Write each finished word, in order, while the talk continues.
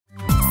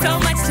So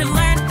much to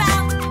learn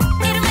about.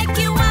 It'll make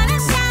you wanna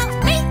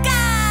shout,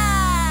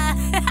 Meekah!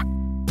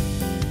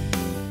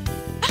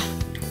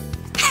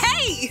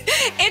 Hey,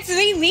 it's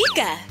me,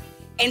 Meekah.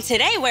 And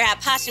today we're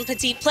at Posh and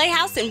Petite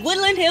Playhouse in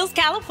Woodland Hills,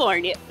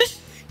 California.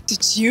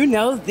 Did you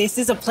know this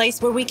is a place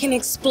where we can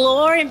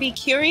explore and be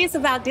curious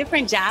about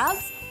different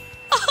jobs?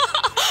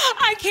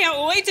 I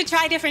can't wait to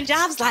try different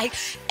jobs like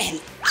an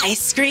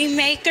ice cream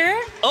maker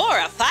or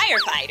a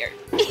firefighter.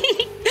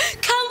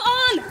 Come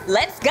on,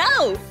 let's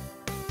go.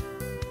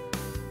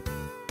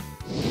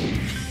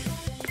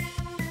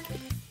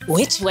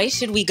 Which way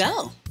should we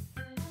go?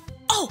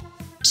 Oh,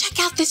 check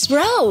out this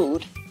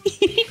road.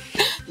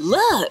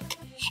 Look,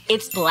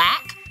 it's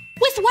black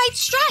with white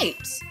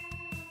stripes.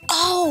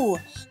 Oh,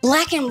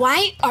 black and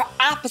white are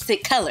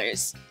opposite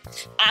colors.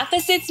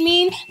 Opposites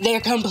mean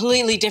they're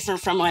completely different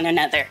from one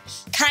another.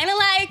 Kind of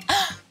like,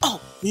 oh,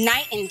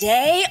 night and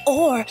day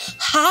or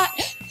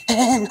hot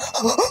and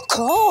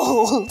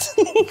cold.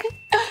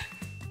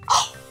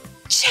 Oh,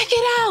 check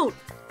it out.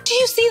 Do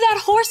you see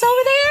that horse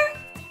over there?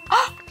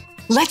 Oh,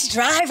 let's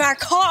drive our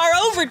car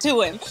over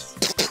to him.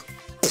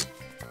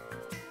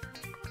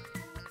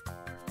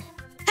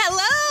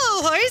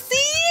 Hello,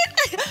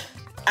 horsey.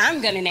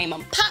 I'm gonna name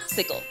him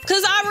Popsicle,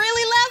 because I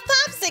really love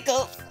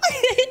popsicles.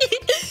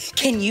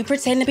 Can you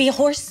pretend to be a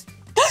horse?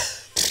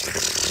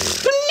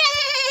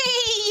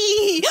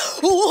 Nay!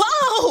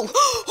 Whoa!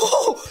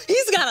 Oh,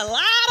 he's got a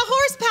lot of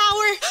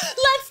horsepower.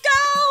 Let's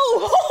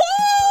go!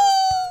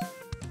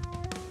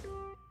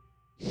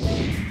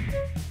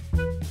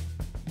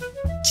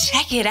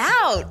 Check it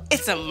out.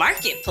 It's a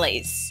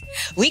marketplace.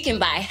 We can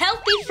buy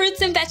healthy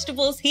fruits and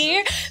vegetables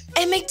here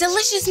and make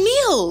delicious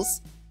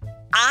meals.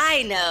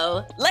 I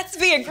know. Let's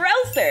be a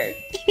grocer.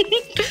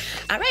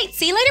 All right,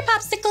 see you later,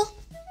 Popsicle.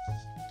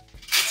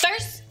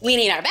 First, we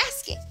need our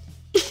basket.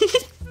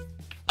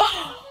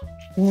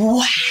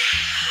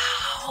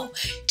 Wow!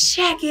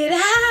 Check it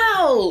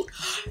out.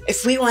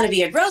 If we want to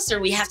be a grocer,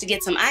 we have to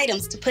get some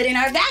items to put in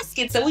our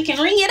basket so we can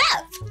ring it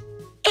up.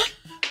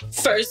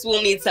 First,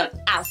 we'll need some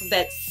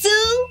alphabet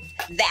soup.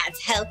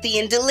 That's healthy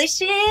and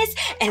delicious.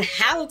 And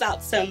how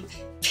about some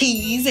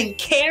peas and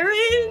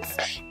carrots?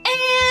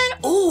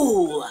 And,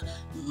 ooh,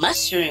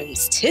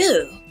 mushrooms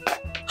too.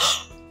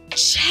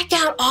 Check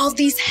out all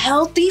these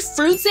healthy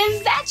fruits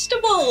and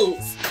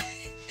vegetables.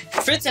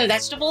 Fruits and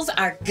vegetables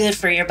are good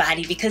for your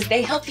body because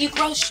they help you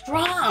grow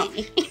strong.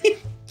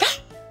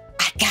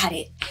 I got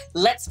it.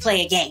 Let's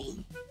play a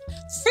game.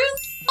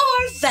 Fruit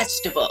or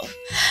vegetable?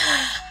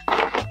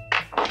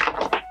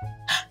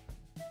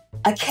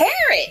 A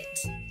carrot.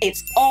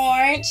 It's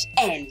orange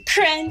and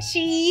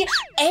crunchy,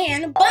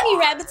 and bunny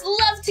rabbits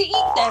love to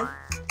eat them.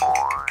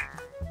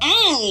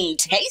 Mmm,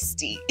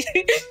 tasty.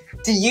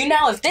 Do you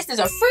know if this is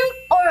a fruit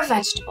or a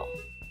vegetable?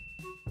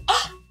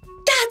 Oh,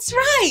 that's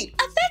right,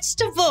 a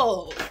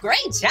vegetable.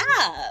 Great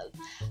job.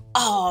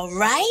 All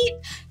right,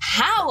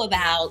 how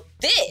about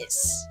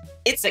this?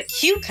 It's a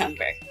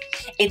cucumber.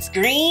 It's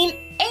green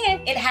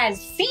and it has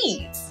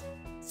seeds.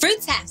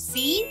 Fruits have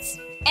seeds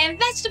and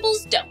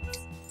vegetables don't.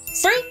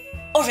 Fruit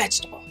or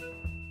vegetable?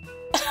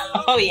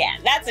 Oh yeah,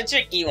 that's a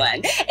tricky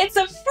one. It's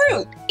a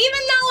fruit, even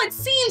though it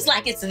seems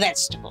like it's a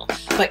vegetable.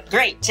 But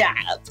great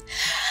job.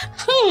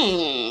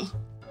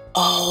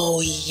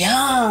 Oh,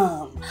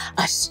 yum.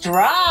 A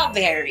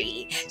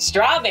strawberry.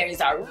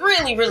 Strawberries are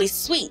really, really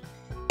sweet.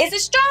 Is a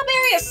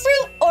strawberry a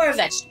fruit or a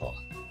vegetable?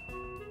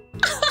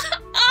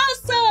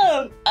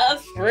 Awesome! A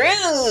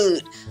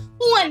fruit.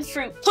 One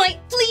fruit point,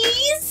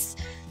 please.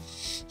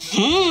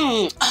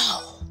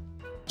 Oh,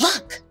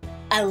 look,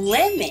 a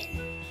lemon.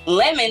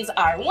 Lemons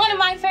are one of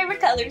my favorite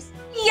colors,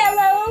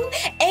 yellow,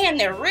 and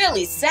they're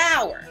really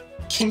sour.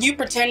 Can you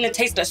pretend to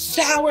taste a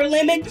sour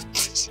lemon?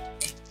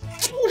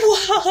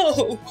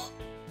 Whoa!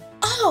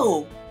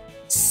 Oh,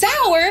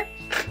 sour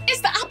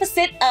is the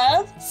opposite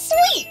of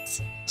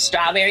sweet.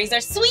 Strawberries are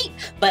sweet,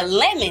 but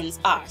lemons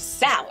are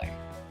sour.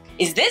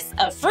 Is this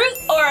a fruit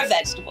or a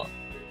vegetable?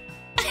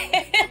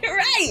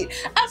 Right,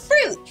 a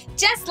fruit,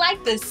 just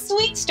like the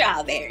sweet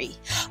strawberry.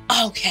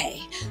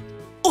 Okay.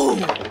 Ooh,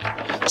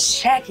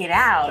 check it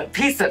out, a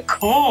piece of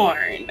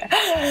corn.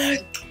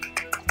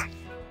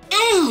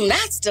 Mmm,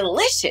 that's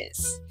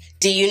delicious.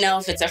 Do you know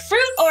if it's a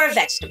fruit or a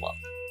vegetable?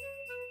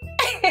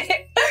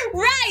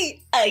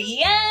 Right, a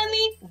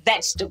yummy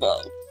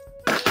vegetable.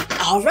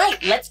 All right,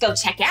 let's go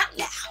check out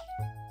now.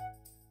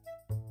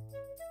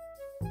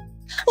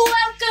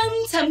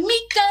 Welcome to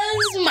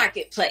Meekah's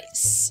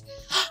Marketplace.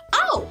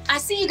 Oh, I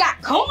see you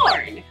got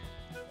corn.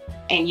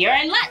 And you're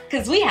in luck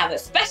because we have a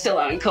special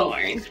on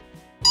corn.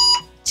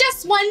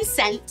 Just 1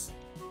 cent.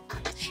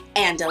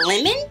 And a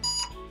lemon.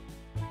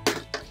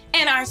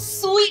 And our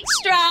sweet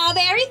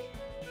strawberry.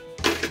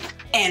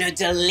 And a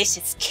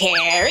delicious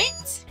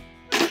carrot.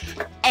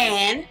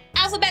 And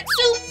alphabet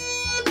soup.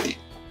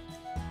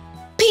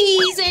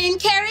 Peas and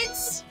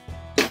carrots.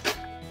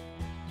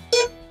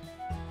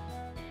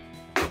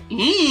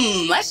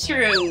 Mmm,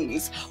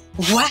 mushrooms.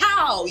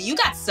 Wow, you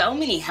got so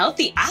many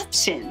healthy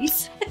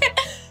options.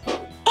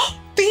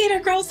 Be it Working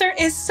at a grocer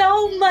is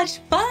so much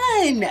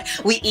fun.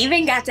 We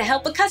even got to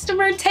help a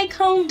customer take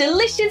home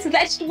delicious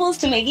vegetables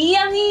to make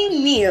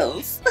yummy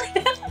meals.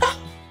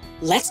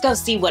 Let's go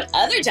see what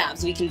other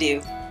jobs we can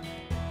do.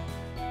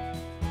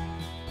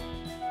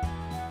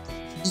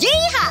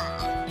 Yeehaw!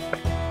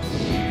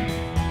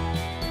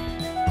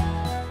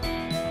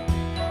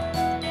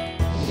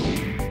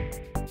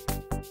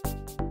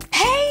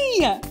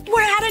 Hey,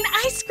 we're at an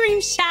ice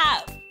cream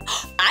shop.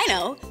 I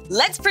know,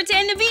 let's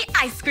pretend to be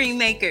ice cream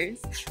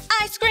makers.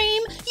 I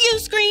scream, you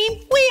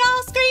scream, we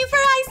all scream for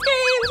ice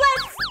cream.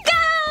 Let's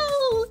go!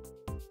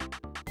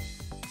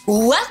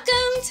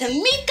 Welcome to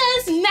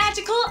Meekah's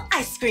Magical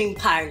Ice Cream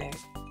Parlor.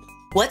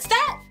 What's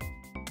that?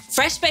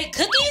 Fresh baked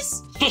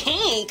cookies?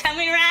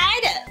 Coming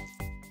right up.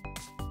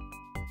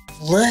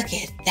 Look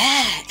at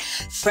that,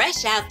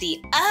 fresh out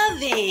the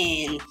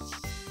oven.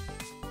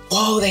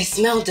 Whoa, they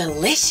smell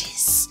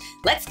delicious.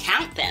 Let's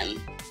count them.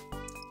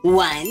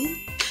 1,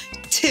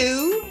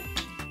 2,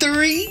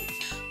 3,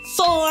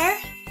 4,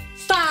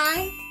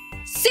 5,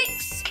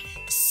 6,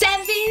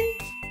 7, 8,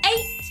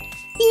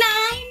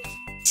 9,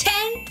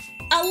 10,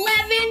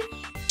 11,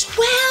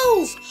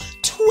 12.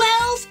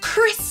 12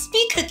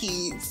 crispy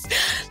cookies.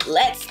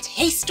 Let's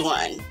taste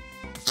one.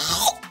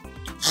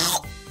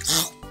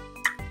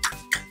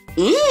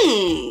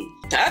 Mmm,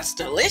 that's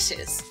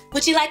delicious.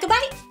 Would you like a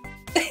bite?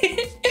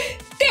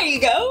 There you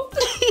go.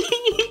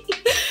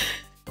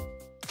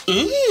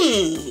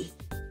 Mmm.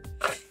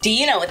 Do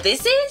you know what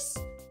this is?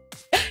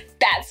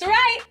 That's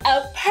right,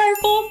 a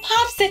purple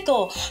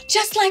popsicle,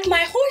 just like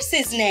my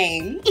horse's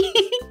name.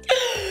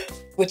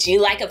 Would you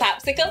like a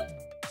popsicle?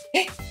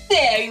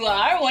 There you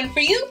are, one for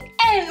you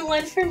and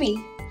one for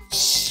me.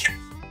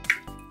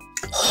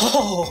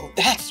 Oh,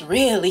 that's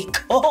really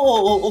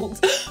cold.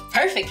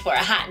 Perfect for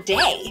a hot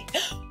day.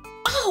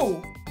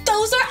 Oh,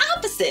 those are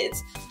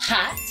opposites,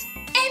 hot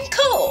and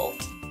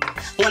cold.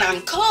 When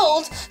I'm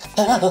cold,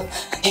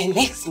 it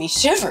makes me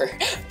shiver.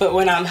 But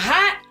when I'm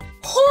hot,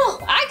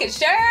 I could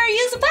sure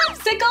use a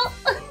popsicle.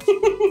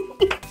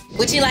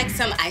 Would you like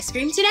some ice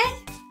cream today?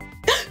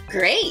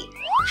 Great.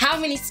 How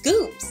many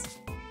scoops?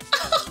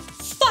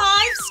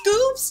 5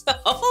 scoops?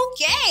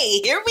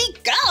 Okay, here we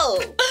go.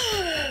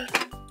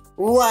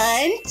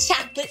 1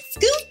 chocolate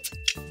scoop.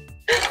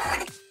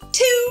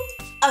 2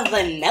 a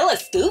vanilla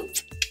scoop.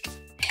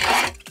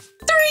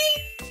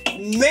 3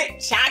 mint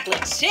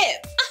chocolate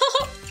chip.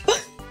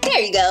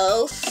 There you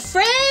go,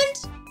 friend.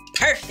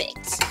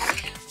 Perfect.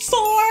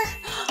 4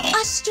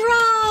 a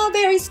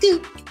strawberry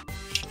scoop.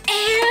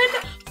 And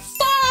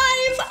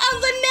 5 a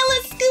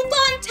vanilla scoop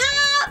on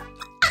top.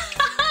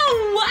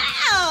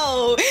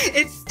 Wow,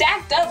 it's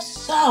stacked up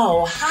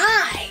so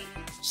high.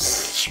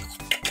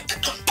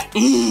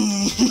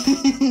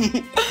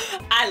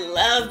 I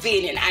love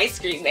being an ice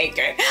cream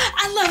maker.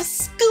 I love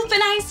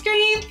scooping ice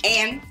cream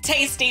and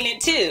tasting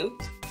it too.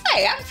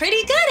 Hey, I'm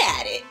pretty good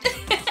at it.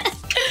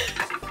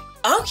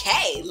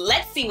 Okay,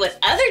 let's see what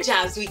other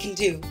jobs we can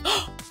do.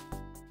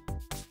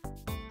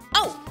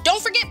 Oh,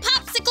 don't forget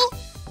Popsicle.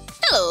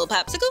 Hello,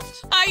 Popsicle.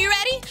 Are you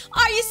ready?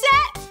 Are you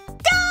set?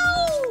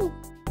 Go!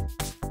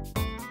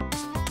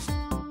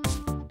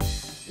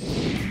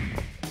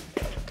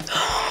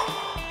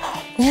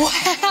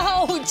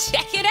 Wow,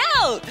 check it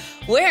out.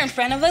 We're in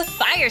front of a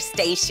fire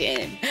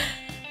station.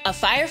 A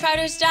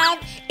firefighter's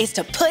job is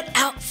to put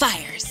out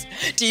fires.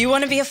 Do you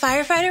want to be a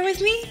firefighter with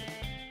me?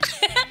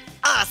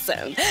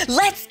 Awesome,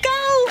 let's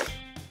go.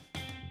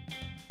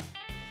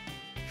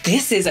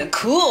 This is a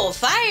cool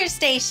fire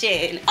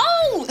station.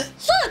 Oh,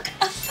 look,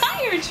 a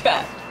fire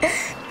truck.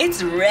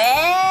 It's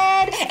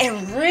red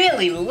and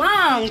really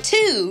long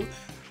too.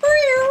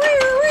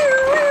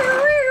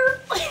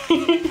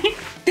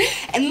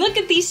 And look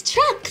at these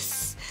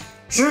trucks.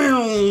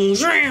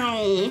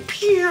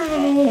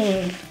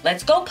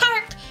 Let's go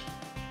park.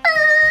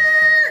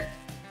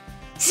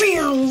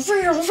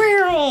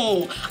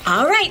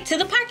 All right, to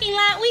the parking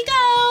lot we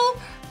go.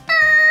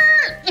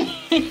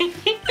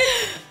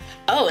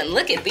 Oh, and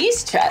look at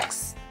these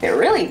trucks. They're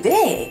really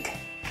big.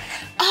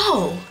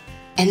 Oh,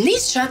 and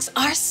these trucks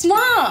are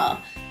small.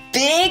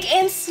 Big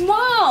and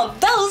small.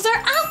 Those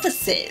are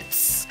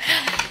opposites.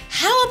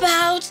 How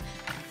about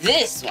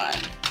this one?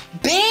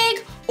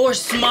 Big or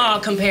small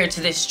compared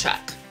to this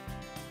truck?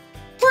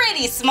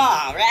 Pretty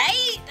small,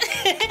 right?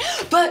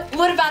 But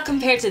what about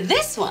compared to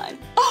this one?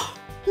 Oh,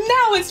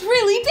 now it's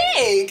really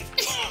big.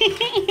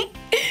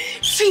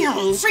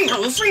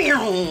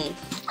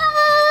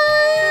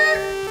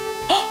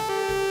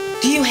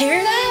 Do you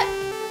hear that?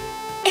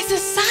 It's a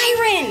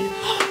siren.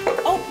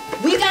 Oh,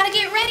 we gotta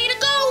get ready to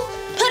go.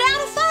 Put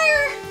out a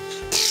fire.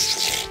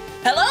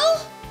 Hello?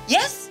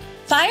 Yes?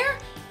 Fire?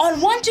 On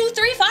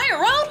 123 Fire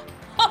Road?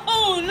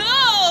 Oh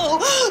no!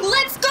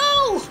 Let's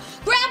go!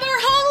 Grab our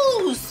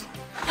hose!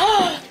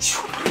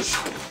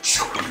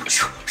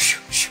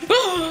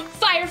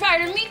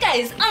 Firefighter Meekah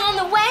is on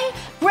the way.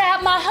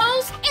 Grab my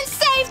hose and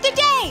save the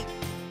day.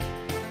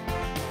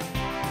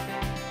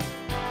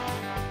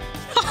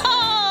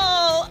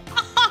 Oh,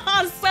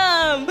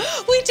 awesome!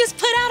 We just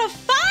put out a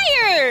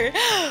fire.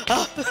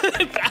 Oh,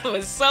 that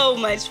was so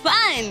much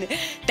fun.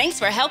 Thanks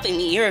for helping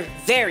me. You're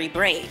very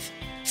brave.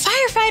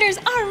 Firefighters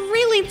are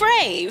really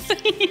brave.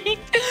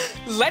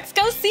 Let's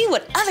go see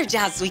what other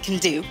jobs we can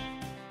do.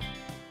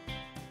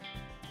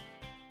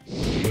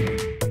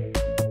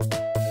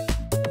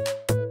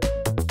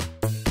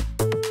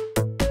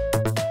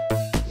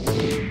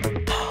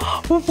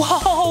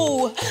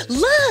 Whoa!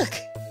 Look!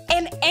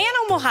 An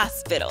animal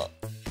hospital.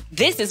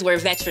 This is where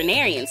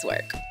veterinarians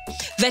work.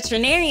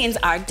 Veterinarians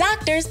are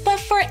doctors, but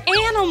for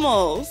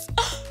animals.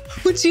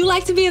 Would you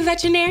like to be a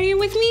veterinarian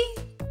with me?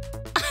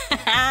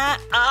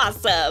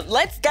 Awesome!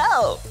 Let's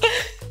go!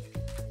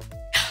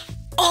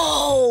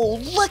 Oh,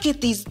 look at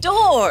these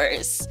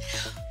doors.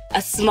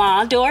 A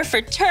small door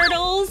for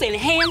turtles and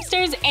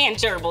hamsters and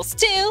gerbils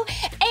too,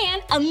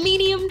 and a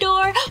medium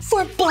door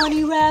for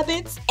bunny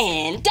rabbits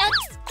and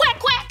ducks, quack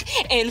quack,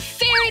 and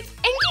ferrets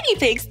and guinea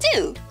pigs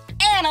too,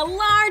 and a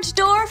large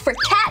door for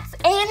cats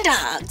and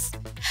dogs.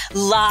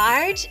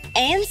 Large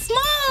and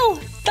small.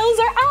 Those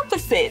are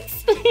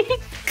opposites.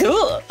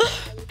 Cool.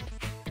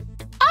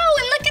 Oh,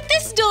 and look at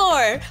this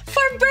door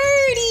for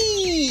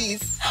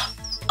birdies.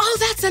 Oh,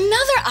 that's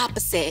another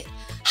opposite.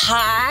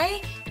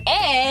 High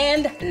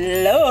and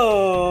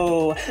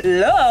low.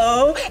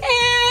 Low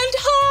and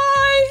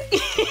high.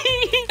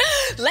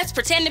 Let's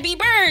pretend to be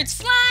birds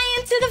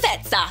flying to the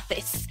vet's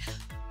office.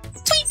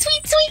 Tweet,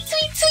 tweet, tweet,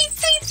 tweet, tweet,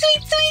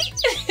 tweet,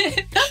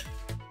 tweet, tweet.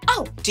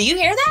 Oh, do you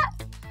hear that?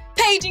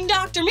 Paging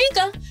Dr.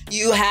 Meekah,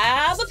 you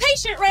have a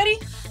patient ready.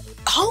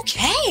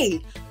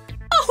 Okay.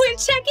 Oh, and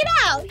check it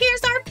out.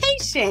 Here's our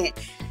patient.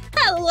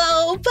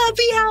 Hello,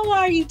 puppy. How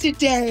are you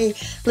today?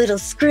 Little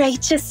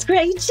scratches.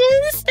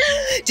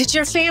 Did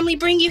your family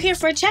bring you here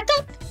for a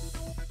checkup?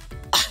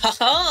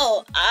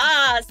 Oh,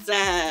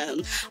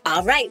 awesome.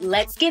 All right,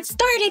 let's get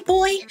started,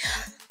 boy.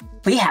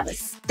 We have a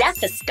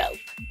stethoscope.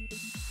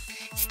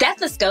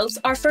 Stethoscopes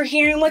are for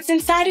hearing what's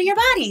inside of your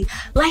body,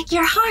 like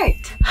your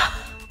heart.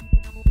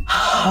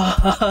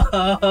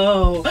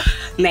 Oh,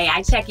 may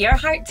I check your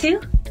heart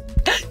too?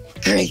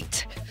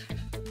 Great.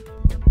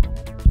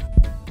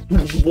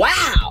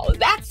 Wow,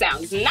 that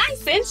sounds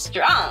nice and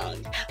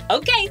strong.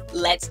 Okay,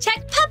 let's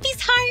check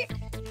Puppy's heart.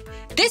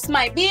 This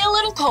might be a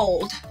little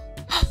cold.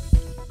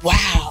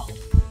 Wow,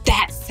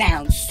 that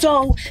sounds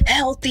so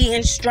healthy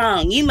and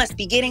strong. You must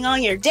be getting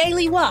on your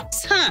daily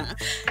walks, huh?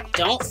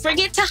 Don't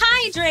forget to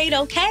hydrate,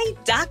 okay?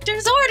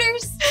 Doctor's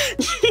orders.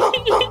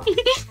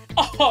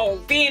 Oh,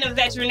 being a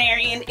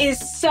veterinarian is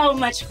so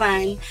much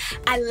fun.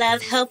 I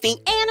love helping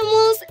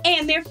animals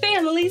and their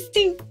families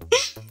too.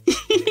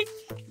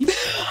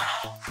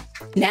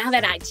 Now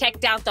that I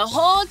checked out the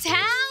whole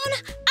town,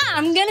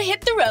 I'm gonna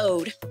hit the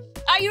road.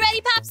 Are you ready,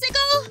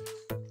 Popsicle?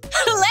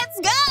 Let's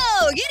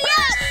go! Giddy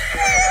up!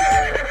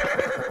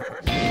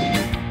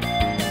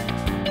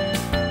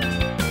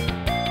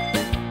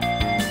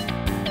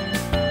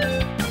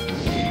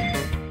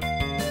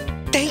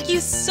 Thank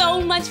you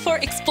so much for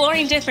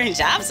exploring different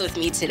jobs with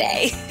me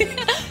today.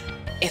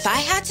 If I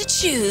had to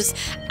choose,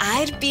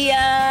 I'd be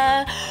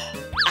a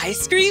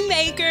ice cream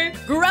maker,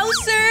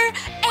 grocer,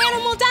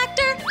 animal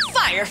doctor,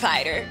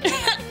 firefighter.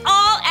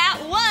 All at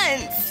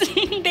once.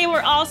 They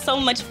were all so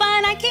much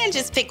fun, I can't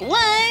just pick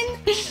one.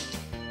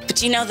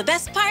 But you know the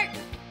best part?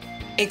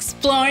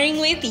 Exploring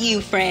with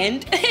you,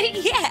 friend.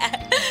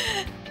 Yeah.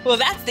 Well,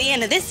 that's the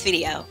end of this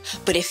video.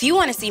 But if you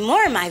want to see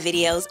more of my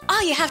videos,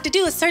 all you have to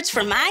do is search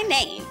for my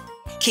name.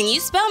 Can you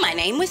spell my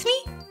name with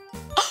me?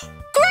 Oh,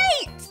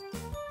 great!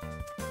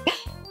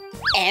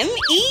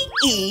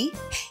 M-E-E-K-A-H.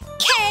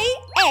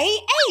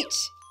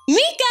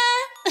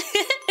 Meekah!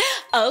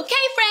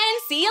 Okay,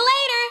 friends, see you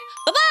later.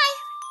 Bye-bye.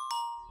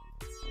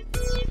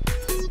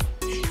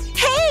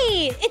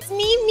 Hey, it's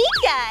me,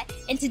 Meekah,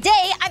 and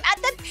today I'm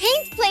at the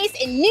Paint Place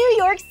in New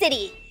York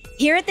City.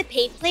 Here at the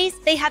Paint Place,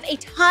 they have a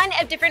ton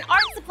of different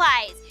art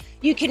supplies.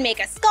 You can make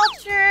a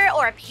sculpture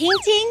or a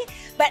painting,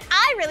 but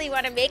I really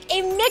want to make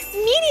a mixed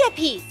media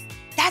piece.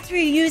 That's where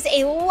you use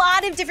a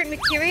lot of different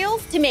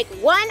materials to make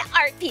one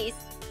art piece.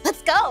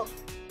 Let's go.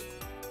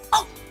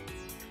 Oh,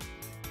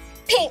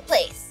 Paint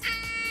Place.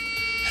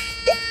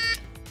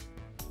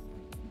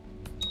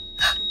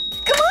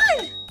 Come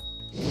on.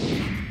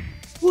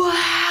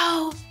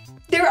 Wow,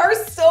 there are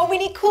so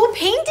many cool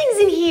paintings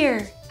in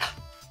here.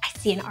 I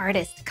see an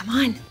artist, come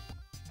on.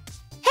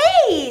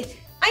 Hey,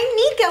 I'm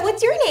Meekah,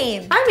 what's your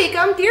name? Hi Meekah,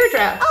 I'm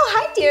Deirdre. Oh,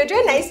 hi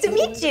Deirdre, nice to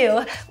meet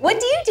you. What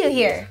do you do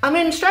here? I'm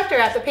an instructor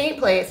at the Paint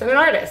Place and an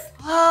artist.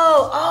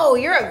 Oh,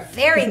 you're a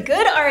very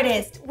good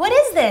artist. What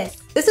is this?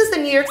 This is the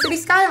New York City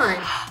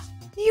skyline.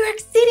 New York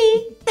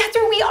City, that's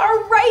where we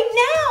are right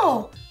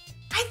now.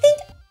 I think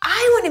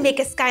I want to make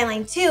a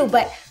skyline too,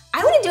 but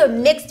I want to do a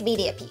mixed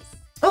media piece.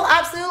 Oh,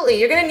 absolutely.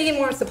 You're gonna need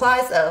more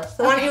supplies though.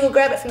 So why don't you go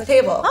grab it from the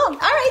table? Oh, all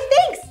right,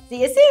 thanks.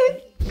 See you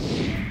soon.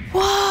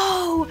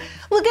 Whoa,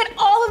 look at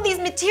all of these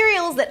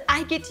materials that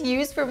I get to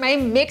use for my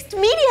mixed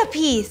media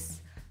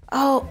piece.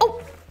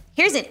 Oh,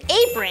 here's an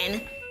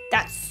apron.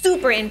 That's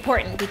super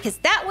important because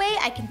that way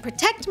I can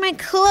protect my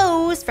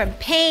clothes from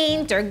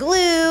paint or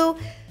glue.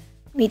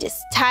 Let me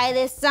just tie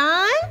this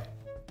on.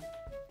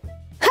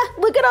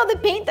 Look at all the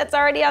paint that's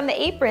already on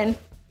the apron.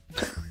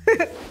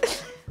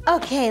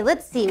 Okay,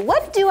 let's see.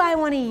 What do I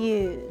want to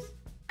use?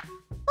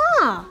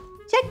 Oh,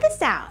 check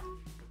this out.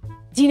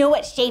 Do you know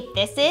what shape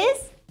this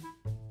is?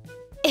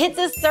 It's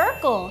a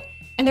circle,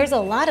 and there's a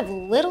lot of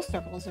little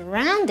circles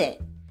around it.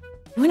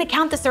 You want to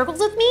count the circles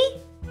with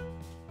me?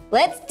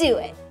 Let's do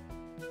it.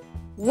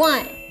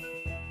 1,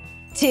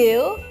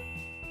 2,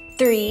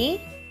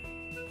 3,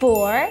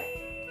 4,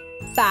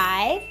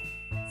 5,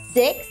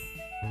 6,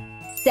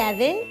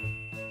 7,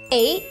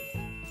 8,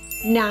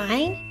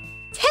 9,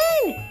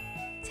 10.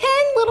 10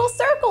 little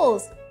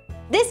circles.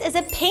 This is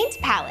a paint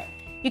palette.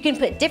 You can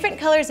put different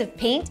colors of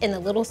paint in the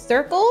little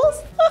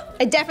circles. Oh,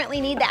 I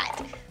definitely need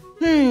that.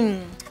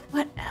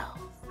 What else?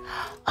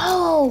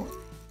 Oh,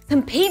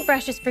 some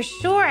paintbrushes for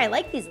sure. I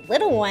like these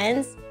little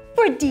ones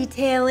for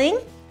detailing.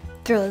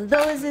 Throw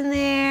those in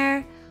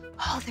there.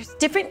 Oh, there's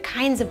different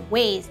kinds of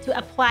ways to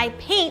apply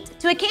paint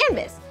to a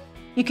canvas.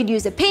 You could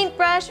use a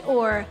paintbrush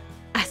or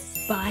a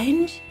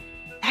sponge.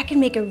 That can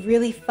make a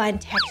really fun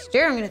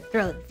texture. I'm gonna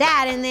throw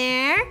that in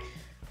there.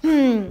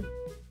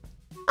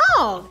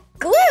 Oh,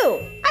 glue.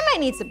 I might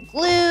need some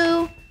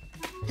glue.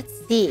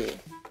 Let's see.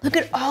 Look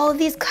at all of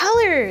these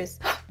colors.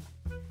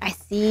 I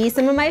see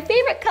some of my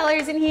favorite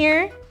colors in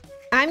here.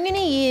 I'm gonna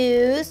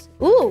use,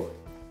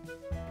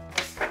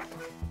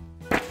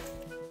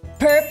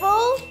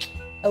 purple.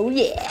 Oh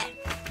yeah.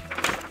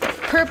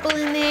 Purple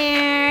in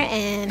there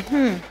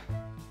and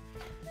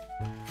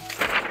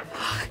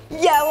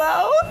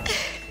yellow.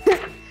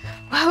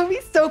 Wow, it would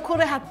be so cool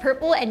to have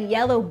purple and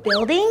yellow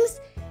buildings.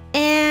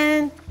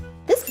 And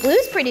this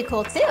blue's pretty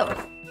cool too.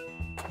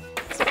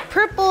 So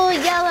purple,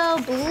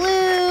 yellow,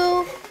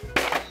 blue.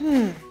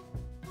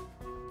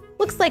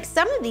 Looks like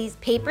some of these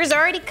papers are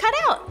already cut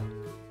out.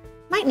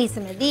 Might need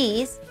some of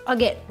these. I'll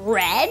get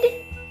red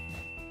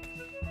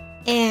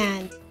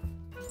and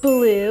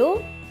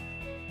blue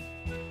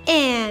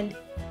and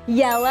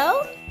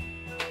yellow.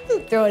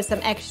 Throw in some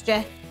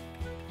extra.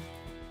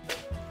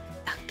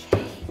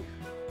 Okay.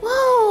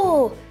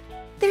 Whoa,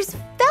 there's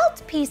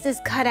felt pieces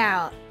cut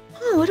out.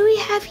 Oh, what do we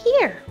have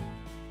here?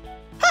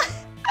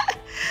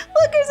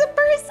 Look, there's a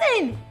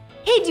person.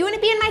 Hey, do you want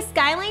to be in my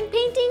skyline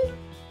painting?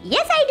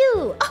 Yes, I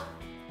do. Oh,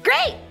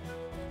 great.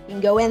 You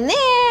can go in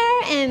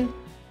there and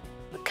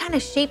what kind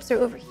of shapes are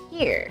over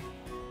here?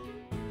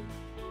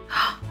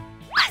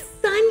 A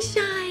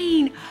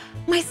sunshine.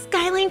 My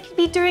skyline could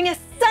be during a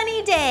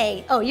sunny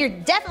day. Oh, you're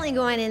definitely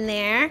going in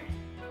there.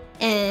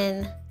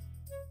 And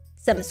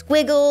some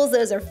squiggles,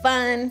 those are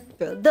fun.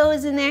 Throw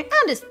those in there.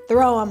 I'll just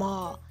throw them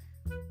all.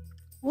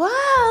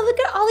 Wow, look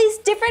at all these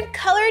different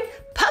colored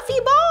puffy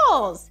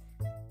balls.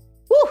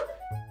 Woo,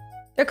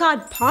 they're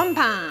called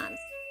pom-poms.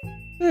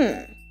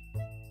 I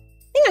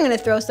think I'm gonna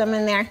throw some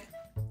in there.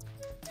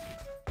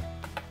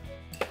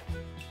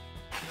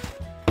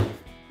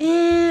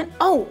 And,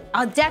 oh,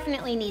 I'll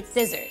definitely need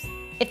scissors.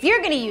 If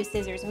you're gonna use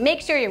scissors,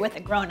 make sure you're with a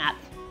grown-up.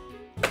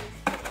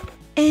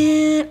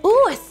 And,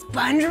 ooh, a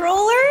sponge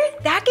roller.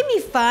 That could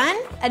be fun.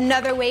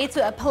 Another way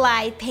to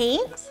apply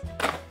paint.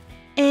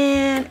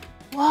 And,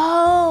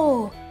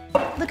 whoa,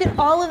 look at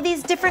all of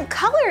these different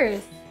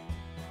colors.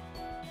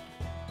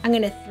 I'm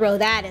gonna throw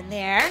that in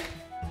there.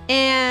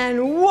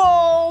 And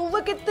whoa,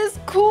 look at this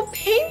cool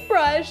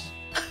paintbrush.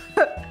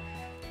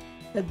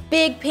 The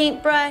big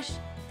paintbrush.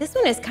 This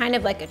one is kind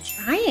of like a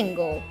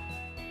triangle.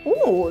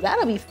 Ooh,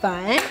 that'll be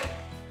fun.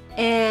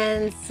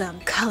 And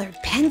some colored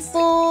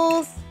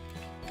pencils.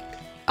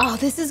 Oh,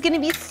 this is gonna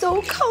be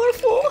so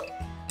colorful.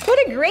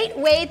 What a great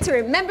way to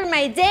remember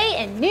my day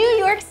in New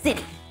York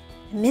City.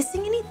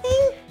 Missing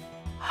anything?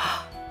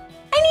 I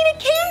need a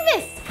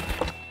canvas.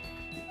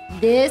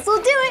 This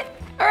will do it.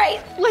 All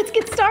right, let's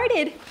get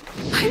started.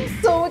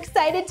 I'm so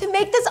excited to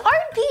make this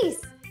art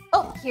piece.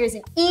 Oh, here's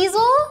an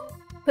easel.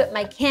 Put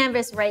my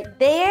canvas right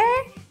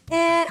there.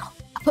 And I'll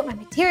put my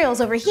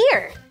materials over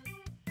here.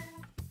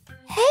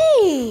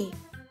 Hey,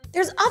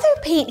 there's other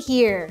paint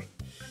here.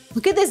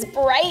 Look at this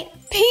bright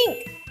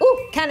pink.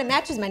 Ooh, kind of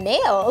matches my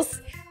nails.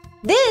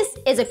 This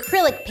is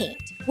acrylic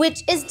paint,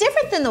 which is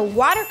different than the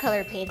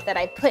watercolor paint that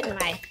I put in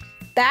my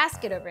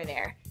basket over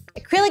there.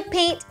 Acrylic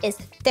paint is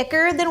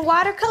thicker than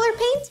watercolor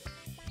paint.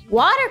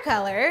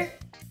 Watercolor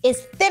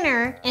is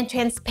thinner and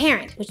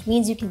transparent, which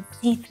means you can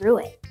see through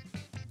it.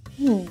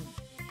 I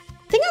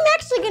think I'm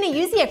actually gonna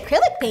use the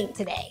acrylic paint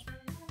today.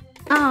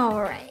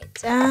 All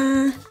right,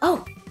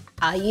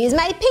 I'll use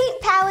my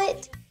paint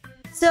palette.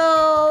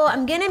 So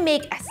I'm gonna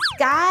make a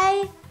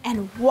sky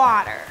and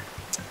water.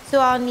 So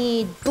I'll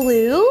need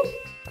blue.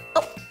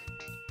 Oh,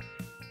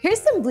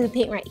 here's some blue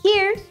paint right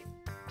here.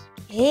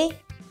 Okay.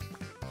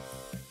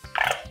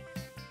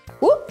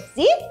 Whoop,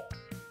 see?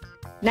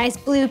 Nice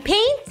blue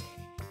paint.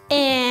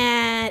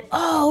 And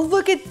oh,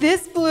 look at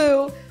this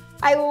blue.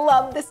 I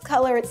love this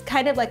color. It's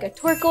kind of like a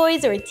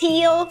turquoise or a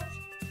teal.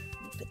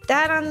 Put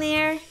that on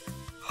there.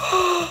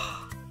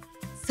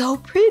 So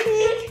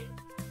pretty.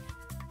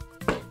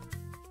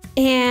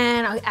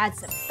 And I'll add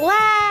some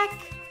black.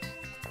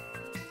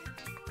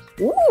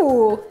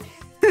 Ooh.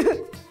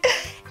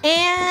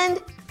 And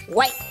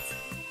white.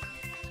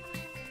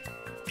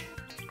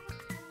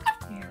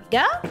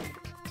 go.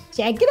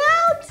 Check it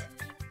out.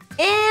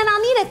 And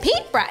I'll need a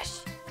paintbrush.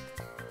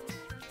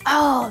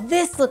 Oh,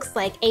 this looks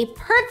like a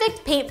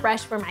perfect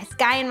paintbrush for my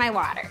sky and my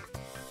water.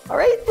 All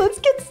right, let's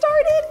get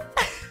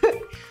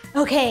started.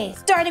 Okay,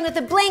 starting with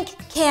a blank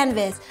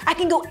canvas. I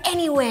can go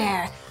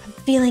anywhere. I'm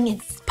feeling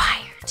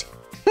inspired.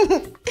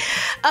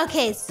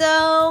 Okay,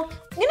 so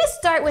I'm gonna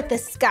start with the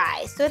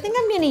sky. So I think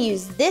I'm gonna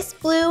use this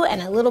blue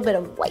and a little bit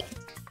of white.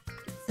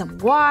 Get some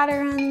water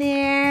on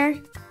there.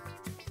 And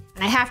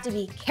I have to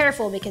be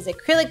careful because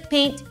acrylic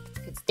paint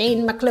could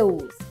stain my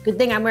clothes. Good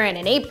thing I'm wearing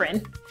an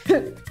apron.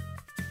 So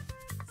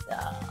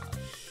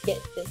get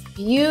this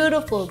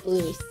beautiful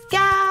blue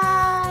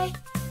sky.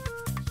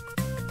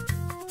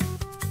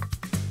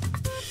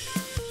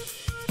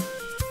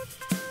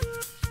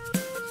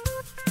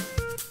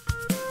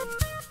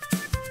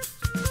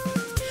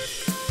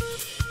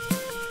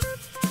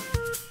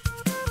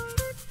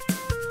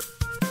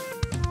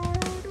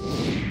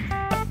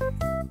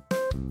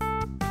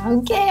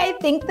 Okay, I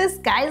think the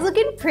sky's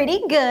looking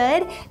pretty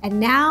good. And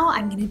now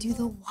I'm gonna do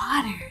the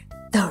water,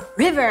 the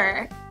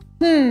river.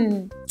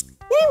 I'm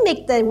gonna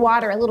make the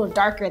water a little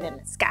darker than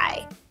the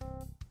sky.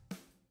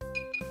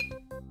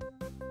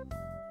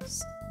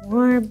 Some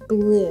more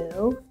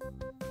blue.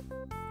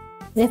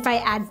 And if I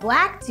add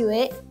black to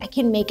it, I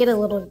can make it a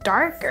little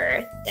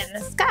darker than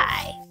the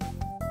sky.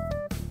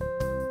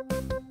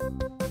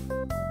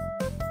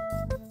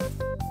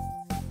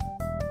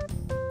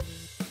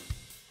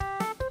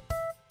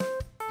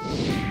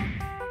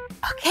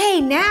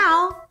 Okay,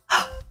 now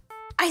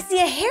I see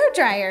a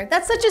hairdryer.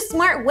 That's such a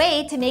smart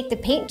way to make the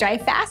paint dry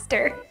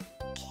faster.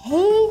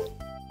 Okay.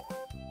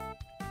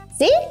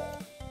 See?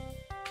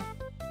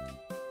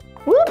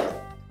 Whoop.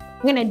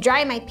 I'm gonna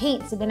dry my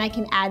paint so then I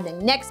can add the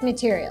next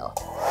material.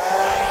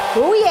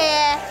 Oh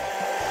yeah.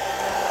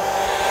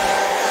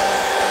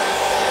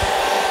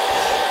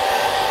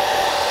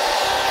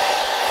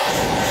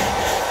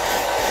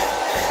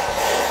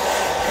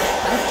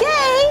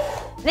 Okay,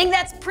 I think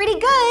that's pretty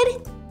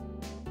good.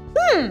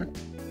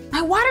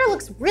 My water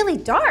looks really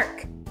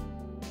dark.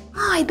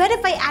 Oh, I bet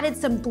if I added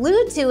some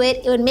blue to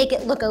it, it would make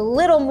it look a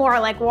little more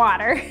like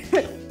water.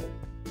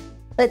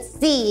 Let's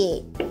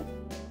see.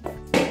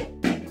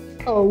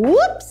 Oh,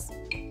 whoops.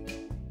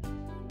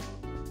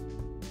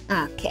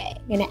 Okay,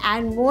 I'm gonna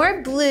add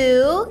more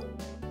blue.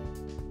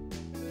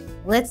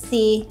 Let's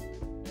see.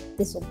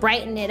 This will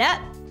brighten it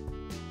up.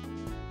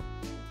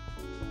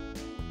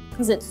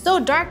 Because it's so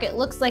dark, it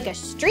looks like a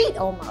street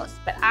almost,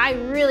 but I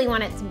really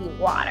want it to be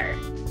water.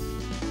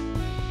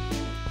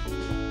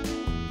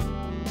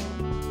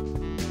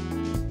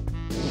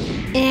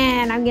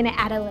 And I'm gonna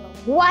add a little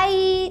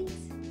white.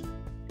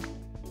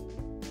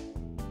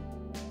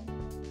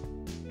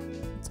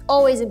 It's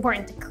always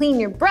important to clean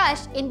your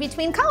brush in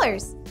between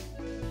colors.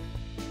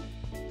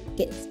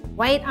 Get some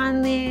white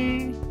on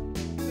there.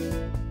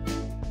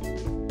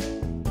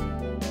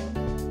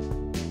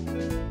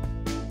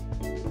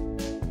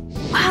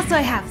 Wow, so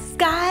I have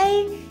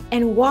sky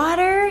and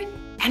water,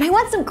 and I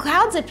want some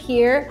clouds up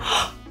here.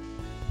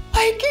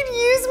 I could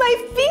use my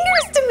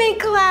fingers to make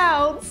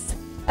clouds.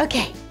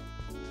 Okay.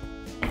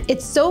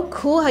 It's so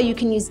cool how you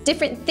can use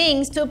different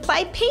things to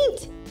apply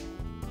paint.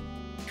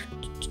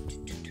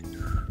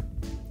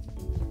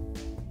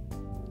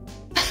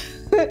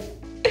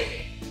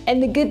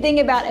 And the good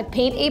thing about a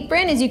paint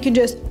apron is you can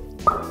just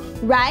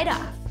ride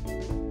off.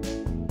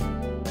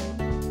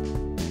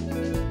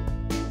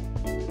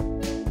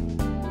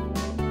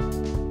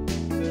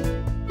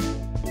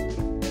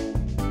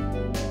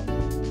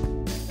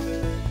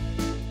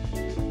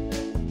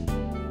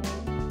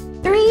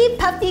 Three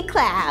puffy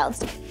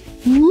clouds.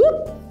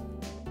 Whoop.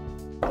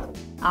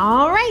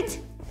 All right,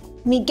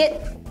 let me get,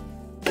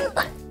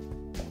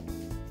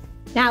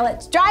 now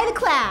let's dry the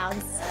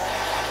clouds.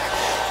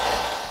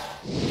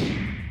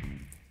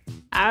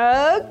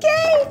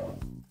 Okay,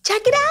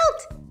 check it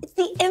out. It's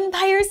the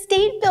Empire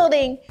State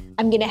Building.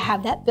 I'm gonna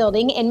have that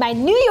building in my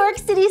New York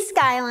City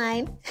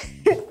skyline.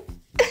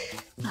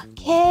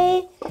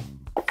 Okay,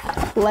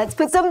 let's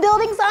put some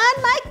buildings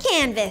on my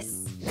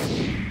canvas.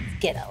 Let's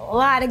get a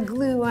lot of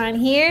glue on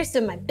here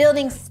so my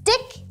buildings stick.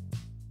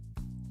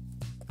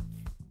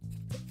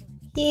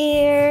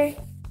 Here.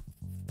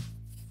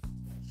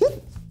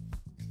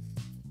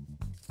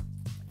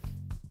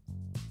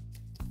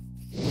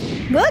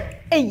 Look,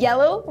 a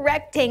yellow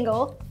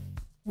rectangle.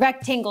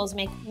 Rectangles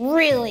make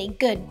really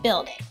good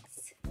buildings.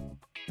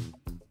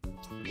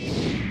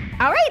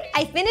 All right,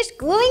 I finished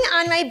gluing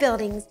on my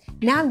buildings.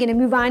 Now I'm gonna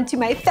move on to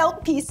my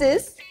felt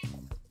pieces.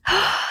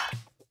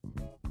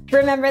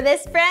 Remember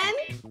this, friend?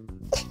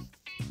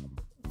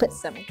 Put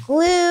some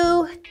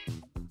glue. All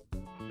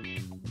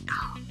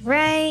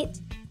right.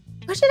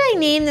 What should I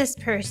name this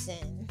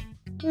person?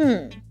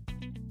 I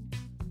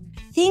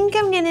think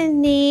I'm gonna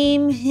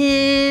name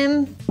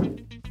him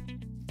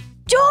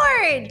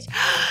George.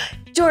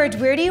 George,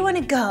 where do you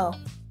wanna go?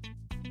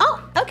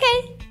 Oh,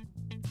 okay.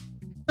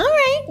 All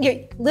right, you're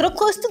a little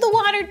close to the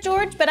water,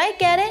 George, but I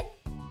get it.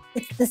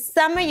 It's the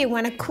summer, you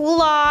wanna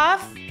cool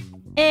off.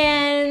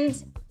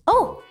 And,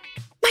 oh,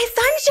 my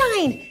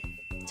sunshine.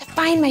 to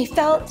find my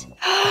felt.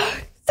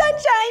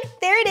 Sunshine,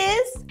 there it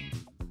is.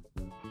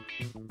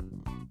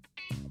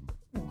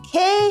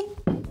 Okay,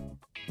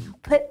 I'll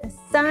put the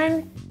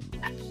sun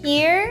up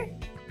here.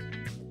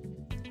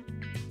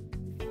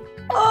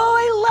 Oh,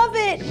 I love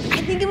it.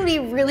 I think it would be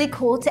really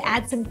cool to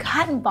add some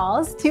cotton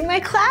balls to my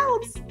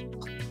clouds.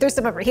 There's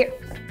some over here.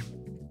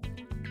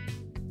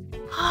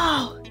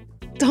 Oh,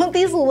 don't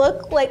these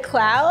look like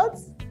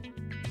clouds?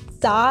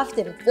 Soft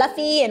and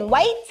fluffy and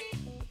white.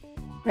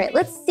 All right,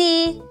 let's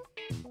see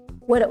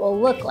what it will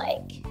look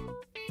like.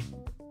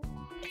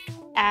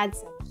 Add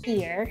some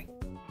here.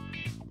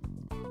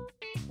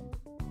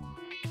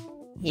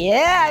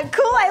 Yeah,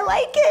 cool, I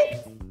like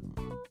it.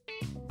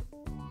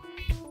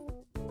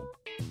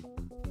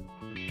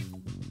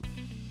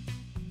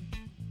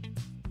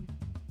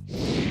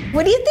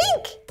 What do you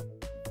think?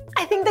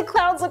 I think the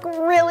clouds look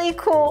really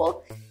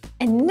cool.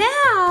 And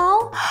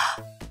now,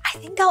 I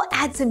think I'll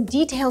add some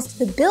details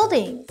to the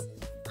buildings.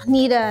 I'll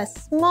need a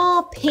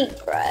small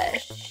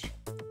paintbrush,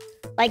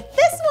 like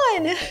this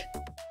one. Isn't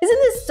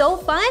this so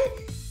fun?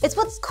 It's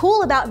what's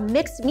cool about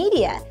mixed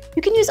media.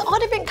 You can use all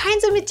different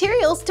kinds of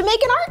materials to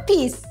make an art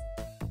piece.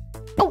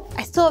 Oh,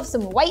 I still have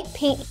some white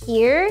paint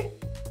here.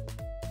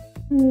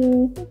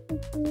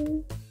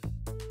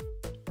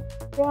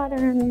 Water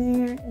in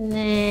there, and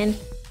then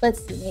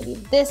let's see, maybe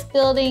this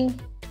building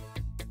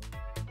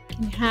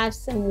can have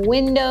some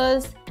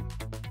windows.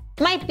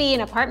 Might be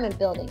an apartment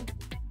building.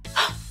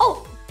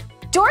 Oh,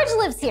 George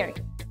lives here.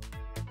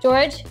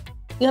 George,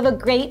 you have a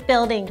great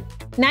building.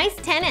 Nice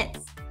tenants.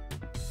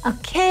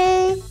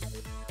 Okay,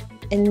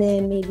 and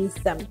then maybe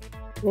some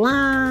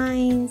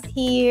lines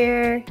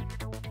here,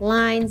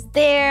 lines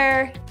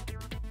there.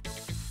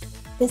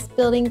 This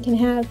building can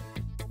have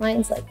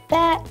lines like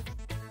that.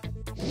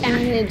 And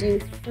I'm gonna do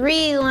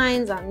 3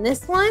 lines on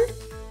this one.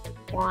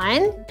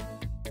 1,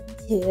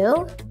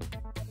 2,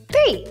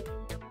 3.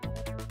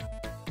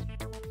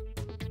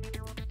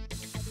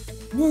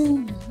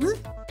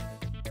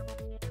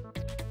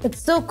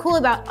 What's so cool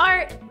about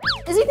art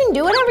is you can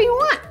do whatever you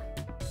want.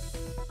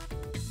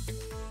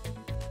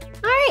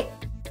 All right.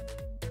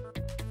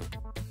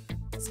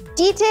 Some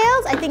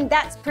details, I think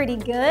that's pretty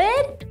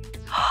good.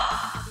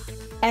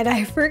 And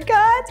I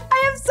forgot,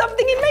 I have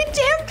something in my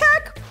jam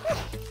pack.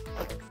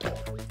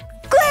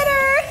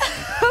 Glitter!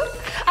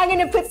 I'm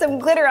gonna put some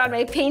glitter on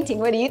my painting.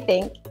 What do you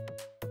think?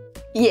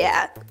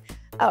 Yeah.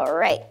 All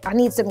right, I'll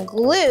need some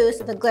glue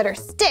so the glitter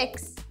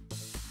sticks.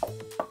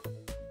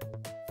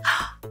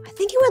 I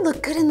think it would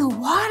look good in the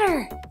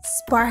water.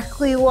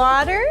 Sparkly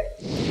water.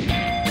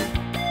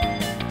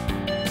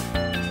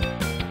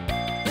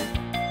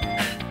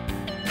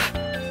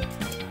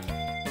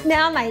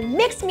 Now my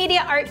mixed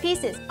media art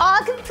piece is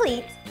all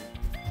complete.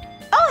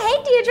 Oh,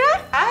 hey,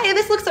 Deirdre. Hi,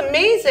 this looks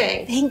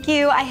amazing. Thank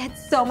you. I had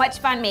so much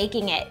fun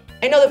making it.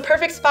 I know the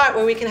perfect spot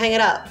where we can hang it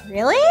up.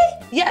 Really?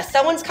 Yes,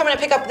 someone's coming to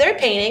pick up their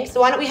painting,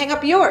 so why don't we hang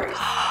up yours?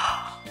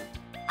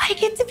 I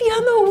get to be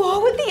on the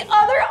wall with the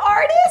other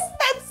artists?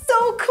 That's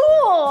so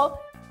cool.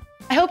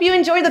 I hope you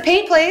enjoyed the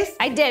paint place.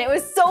 I did. It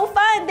was so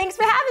fun. Thanks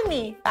for having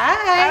me. Bye.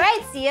 All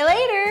right, see you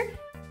later.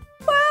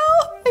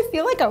 Wow, I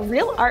feel like a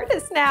real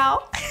artist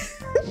now.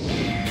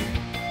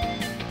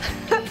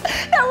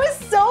 That was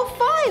so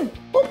fun.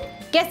 Well,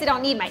 guess I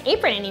don't need my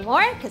apron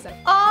anymore because I'm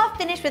all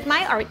finished with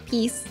my art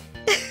piece.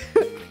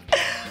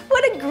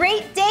 What a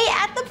great day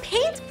at the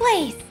paint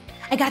place.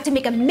 I got to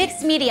make a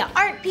mixed media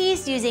art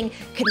piece using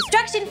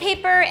construction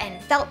paper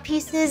and felt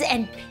pieces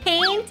and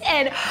paint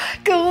and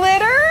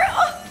glitter.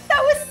 Oh,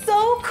 that was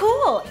so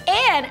cool.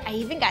 And I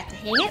even got to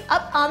hang it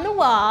up on the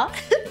wall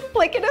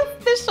like an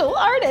official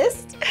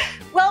artist.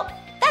 Well,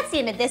 that's the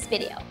end of this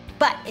video.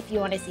 But if you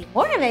want to see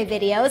more of my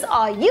videos,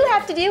 all you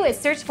have to do is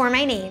search for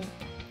my name.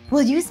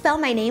 Will you spell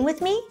my name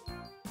with me?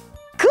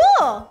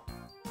 Cool!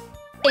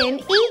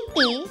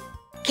 M-E-E-K-A-H,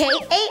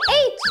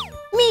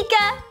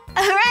 Meekah.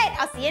 All right,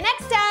 I'll see you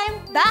next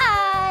time.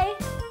 Bye.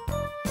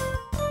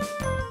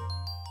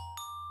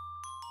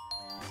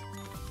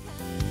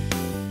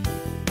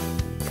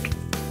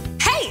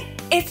 Hey,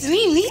 it's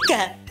me,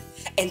 Meekah.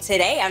 And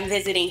today I'm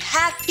visiting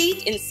Half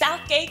Peak in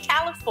Southgate,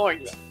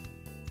 California.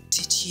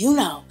 Did you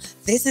know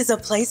this is a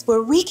place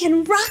where we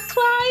can rock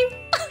climb?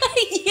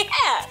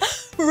 Yeah,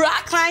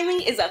 rock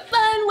climbing is a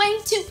fun way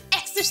to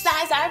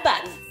exercise our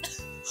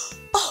bodies.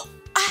 Oh,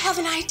 I have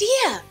an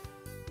idea.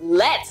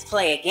 Let's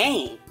play a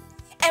game.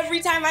 Every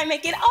time I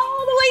make it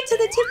all the way to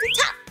the tippy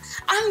top,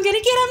 I'm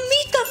gonna get a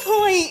Meekah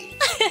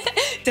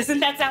point. Doesn't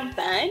that sound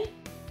fun?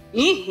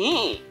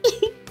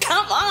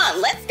 Come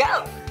on, let's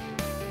go.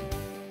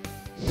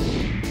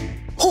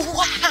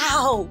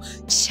 Wow,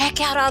 check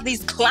out all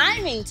these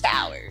climbing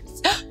towers.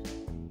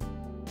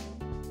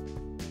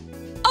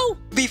 Oh,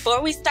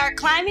 before we start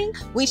climbing,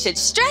 we should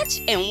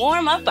stretch and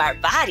warm up our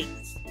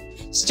bodies.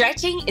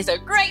 Stretching is a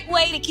great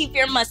way to keep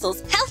your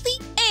muscles healthy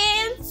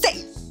and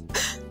safe.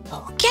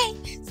 Okay,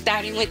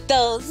 starting with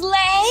those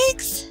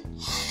legs.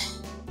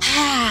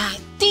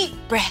 Deep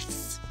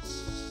breaths.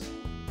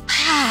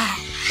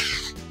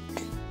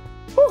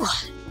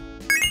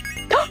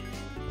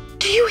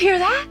 Do you hear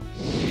that?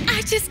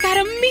 I just got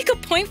a Meekah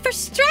point for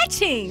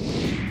stretching.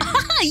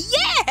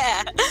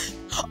 Yeah!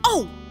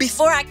 Oh,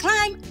 before I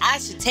climb, I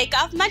should take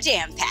off my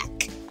jam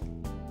pack.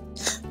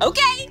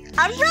 Okay,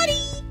 I'm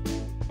ready.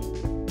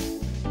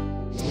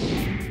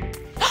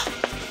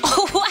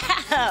 Oh,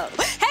 wow.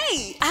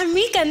 Hey, I'm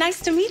Meekah. Nice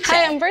to meet you.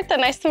 Hi, I'm Bertha.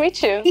 Nice to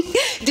meet you.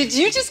 Did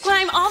you just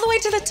climb all the way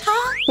to the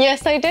top?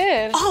 Yes, I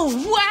did. Oh,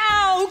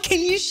 wow. Can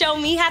you show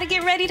me how to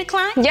get ready to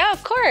climb? Yeah,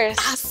 of course.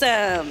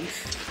 Awesome.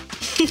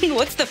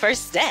 What's the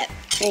first step?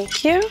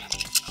 Thank you.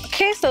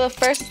 Okay, so the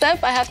first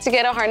step, I have to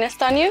get a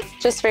harness on you,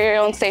 just for your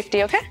own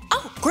safety, okay?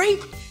 Oh, great.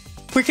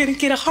 We're gonna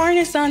get a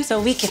harness on so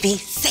we can be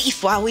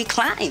safe while we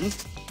climb.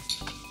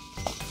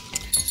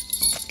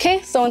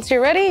 Okay, so once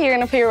you're ready, you're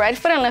gonna put your right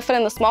foot and left foot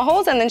in the small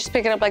holes and then just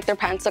pick it up like they're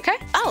pants, okay?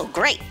 Oh,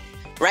 great.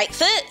 Right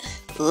foot,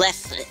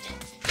 left foot.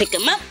 Pick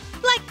them up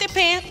like they're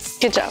pants.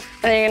 Good job.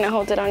 And you're gonna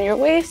hold it on your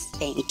waist.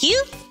 Thank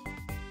you.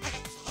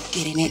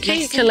 Getting it Okay,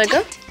 you nice can and let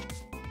go. tight.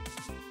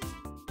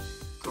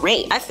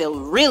 Great, I feel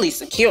really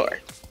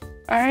secure.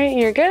 All right,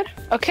 you're good.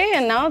 Okay,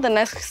 and now the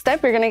next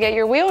step, you're gonna get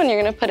your wheel and you're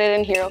gonna put it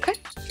in here, okay?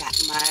 Got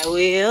my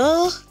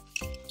wheel.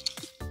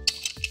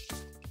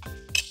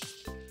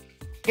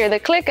 Hear the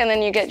click, and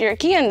then you get your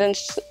key and then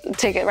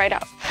take it right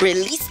out.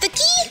 Release the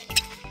key.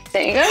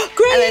 There you go.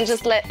 Great. And then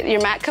just let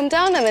your mat come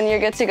down and then you're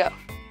good to go.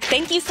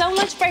 Thank you so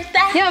much,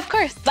 Bertha. Yeah, of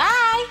course.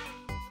 Bye.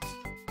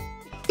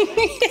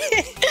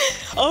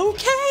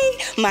 Okay,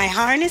 my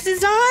harness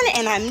is on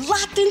and I'm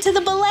locked into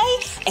the belay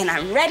and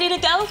I'm ready to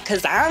go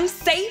because I'm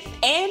safe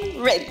and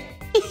ready.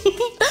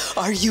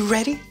 Are you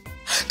ready?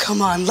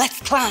 Come on, let's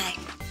climb.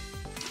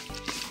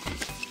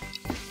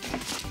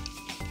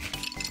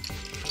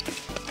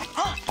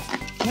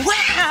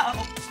 Wow!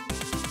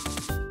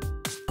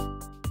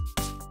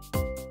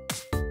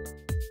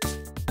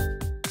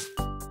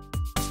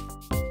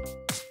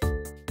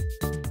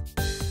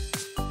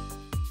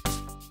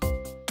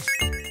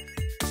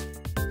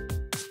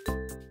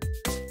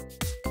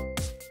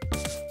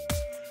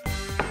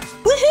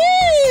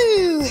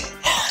 Woohoo!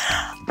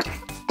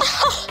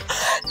 Oh,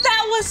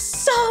 that was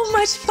so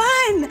much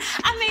fun!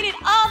 I made it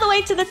all the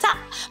way to the top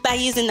by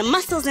using the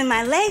muscles in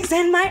my legs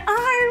and my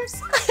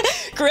arms.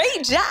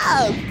 Great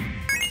job!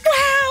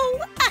 Wow!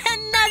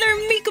 Another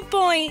Meekah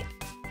point!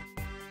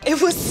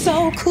 It was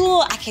so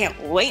cool. I can't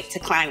wait to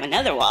climb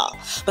another wall.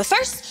 But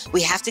first,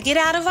 we have to get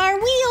out of our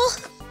wheel.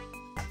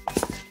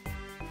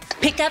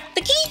 Pick up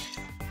the key.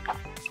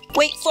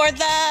 Wait for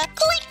the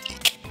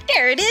click.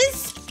 There it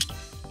is.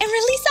 And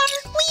release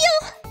our wheel.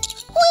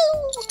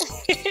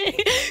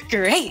 Woo!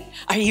 Great.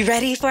 Are you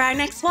ready for our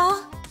next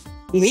wall?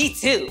 Me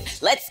too.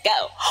 Let's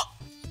go.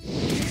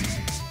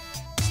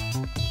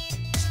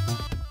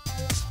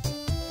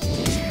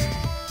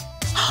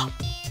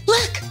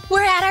 Look,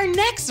 we're at our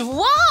next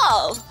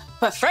wall.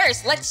 But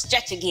first, let's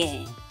stretch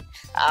again.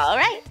 All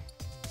right.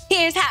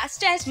 Here's how I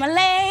stretch my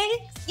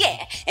legs.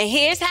 Yeah, and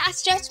here's how I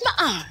stretch my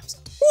arms.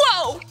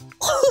 Whoa!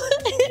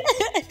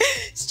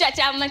 Stretch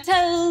out my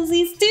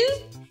toesies too.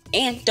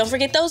 And don't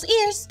forget those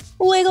ears.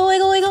 Wiggle,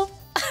 wiggle, wiggle.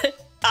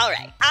 All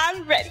right,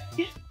 I'm ready.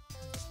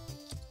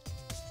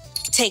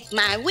 Take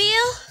my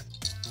wheel,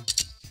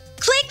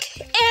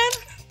 click, and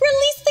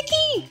release the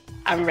key.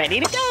 I'm ready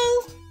to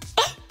go.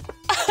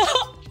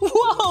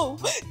 Whoa,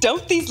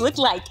 don't these look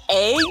like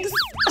eggs?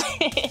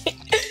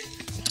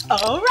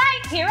 All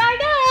right, here I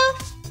go.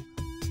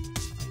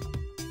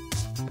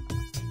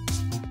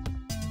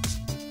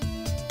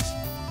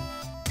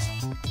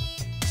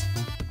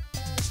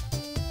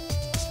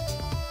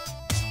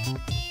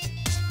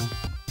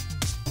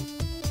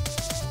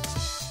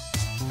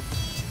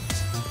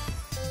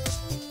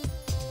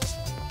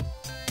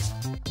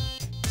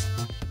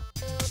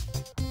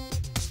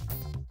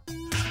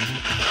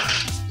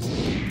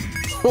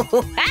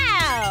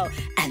 Wow!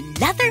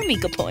 Another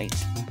Meekah point.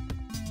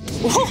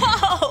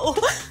 Whoa!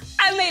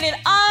 I made it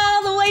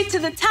all the way to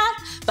the top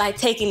by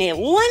taking it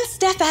one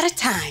step at a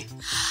time.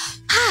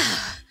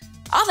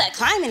 All that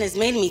climbing has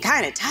made me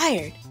kind of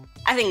tired.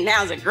 I think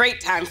now's a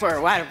great time for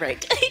a water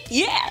break.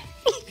 Yeah!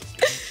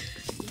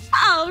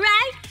 All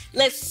right,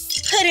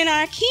 let's put in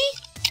our key.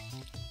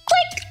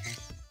 Click!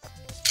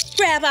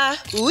 Grab our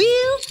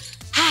wheel.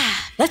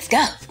 Let's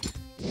go.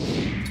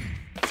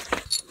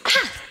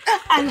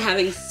 I'm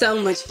having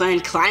so much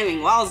fun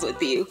climbing walls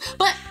with you,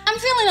 but I'm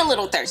feeling a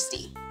little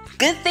thirsty.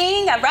 Good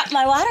thing I brought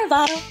my water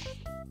bottle.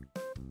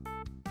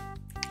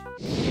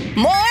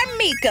 More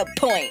Meekah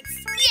points.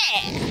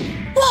 Yeah.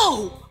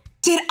 Whoa,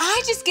 did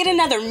I just get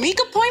another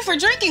Meekah point for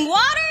drinking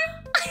water?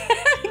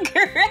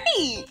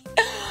 Great.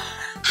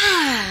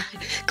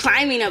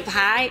 Climbing up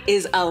high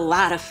is a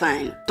lot of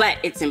fun, but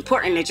it's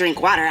important to drink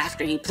water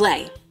after you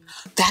play.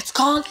 That's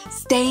called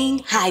staying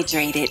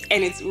hydrated,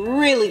 and it's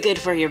really good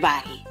for your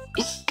body.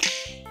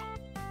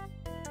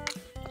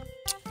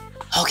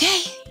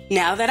 Okay,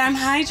 now that I'm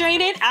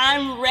hydrated,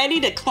 I'm ready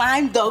to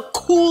climb the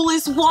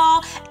coolest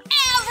wall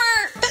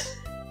ever!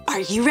 Are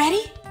you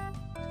ready?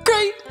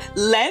 Great,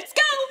 let's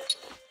go!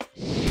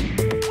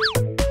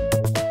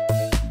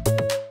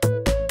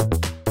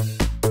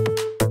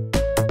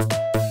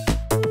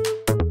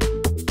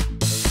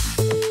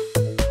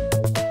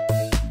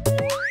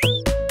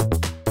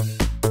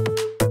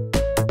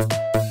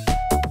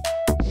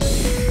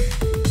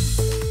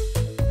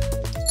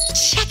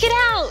 Check it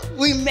out.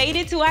 We made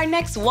it to our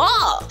next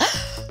wall.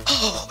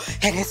 Oh,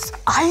 and it's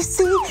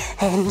icy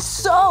and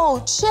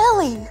so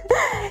chilly.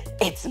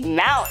 It's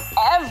Mount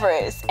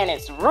Everest, and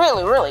it's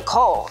really, really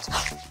cold.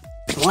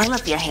 Warm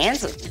up your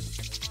hands with me.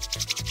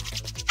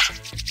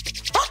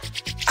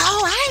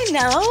 Oh, I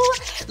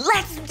know.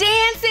 Let's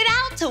dance it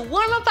out to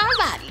warm up our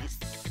bodies.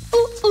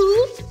 Ooh,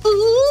 ooh,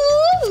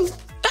 ooh.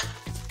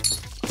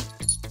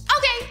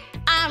 Okay,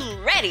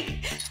 I'm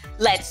ready.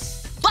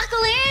 Let's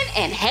buckle in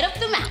and head up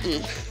the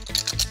mountain.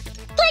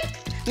 Click,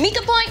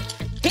 Meekah point,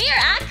 here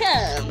I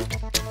come.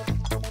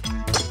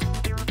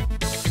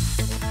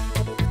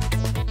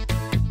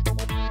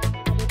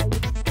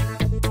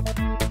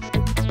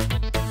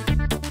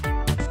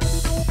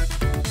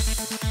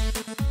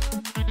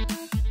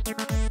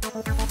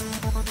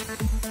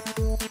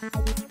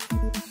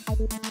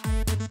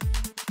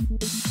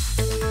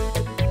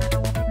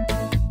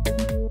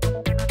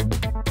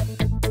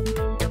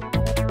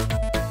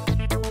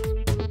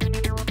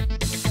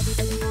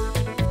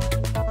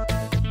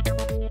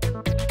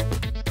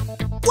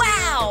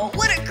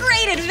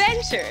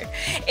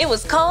 It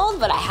was cold,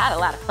 but I had a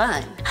lot of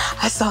fun.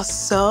 I saw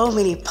so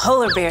many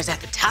polar bears at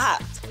the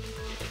top.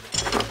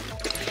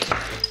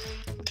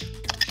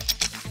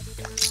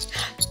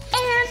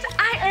 And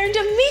I earned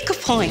a Meekah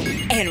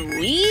point. And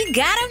we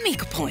got a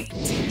Meekah point.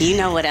 You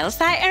know what else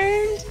I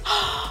earned?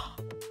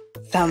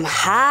 Some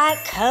hot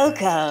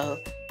cocoa.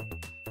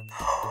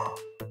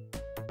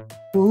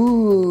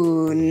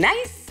 Ooh,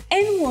 nice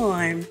and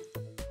warm.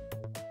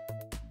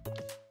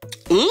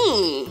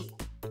 Mmm.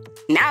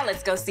 Now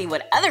let's go see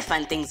what other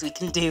fun things we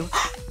can do.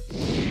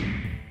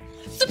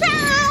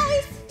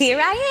 Surprise! Here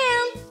I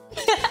am.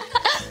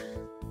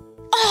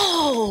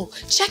 Oh,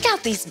 check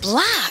out these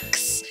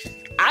blocks.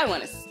 I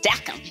want to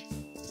stack them.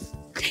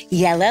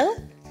 Yellow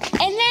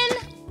and then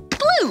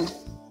blue.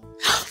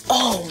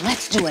 Oh,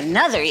 let's do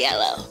another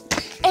yellow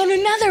and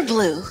another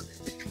blue.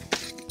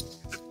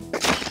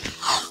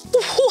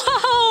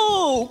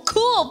 Whoa,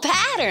 cool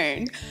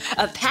pattern.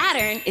 A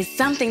pattern is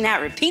something that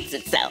repeats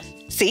itself.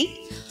 See?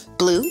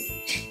 Blue,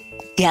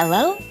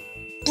 yellow,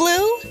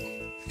 blue,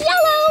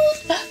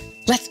 yellow.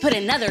 Let's put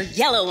another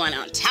yellow one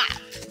on top.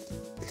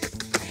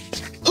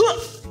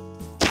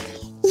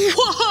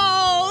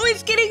 Whoa,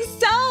 it's getting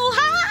so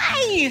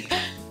high.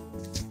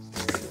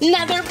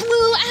 Another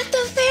blue at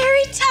the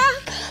very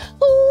top.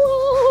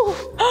 Whoa.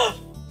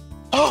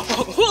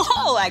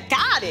 Whoa, I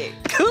got it.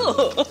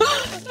 Cool.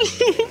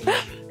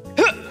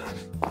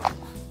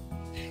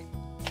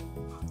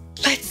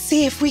 Let's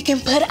see if we can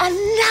put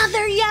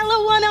another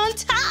yellow one on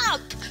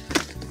top.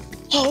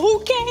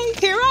 Okay,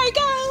 here I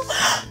go.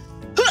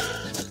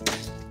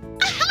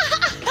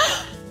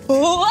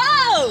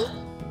 Whoa!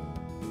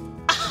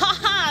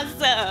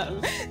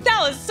 Awesome! That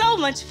was so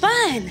much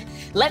fun.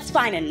 Let's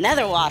find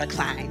another wall to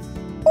climb.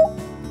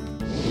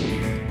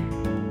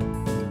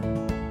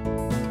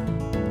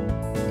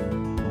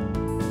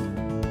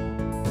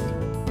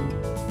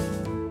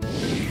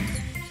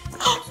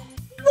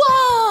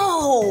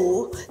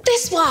 Whoa!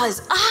 This wall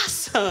is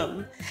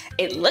awesome.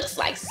 It looks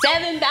like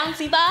 7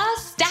 bouncy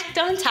balls stacked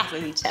on top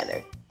of each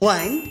other.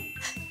 1,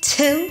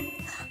 2,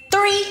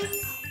 3,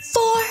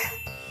 4,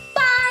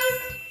 5,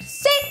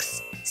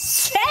 6,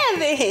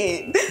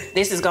 7.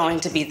 This is going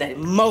to be the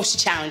most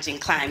challenging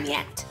climb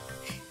yet.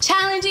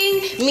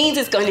 Challenging means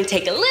it's going to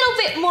take a little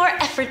bit more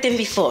effort than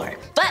before,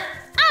 but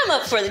I'm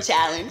up for the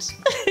challenge.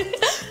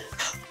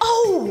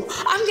 Oh,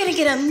 I'm gonna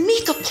get a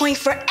Meekah point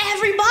for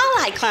every ball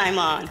I climb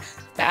on.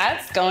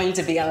 That's going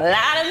to be a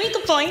lot of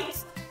Meekah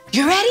points.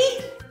 You ready?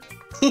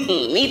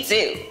 Me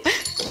too.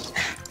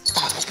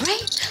 All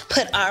right,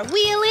 put our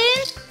wheel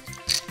in,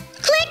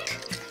 click,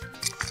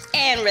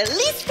 and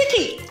release the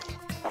key.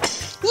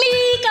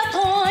 Meekah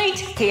point,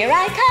 here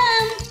I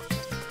come.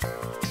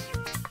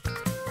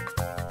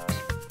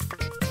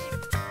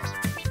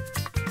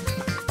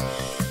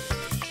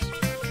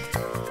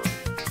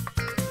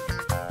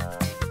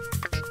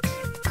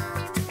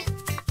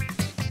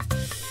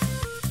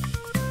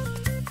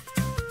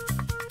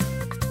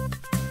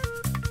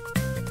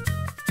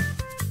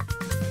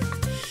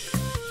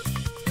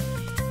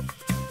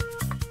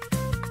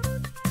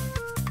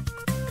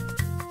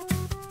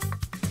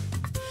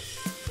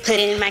 Put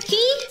in my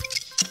key,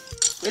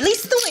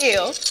 release the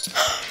wheel.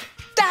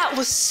 That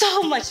was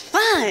so much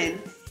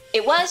fun.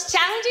 It was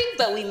challenging,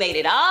 but we made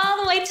it all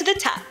the way to the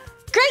top.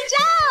 Great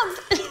job!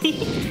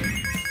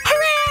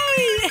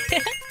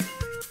 Hooray!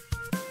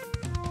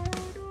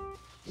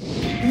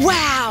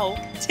 Wow,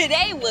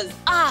 today was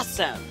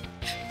awesome.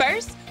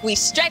 First, we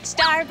stretched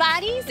our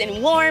bodies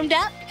and warmed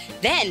up.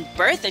 Then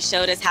Bertha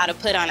showed us how to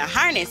put on a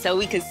harness so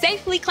we could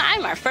safely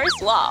climb our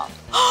first wall.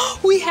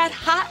 We had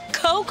hot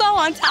cocoa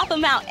on top of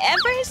Mount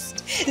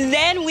Everest.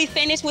 Then we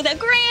finished with a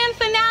grand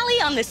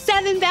finale on the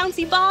 7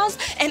 bouncy balls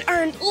and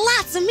earned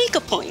lots of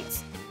Meekah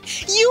points.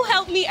 You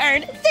helped me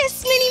earn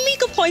this many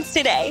Meekah points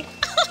today.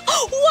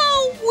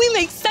 Whoa, we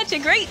make such a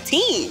great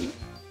team.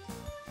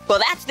 Well,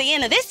 that's the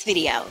end of this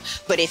video.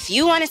 But if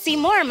you want to see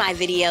more of my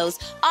videos,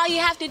 all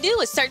you have to do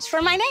is search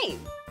for my name.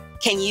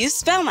 Can you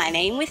spell my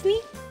name with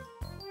me?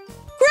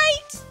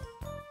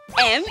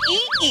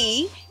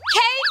 M-E-E-K-A-H.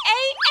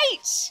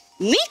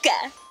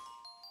 Meekah.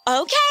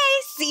 Okay,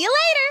 see you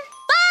later.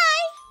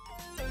 Bye.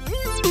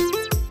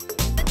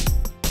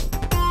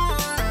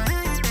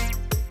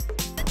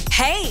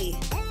 Hey,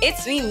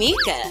 it's me,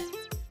 Meekah.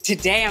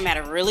 Today I'm at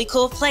a really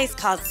cool place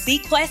called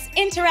Sequest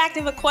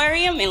Interactive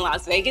Aquarium in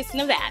Las Vegas,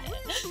 Nevada.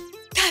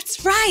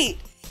 That's right.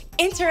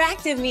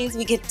 Interactive means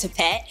we get to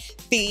pet,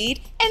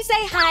 feed, and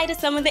say hi to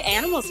some of the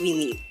animals we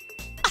meet.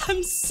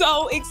 I'm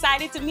so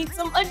excited to meet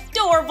some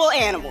adorable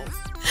animals.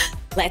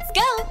 Let's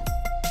go.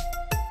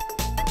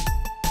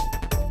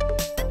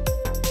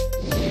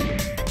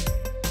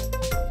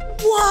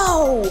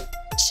 Whoa,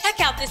 check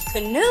out this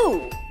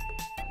canoe.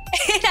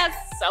 It has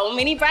so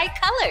many bright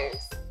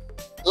colors.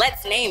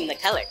 Let's name the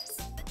colors.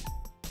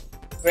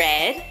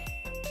 Red,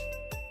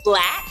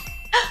 black,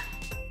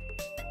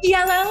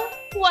 yellow,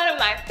 one of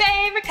my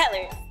favorite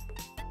colors,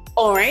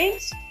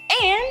 orange,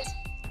 and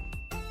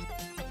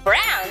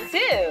brown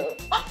too.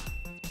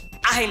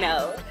 I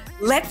know.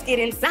 Let's get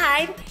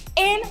inside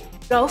and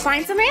go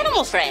find some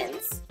animal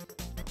friends.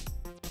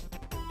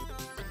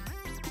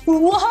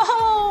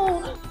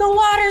 Whoa, the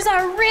waters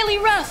are really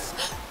rough.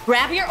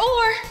 Grab your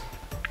oar.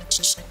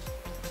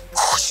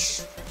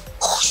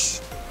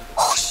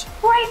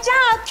 Great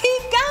job,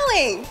 keep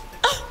going.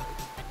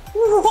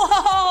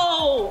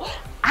 Whoa,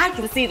 I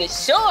can see the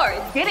shore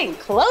is getting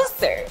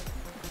closer.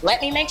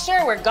 Let me make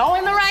sure we're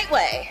going the right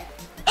way.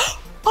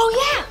 Oh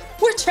yeah,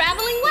 we're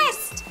traveling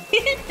west.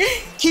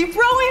 Keep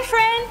rowing,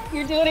 friend.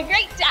 You're doing a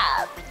great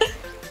job.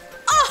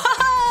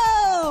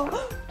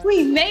 Oh,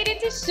 we made it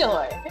to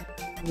shore.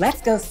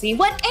 Let's go see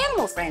what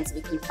animal friends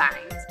we can find.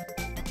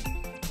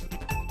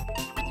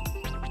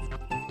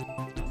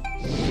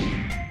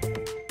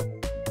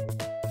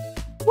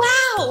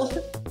 Wow,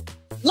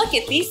 look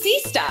at these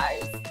sea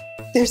stars.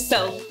 They're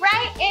so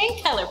bright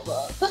and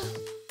colorful.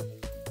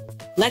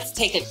 Let's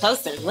take a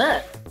closer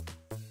look.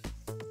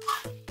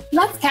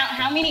 Let's count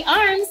how many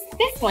arms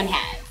this one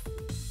has.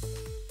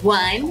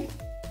 1,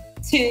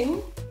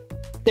 2,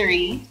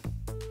 3,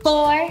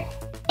 4,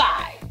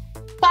 5.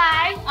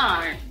 5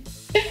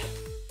 arms.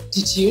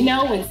 Did you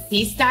know when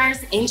sea stars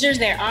injure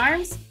their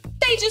arms,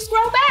 they just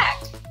grow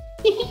back?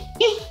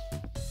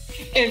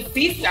 And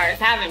sea stars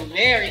have a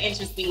very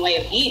interesting way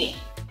of eating.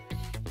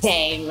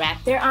 They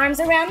wrap their arms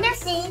around their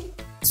food,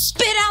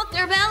 spit out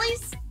their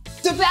bellies.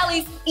 The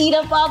bellies eat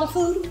up all the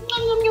food, yum,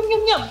 yum, yum,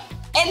 yum, yum.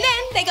 And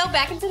then they go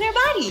back into their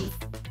bodies.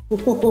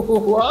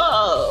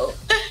 Whoa.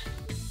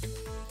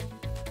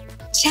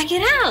 Check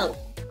it out.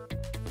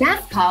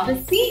 That's called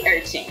a sea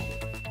urchin.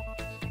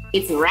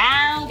 It's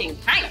round and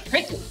kind of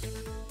prickly.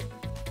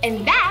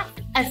 And that's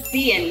a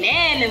sea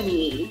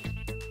anemone.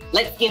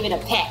 Let's give it a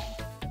pet.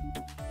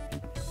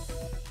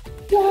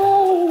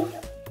 Whoa,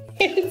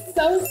 it's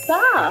so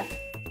soft.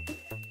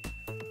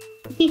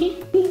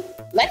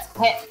 Let's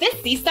pet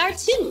this sea star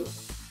too.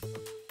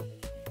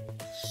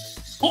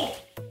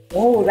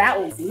 Oh, that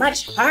was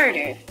much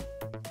harder.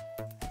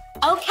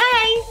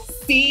 Okay,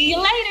 see you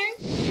later.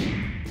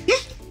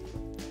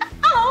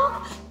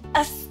 Oh, a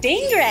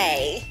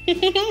stingray.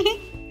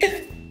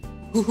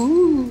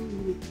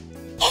 Ooh.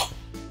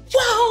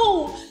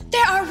 Whoa,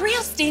 there are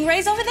real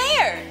stingrays over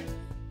there.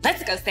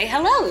 Let's go say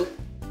hello.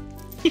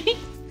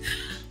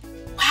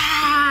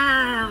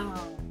 Wow.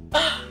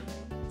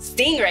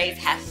 Stingrays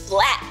have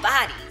flat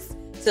bodies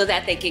so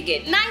that they can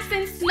get nice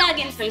and snug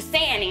in some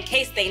sand in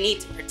case they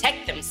need to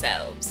protect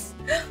themselves.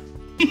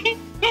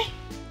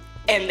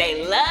 And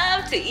they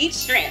love to eat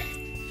shrimp.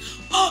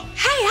 Oh,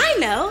 hey, I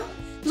know.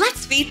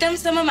 Let's feed them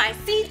some of my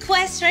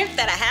Sequest shrimp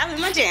that I have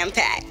in my jam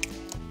pack.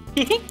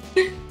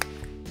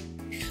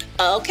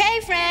 Okay,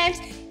 friends,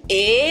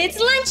 it's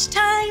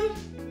lunchtime.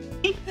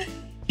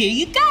 Here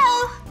you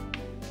go.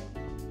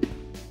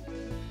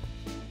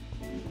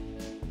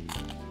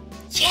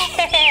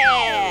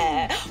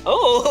 Yeah!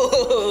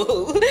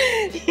 Oh!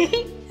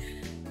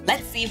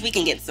 Let's see if we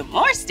can get some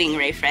more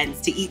stingray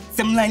friends to eat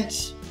some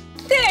lunch.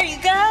 There you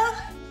go.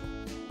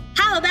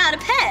 How about a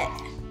pet?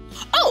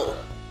 Oh,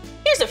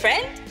 here's a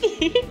friend.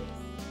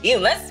 You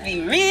must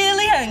be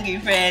really hungry,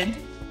 friend.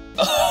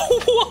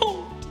 Oh,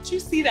 whoa! Did you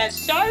see that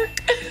shark?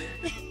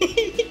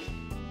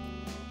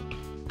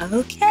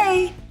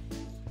 Okay.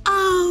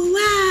 Oh,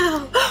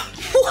 wow.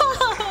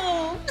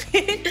 Whoa!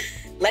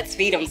 Let's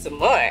feed him some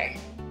more.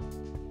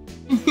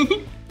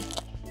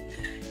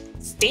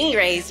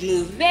 Stingrays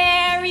move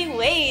very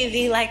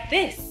wavy like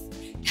this.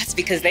 That's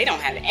because they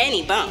don't have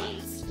any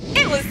bones.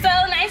 It was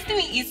so nice to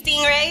meet you,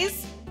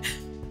 stingrays.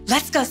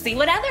 Let's go see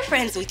what other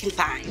friends we can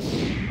find.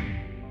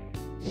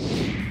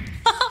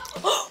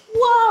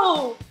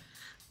 Whoa!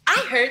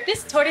 I heard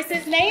this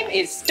tortoise's name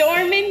is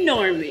Stormin'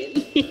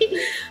 Norman.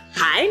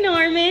 Hi,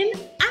 Norman.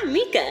 I'm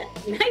Meekah.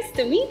 Nice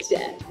to meet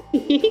ya.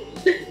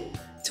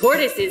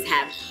 Tortoises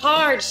have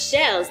hard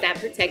shells that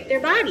protect their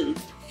bodies.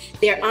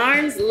 Their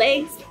arms,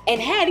 legs,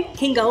 and head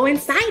can go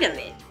inside of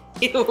it.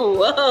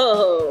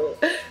 Whoa!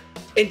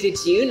 And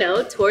did you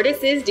know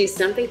tortoises do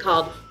something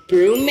called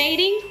brood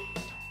mating?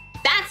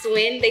 That's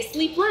when they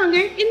sleep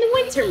longer in the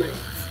winter months.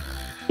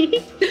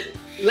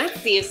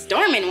 Let's see if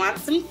Stormin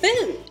wants some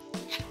food.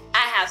 I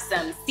have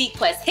some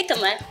Sequest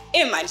jicama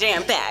in my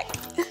jam pack.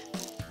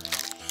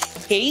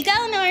 Here you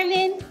go,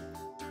 Norman.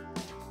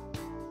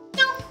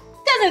 No,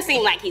 doesn't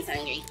seem like he's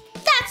hungry.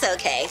 That's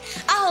okay.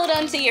 I'll hold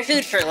on to your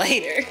food for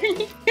later.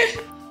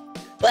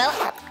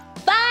 Well,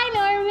 bye,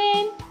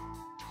 Norman.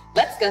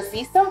 Let's go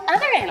see some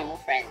other animal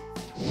friends.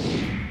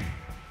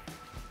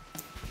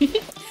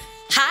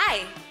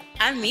 Hi,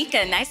 I'm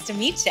Meekah. Nice to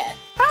meet you.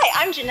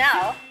 Hi, I'm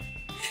Janelle.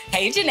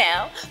 Hey,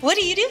 Janelle. What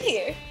do you do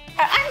here?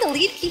 I'm the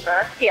lead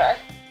keeper here.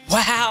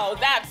 Wow,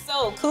 that's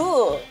so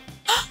cool.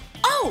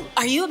 Oh,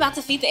 are you about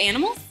to feed the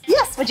animals?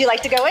 Yes, would you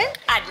like to go in?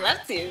 I'd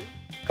love to.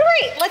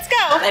 Great, let's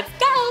go. Let's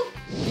go.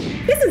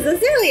 This is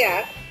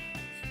Azalea.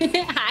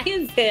 Hi,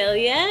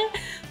 Azalea.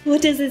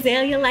 What does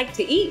Azalea like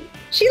to eat?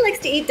 She likes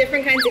to eat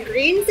different kinds of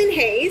greens and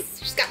hays.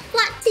 She's got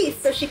flat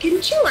teeth so she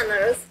can chew on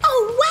those.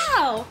 Oh,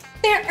 wow.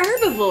 They're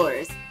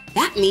herbivores.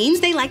 That means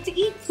they like to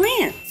eat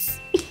plants.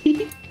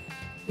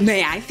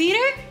 May I feed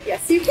her?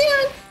 Yes, you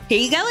can. Here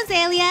you go,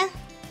 Azalea.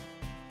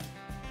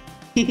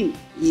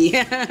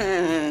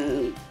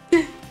 Yeah.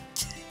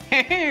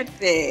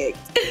 Perfect.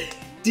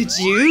 Did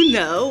you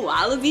know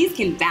wallabies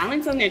can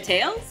balance on their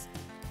tails?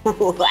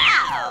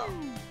 Wow.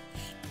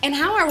 And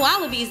how are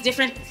wallabies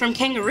different from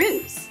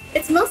kangaroos?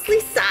 It's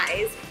mostly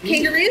size.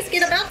 Kangaroos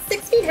get about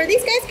 6 feet, where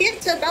these guys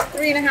get to about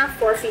 3.5,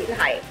 4 feet in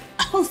height.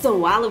 Oh, so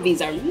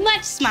wallabies are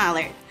much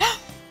smaller.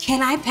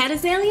 Can I pet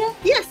Azalea?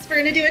 Yes, we're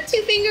gonna do a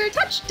 2-finger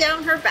touch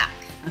down her back.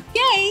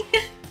 Okay.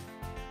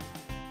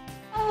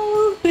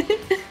 Oh,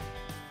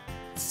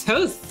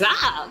 so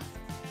soft.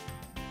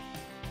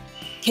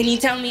 Can you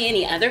tell me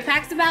any other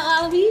facts about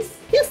wallabies?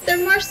 Yes, they're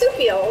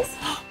marsupials.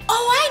 Oh,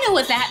 I know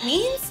what that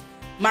means.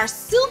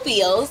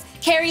 Marsupials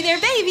carry their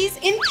babies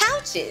in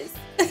pouches.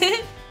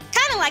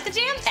 Kind of like a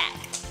jam pack.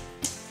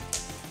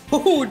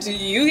 Oh, do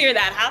you hear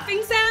that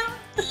hopping sound?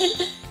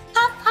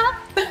 Hop, hop.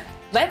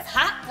 Let's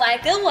hop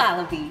like a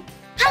wallaby.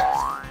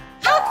 Hop,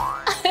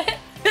 hop.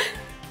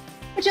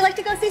 Would you like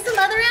to go see some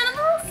other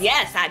animals?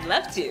 Yes, I'd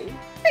love to.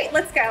 Great,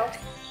 let's go.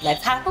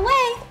 Let's hop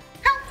away.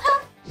 Hop,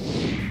 hop.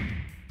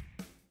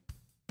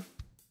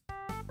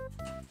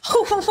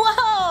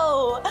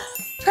 Whoa!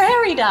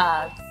 Prairie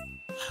dogs.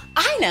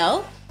 I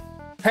know.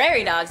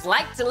 Prairie dogs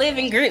like to live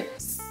in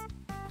groups.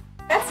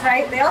 That's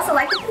right. They also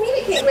like to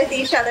communicate with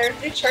each other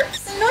through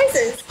chirps and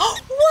noises.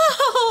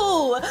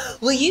 Whoa!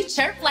 Will you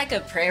chirp like a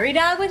prairie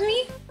dog with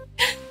me?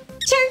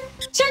 Chirp,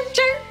 chirp,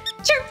 chirp,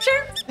 chirp,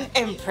 chirp.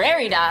 And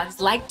prairie dogs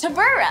like to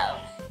burrow.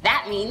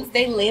 That means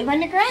they live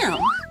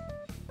underground.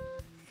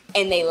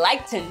 And they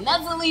like to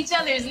nuzzle each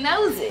other's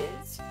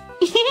noses.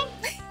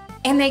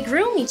 And they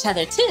groom each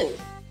other too.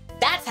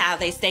 That's how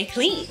they stay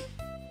clean.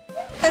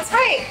 That's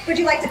right. Would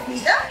you like to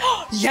feed them?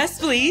 Yes,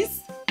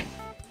 please.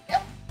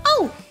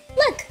 Oh,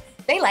 look,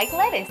 they like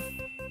lettuce.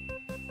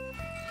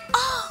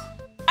 Oh,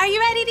 are you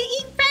ready to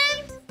eat,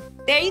 friend?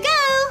 There you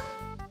go.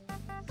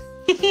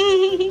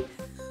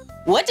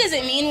 What does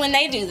it mean when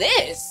they do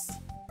this?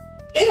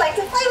 They like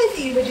to play with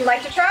you. Would you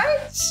like to try?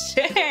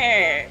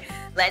 Sure.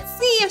 Let's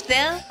see if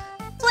they'll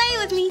play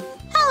with me.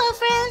 Hello,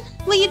 friend.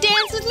 Will you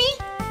dance with me?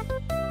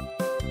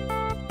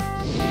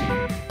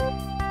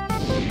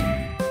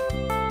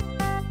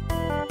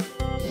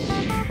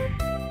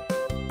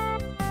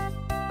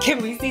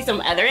 Can we see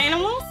some other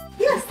animals?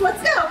 Yes,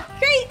 let's go.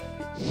 Great.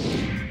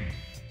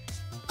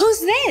 Who's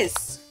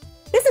this?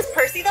 This is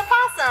Percy the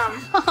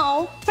possum.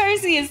 Oh,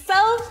 Percy is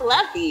so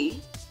fluffy.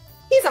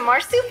 He's a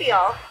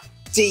marsupial.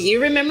 Do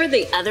you remember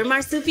the other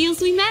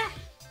marsupials we met?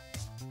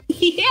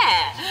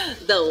 Yeah,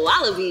 the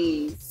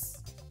wallabies.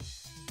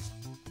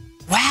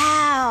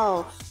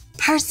 Wow,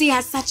 Percy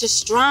has such a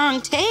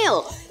strong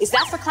tail. Is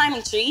that for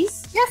climbing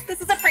trees? Yes,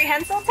 this is a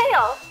prehensile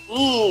tail.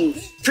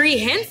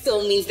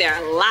 Prehensile means there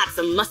are lots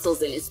of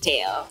muscles in his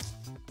tail.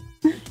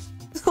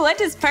 What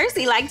does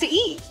Percy like to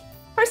eat?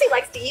 Percy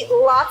likes to eat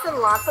lots and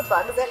lots of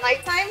bugs at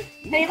nighttime,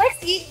 and he likes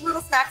to eat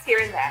little snacks here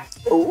and there.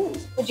 Ooh.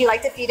 Would you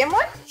like to feed him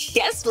one?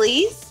 Yes,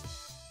 please.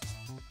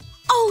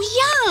 Oh,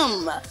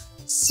 yum!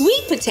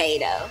 Sweet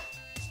potato.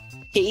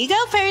 Here you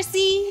go,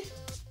 Percy.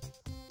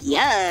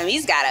 Yum,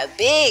 he's got a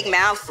big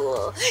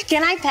mouthful.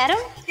 Can I pet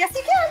him? Yes,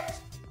 you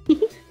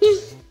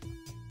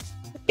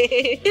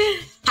can.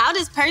 How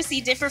does Percy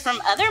differ from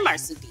other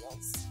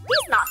marsupials?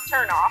 He's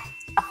nocturnal.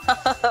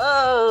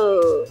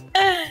 Oh,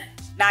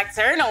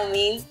 nocturnal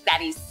means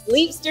that he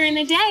sleeps during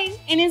the day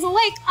and is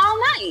awake all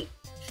night.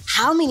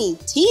 How many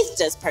teeth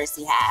does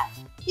Percy have?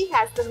 He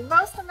has the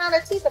most amount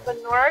of teeth of a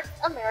North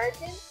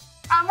American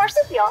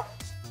marsupial,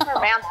 or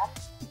mammal.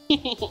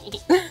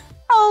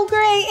 Oh,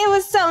 great. It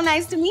was so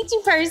nice to meet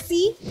you,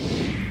 Percy.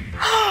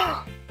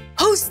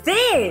 Who's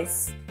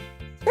this?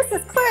 This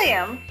is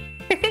Quilliam.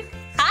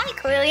 Hi,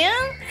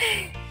 Quilliam.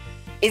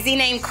 Is he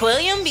named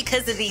Quilliam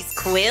because of these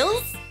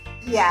quills?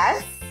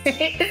 Yes.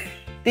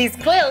 These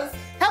quills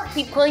help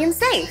keep Quilliam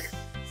safe.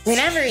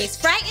 Whenever he's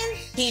frightened,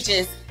 he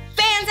just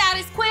fans out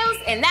his quills,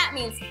 and that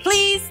means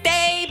please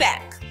stay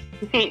back.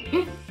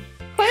 Quilliam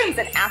Quilliam's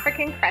an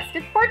African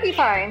crested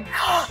porcupine.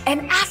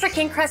 An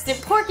African crested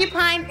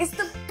porcupine is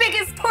the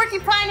biggest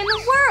porcupine in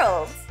the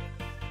world.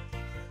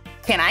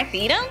 Can I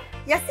feed him?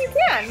 Yes, you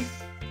can.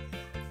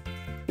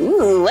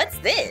 Ooh, what's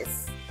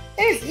this?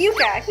 There's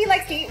yucca. He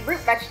likes to eat root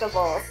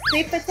vegetables.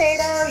 Sweet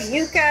potato,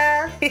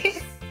 yucca.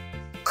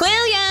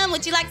 Quilliam,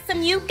 would you like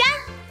some yucca?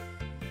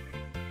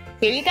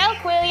 Here you go,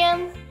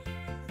 Quilliam.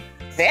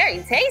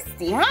 Very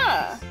tasty,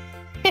 huh?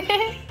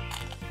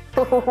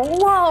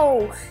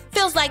 Whoa,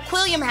 feels like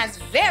Quilliam has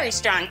very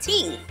strong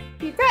teeth.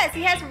 He does.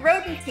 He has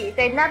rodent teeth.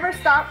 They never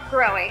stop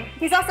growing.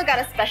 He's also got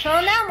a special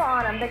enamel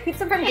on him that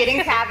keeps him from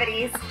getting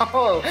cavities.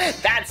 Oh,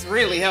 that's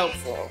really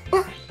helpful.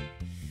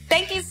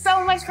 Thank you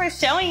so much for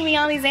showing me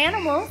all these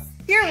animals.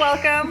 You're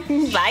welcome.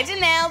 Bye,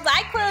 Janelle.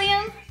 Bye,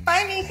 Quilliam.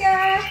 Bye,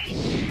 Meekah.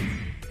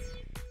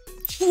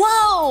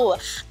 Whoa, a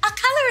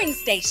coloring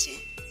station.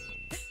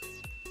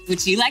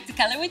 Would you like to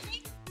color with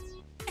me?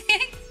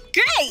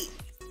 Great.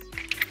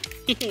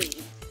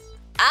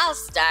 I'll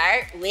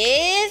start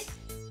with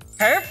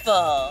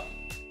purple.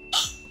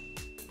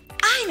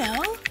 I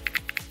know.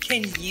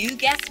 Can you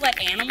guess what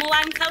animal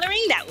I'm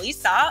coloring that we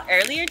saw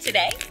earlier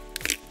today?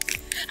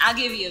 I'll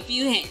give you a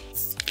few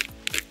hints.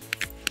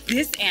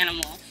 This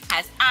animal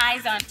has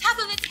eyes on top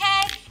of its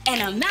head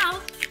and a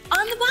mouth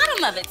on the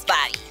bottom of its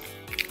body.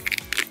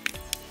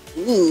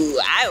 Ooh,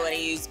 I would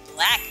have used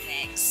black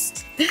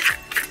next.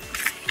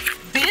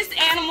 This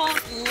animal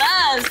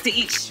loves to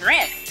eat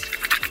shrimp.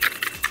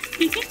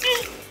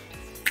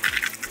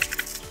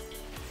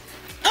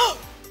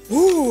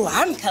 Ooh,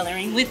 I'm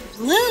coloring with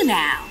blue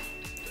now.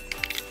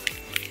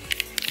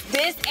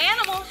 This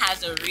animal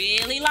has a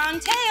really long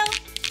tail.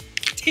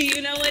 Do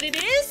you know what it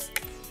is?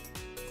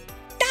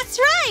 That's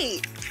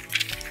right,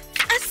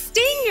 a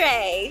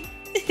stingray.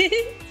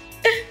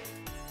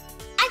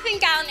 I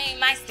think I'll name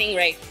my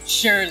stingray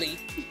Shirley.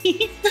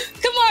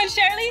 Come on,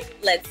 Shirley,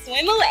 let's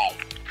swim away.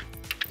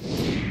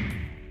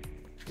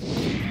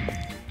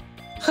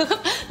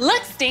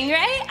 Look,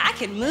 Stingray, I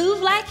can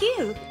move like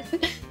you.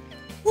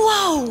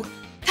 Whoa,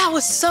 that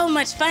was so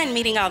much fun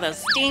meeting all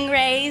those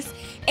stingrays,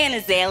 and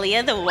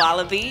Azalea the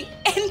wallaby,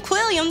 and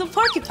Quilliam the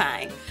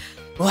porcupine.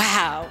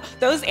 Wow,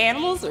 those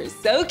animals were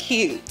so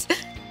cute.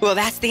 Well,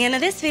 that's the end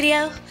of this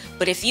video,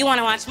 but if you want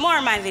to watch more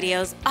of my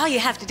videos, all you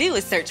have to do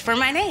is search for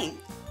my name.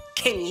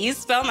 Can you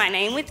spell my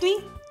name with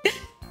me?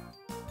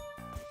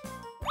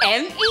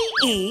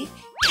 M-E-E-K-A-H,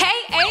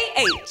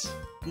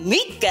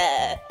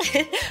 Meekah.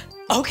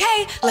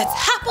 Okay, let's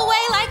hop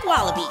away like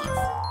wallabies.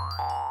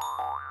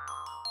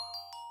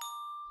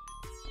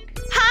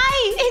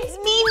 Hi, it's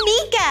me,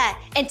 Meekah,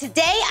 and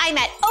today I'm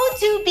at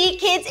O2B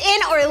Kids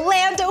in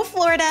Orlando,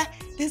 Florida.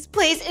 This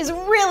place is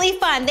really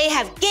fun. They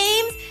have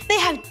games, they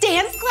have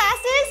dance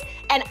classes,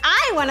 and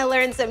I want to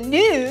learn some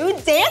new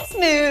dance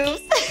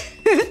moves.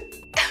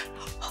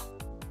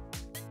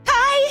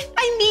 Hi,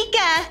 I'm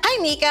Meekah. Hi,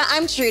 Meekah.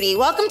 I'm Trudy.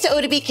 Welcome to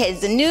O2B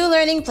Kids, the new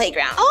learning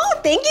playground. Oh,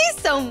 thank you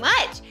so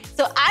much.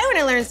 So I want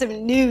to learn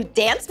some new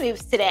dance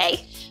moves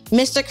today.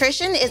 Mr.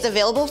 Christian is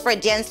available for a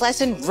dance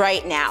lesson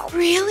right now.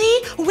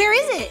 Really? Where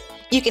is it?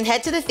 You can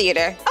head to the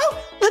theater. Oh,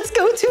 let's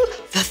go to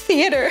the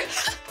theater.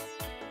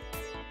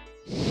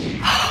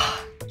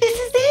 This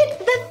is it,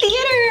 the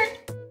theater.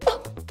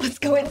 Oh, let's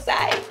go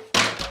inside.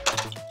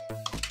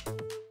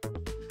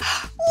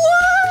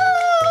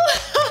 Whoa!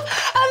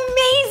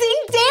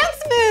 Amazing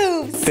dance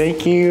moves.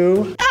 Thank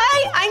you.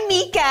 Hi, I'm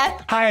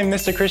Meekah. Hi, I'm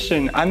Mr.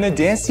 Christian. I'm the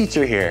dance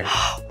teacher here.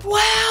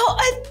 Wow,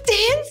 a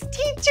dance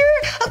teacher?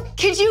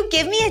 Could you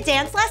give me a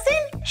dance lesson?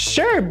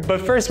 Sure,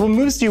 but first, what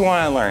moves do you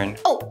want to learn?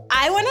 Oh,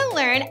 I want to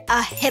learn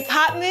a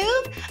hip-hop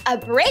move, a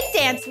break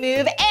dance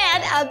move,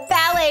 and a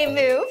ballet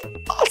move.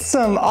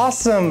 Awesome,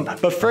 awesome.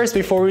 But first,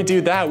 before we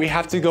do that, we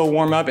have to go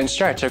warm up and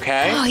stretch,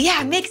 okay? Oh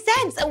yeah, makes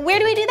sense. Where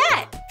do we do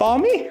that? Follow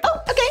me. Oh,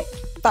 okay.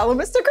 Follow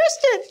Mr.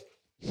 Christian.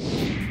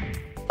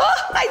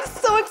 Oh, I'm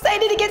so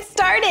excited to get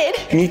started.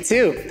 Me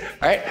too.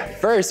 All right,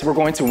 first, we're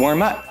going to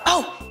warm up.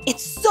 Oh,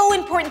 it's so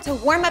important to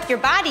warm up your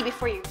body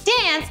before you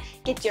dance.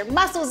 Get your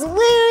muscles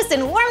loose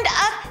and warmed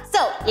up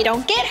so you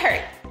don't get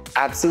hurt.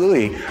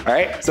 Absolutely. All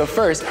right, so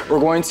first, we're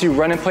going to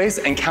run in place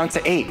and count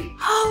to 8.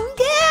 Oh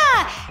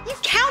yeah, you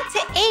count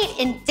to 8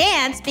 in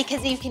dance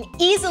because you can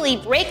easily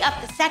break up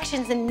the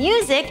sections in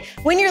music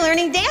when you're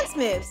learning dance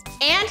moves.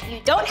 And you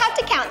don't have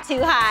to count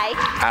too high.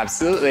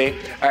 Absolutely.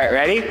 All right,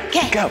 ready?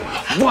 Okay. Go.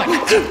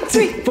 1, 2,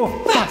 3,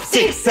 4, 5,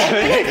 6, 7,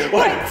 8.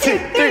 1, 2,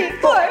 3,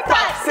 4,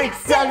 5, 6,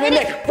 7,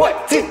 8. 1,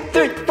 2,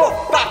 3,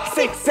 4, 5,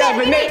 6,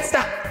 7, 8.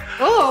 Stop.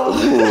 Oh,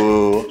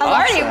 Ooh, I'm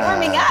already awesome.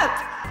 warming up.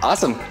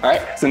 Awesome. All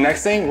right, so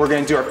next thing, we're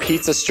gonna do our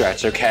pizza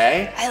stretch,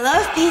 okay? I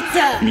love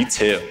pizza. Me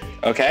too,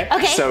 okay?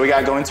 Okay. So we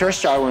gotta go into our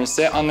straddle. We're gonna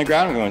sit on the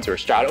ground. We're going to our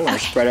straddle. We're gonna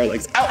spread our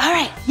legs out. All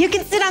right, you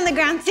can sit on the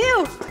ground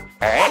too.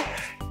 All right,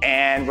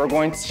 and we're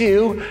going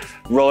to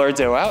roll our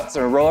dough out.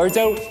 So roll our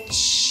dough,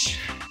 shh,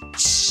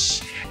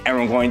 shh, and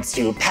we're going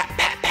to pat,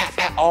 pat, pat,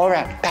 pat all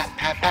around. Pat,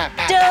 pat, pat,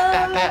 pat, pat,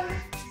 pat, pat.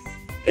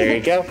 There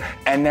you go.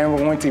 And then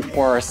we're going to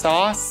pour our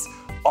sauce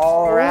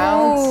all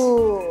around.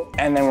 Ooh.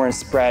 And then we're gonna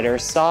spread our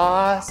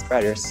sauce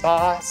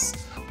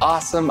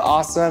Awesome,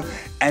 awesome.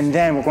 And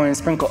then we're going to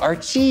sprinkle our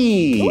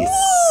cheese.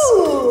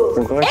 Ooh.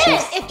 Sprinkle our And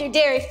cheese. if you're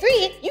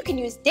dairy-free, you can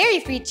use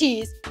dairy-free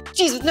cheese.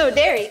 Cheese with no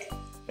dairy.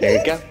 There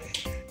you go.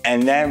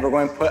 And then we're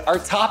going to put our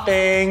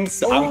toppings.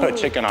 So I'm gonna put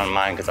chicken on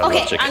mine because I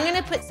love chicken. I'm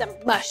gonna put some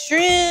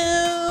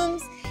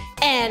mushrooms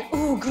and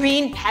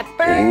green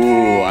pepper.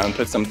 Ooh, I'm gonna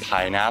put some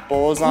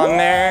pineapples on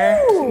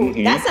there. Ooh,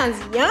 that sounds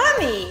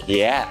yummy.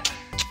 Yeah.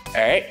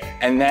 All right,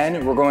 and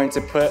then we're going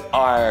to put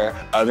our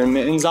oven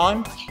mittens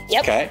on.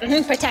 Yep.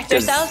 Okay. Protect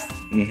ourselves.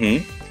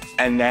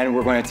 And then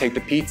we're going to take the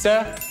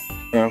pizza.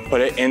 We're gonna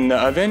put it in the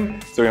oven.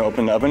 So we're gonna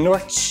open the oven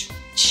door.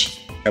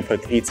 We're gonna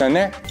put the pizza in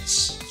there.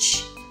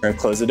 We're gonna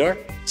close the door.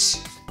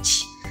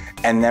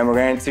 And then we're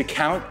going to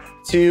count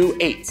to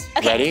 8.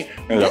 Okay. Ready?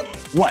 We're gonna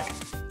go 1,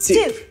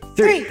 2,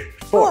 3,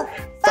 4,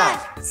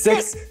 5,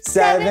 6,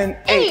 7,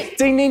 8.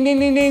 Ding, ding, ding,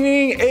 ding, ding,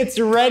 ding. It's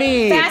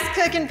ready. Fast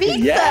cooking pizza.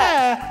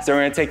 Yeah. So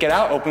we're gonna take it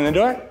out, open the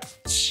door.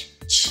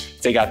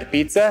 Take out the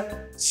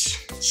pizza.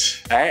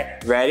 All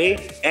right,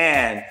 ready?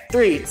 And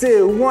 3,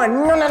 2, 1.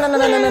 No, no, no, no,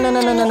 no, no, no, no,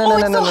 no, no, no, no,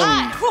 no,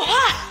 no.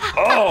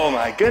 Oh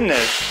my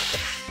goodness.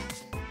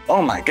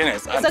 Oh my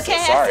goodness. I'm It's okay,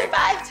 so sorry. I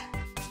survived.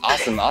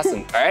 Awesome,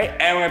 awesome. All right,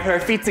 and we're gonna put our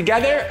feet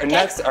together. Okay.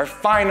 Next, our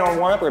final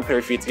warm-up, we're gonna put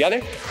our feet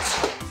together.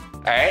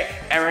 All right,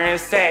 and we're gonna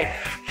say,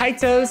 hi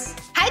toes.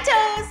 Hi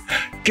toes.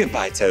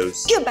 Goodbye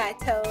toes. Goodbye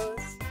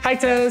toes. Hi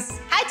toes.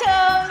 Hi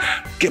toes.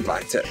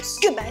 Goodbye toes.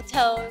 Goodbye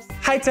toes.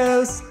 Hi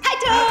toes.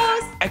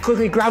 Hi toes. And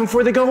quickly grab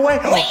before they go away.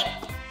 Wait.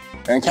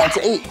 We're gonna count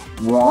to 8.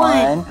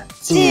 1,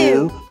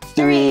 2,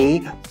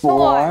 3,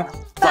 4,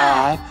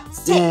 5,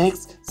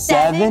 6,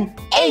 7,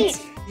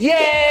 8. Yay!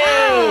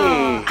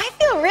 Oh, I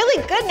feel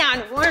really good now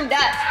and warmed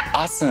up.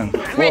 Awesome.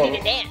 I'm ready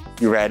to dance.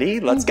 You ready?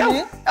 Let's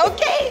go.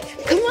 Okay,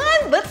 come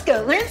on, let's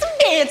go learn some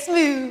dance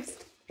moves.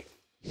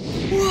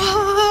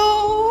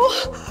 Whoa,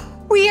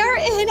 we are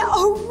in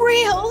a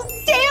real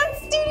dance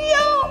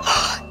studio.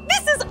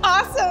 This is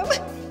awesome.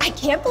 I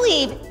can't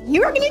believe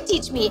you are gonna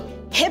teach me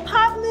hip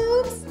hop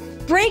moves,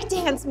 break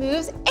dance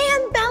moves,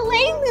 and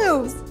ballet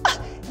moves.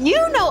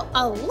 You know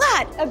a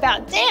lot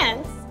about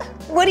dance.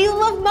 What do you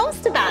love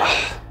most about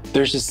it?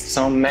 There's just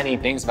so many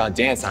things about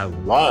dance I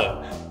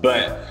love,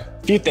 but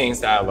a few things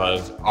that I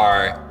love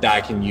are that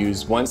I can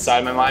use one side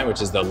of my mind,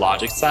 which is the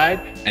logic side,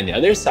 and the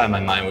other side of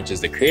my mind, which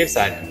is the creative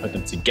side, and put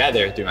them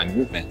together through my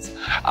movements.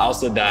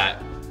 Also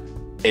that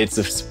it's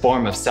a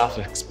form of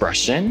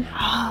self-expression.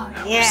 Oh,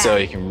 yeah. So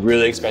you can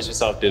really express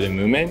yourself through the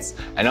movements.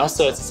 And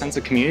also it's a sense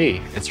of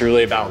community. It's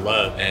really about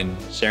love and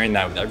sharing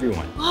that with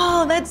everyone.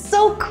 Oh, that's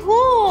so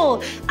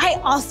cool. I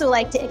also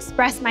like to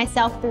express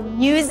myself through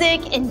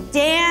music and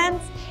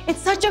dance. It's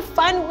such a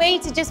fun way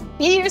to just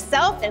be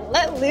yourself and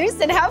let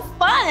loose and have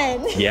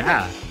fun.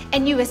 Yeah.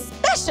 And you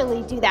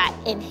especially do that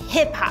in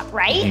hip hop,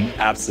 right?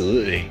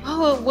 Absolutely.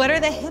 Oh, what are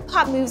the hip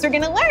hop moves we're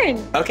gonna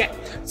learn? Okay,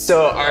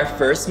 so our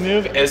first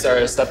move is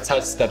our step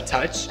touch, step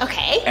touch.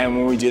 Okay. And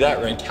when we do that,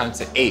 we're gonna count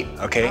to 8,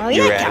 okay? Oh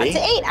You yeah, ready?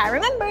 count to 8, I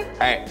remember. All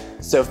right,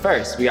 so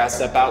first we gotta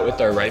step out with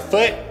our right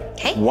foot.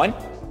 Okay. 1,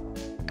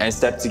 and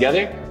step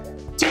together,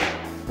 2.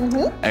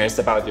 And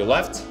step out with your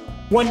left,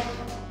 1,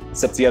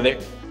 step together,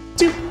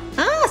 2.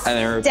 Ah, And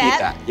then repeat step,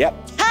 that, yep.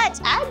 touch,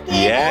 I get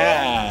it.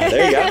 Yeah,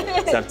 there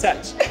you go, step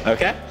touch,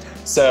 okay?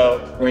 So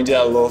we're gonna do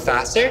that a little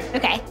faster.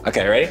 Okay.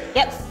 Okay, ready?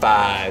 Yep.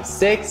 5,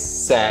 6,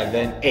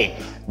 7, 8.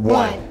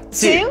 1,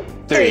 2,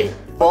 3,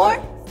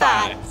 4,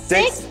 5,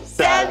 6,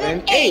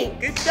 7, 8.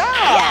 Good job.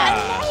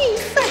 Yeah,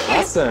 nice.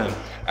 Awesome.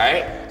 All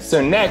right,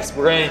 so next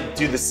we're gonna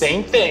do the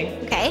same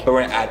thing, Okay. but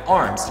we're gonna add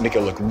arms to make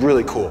it look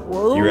really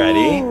cool. You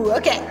ready? Ooh,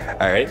 okay.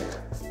 All right,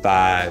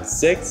 5,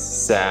 6,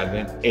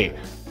 7, 8.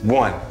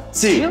 1,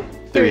 2,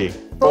 3,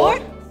 4,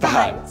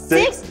 5,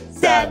 6,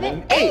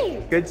 7,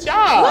 8. Good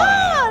job.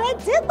 Wow,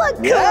 that did look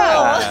cool.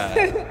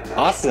 Yeah.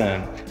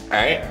 Awesome. All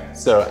right,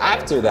 so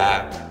after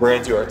that, we're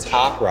gonna do our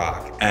top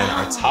rock. And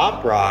our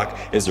top rock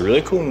is a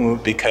really cool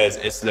move because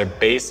it's the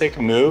basic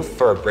move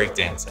for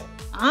breakdancing.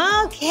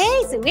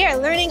 Okay, so we are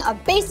learning a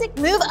basic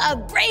move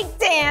of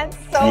breakdance.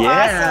 So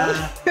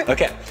awesome.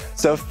 Okay,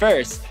 so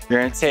first,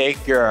 you're gonna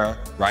take your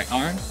right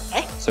arm,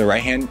 Okay. so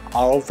right hand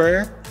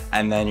over,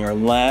 and then your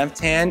left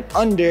hand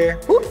under,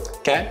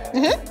 okay?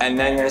 And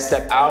then you're gonna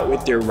step out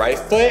with your right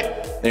foot,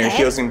 then your Okay.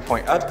 heels gonna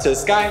point up to the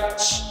sky,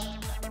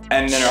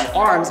 and then our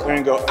arms are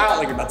gonna go out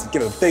like you're about to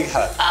give a big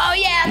hug. Oh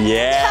yeah.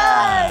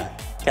 Yeah.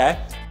 Okay.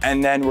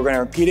 And then we're gonna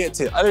repeat it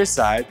to the other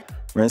side.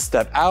 We're gonna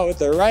step out with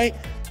the right.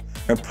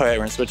 We're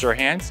gonna switch our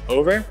hands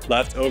over,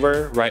 left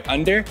over, right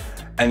under.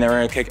 And then we're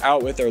gonna kick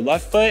out with our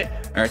left foot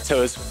and our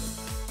toes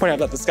pointing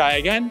up at the sky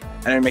again.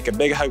 And then make a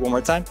big hug one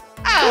more time.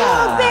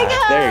 Oh, big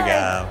hug. There you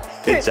go.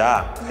 Good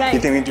job. Nice. You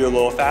think we can do it a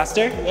little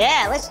faster?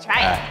 Yeah, let's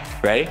try All it.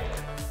 right. Ready?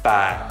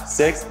 5,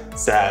 6,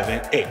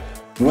 7, 8.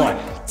 1,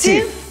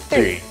 2,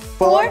 3,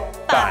 4,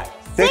 5,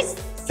 6,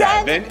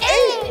 7, 8.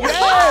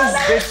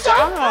 Yes, good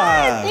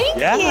job. Thank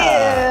yeah.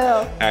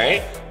 you. All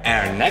right,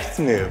 and our next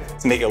move,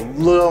 to make it a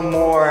little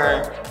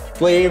more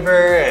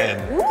flavor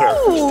and put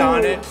our twist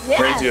on it, we're yeah.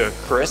 gonna do a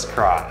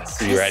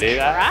crisscross. You ready for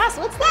that? Ross,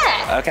 what's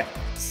that? Okay,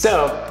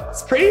 So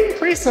it's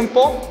pretty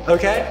simple,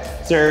 okay?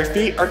 So your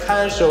feet are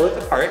kind of shoulder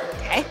width apart.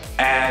 Okay.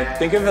 And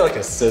think of it like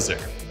a scissor,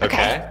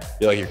 okay?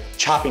 You're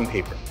chopping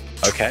paper,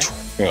 okay?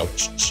 You're gonna go,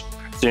 so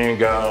you're gonna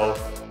go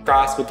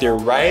cross with your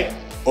right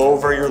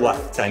over your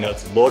left. I know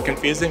it's a little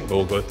confusing, but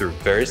we'll go through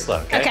very slow,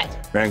 okay? Okay.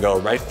 We're gonna go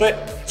right foot,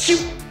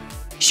 shoot,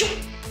 shoot,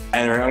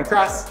 and we're gonna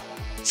cross,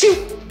 shoot.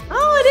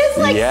 Oh, it is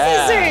like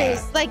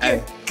scissors, like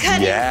you're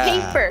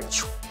cutting paper.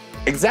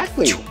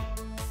 Exactly.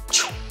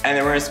 And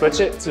then we're gonna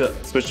switch it to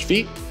switch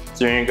feet.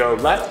 So you're gonna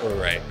go left or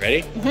right.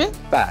 Ready?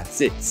 5,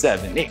 6,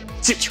 7, 8.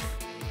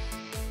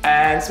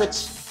 And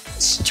switch.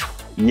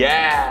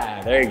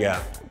 Yeah, there you go.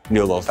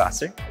 Do a little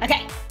faster.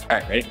 Okay. All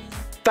right, ready?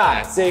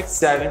 5, 6,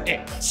 7, 8.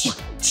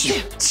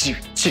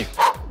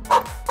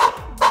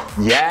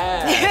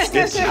 Yes,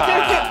 good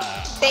job.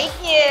 Thank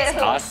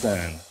you.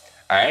 Awesome.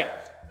 All right,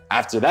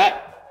 after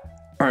that,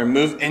 we're gonna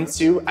move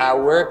into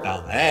our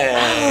ballet.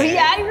 Oh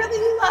yeah, I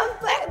really love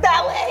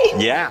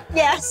ballet. Yeah.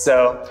 Yeah.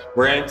 So what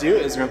we're gonna do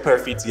is we're gonna put our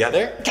feet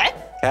together. Okay.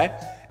 Okay.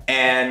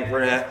 And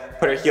we're gonna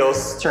put our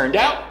heels turned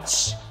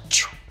out.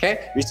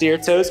 Okay. You see your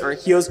toes, our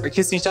heels are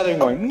kissing each other and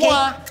going,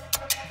 mwah.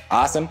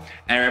 Awesome.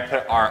 And we're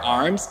gonna put our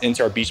arms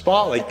into our beach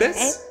ball like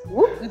this.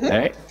 All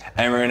right.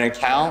 And we're gonna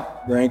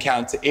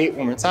count to 8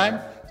 one more time.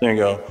 So we're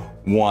gonna go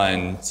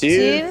 1,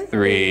 2,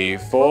 3,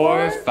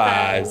 4,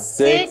 5,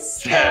 6,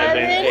 7,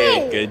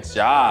 8. Good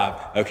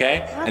job.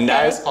 Okay? And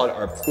that is called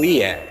our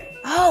plie.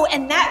 Oh,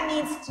 and that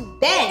means to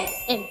bend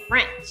in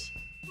French.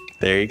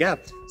 There you go.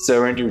 So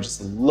we're gonna do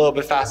just a little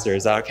bit faster.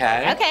 Is that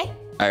okay? Okay.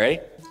 All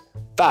right.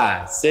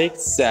 5, 6,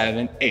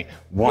 7, 8.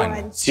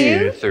 1,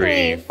 2,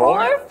 3,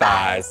 4,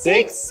 5,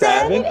 6,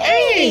 7,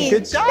 8.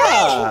 Good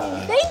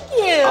job. Thank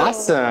you.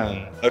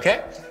 Awesome.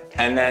 Okay.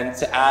 And then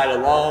to add a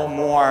little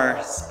more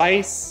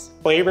spice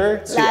flavor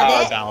to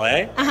our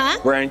ballet,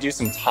 we're gonna do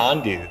some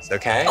tendus,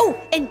 okay? Oh,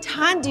 and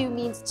tendu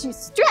means to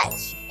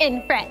stretch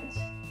in French.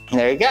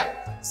 There you go.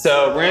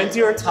 So we're gonna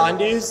do our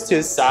tendus to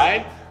the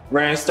side. We're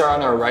gonna start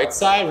on our right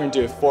side. We're gonna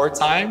do it 4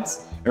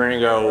 times. And we're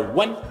gonna go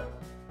 1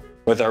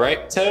 with our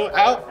right toe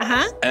out.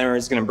 And then we're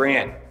just gonna bring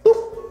in.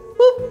 Boop,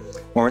 boop.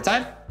 One more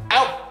time.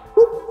 Out.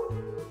 Boop.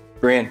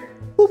 Bring in.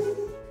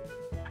 Boop.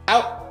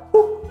 Out.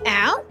 Boop.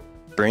 Out.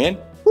 Bring in.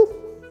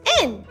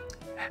 In.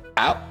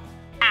 Out.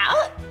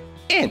 Out.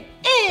 In.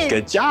 In.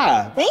 Good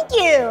job. Thank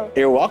you.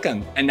 You're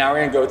welcome. And now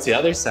we're gonna go to the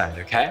other side,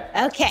 okay?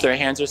 Okay. So your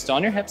hands are still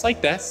on your hips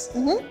like this.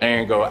 And you're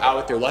gonna go out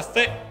with your left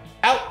foot,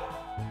 out.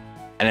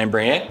 And then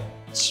bring it.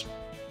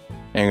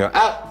 And you go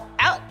out.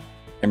 Out.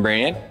 And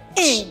bring it.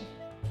 In.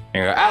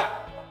 And you go out.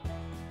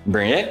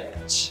 Bring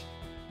it.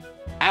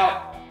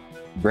 Out.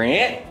 Bring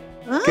it.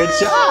 Good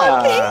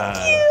job.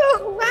 Thank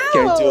you. Wow.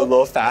 Can we do a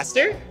little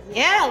faster?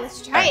 Yeah,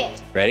 let's try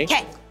it. Ready?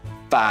 Okay.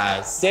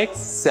 5, 6,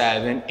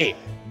 7, 8.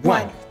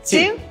 1, 1,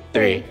 2,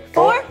 3,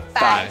 4,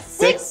 5,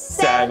 6,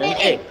 7,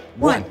 8.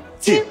 1,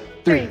 2,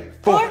 3,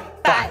 4,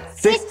 5,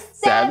 6,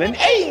 7, 8.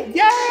 Yay!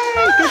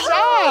 Good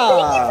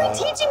job. Thank you for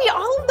teaching me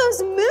all of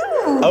those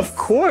moves. Of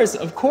course,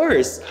 of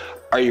course.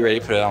 Are you ready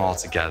to put it all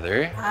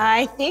together?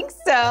 I think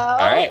so. All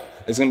right.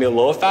 It's gonna be a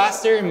little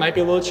faster. It might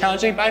be a little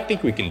challenging, but I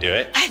think we can do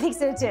it. I think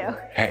so too. All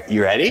right,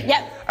 you ready? Yep.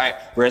 All right,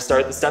 we're gonna start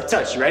with the step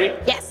touch. You ready?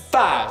 Yes.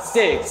 5,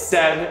 6,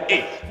 7,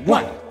 8.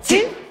 1,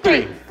 2,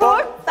 3,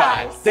 4,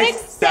 5, 6,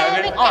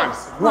 7. Arms.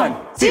 1,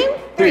 2,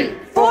 3,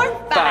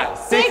 4, 5,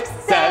 6,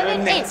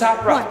 7, 8.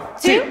 Top row. 1,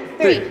 2,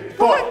 3,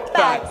 4,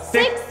 5,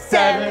 6,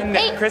 7,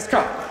 8.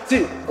 Crisscross.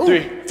 2,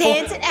 3,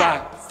 4,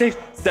 5, 6,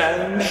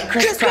 7, 8.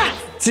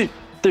 Crisscross. 2,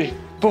 3,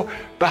 4,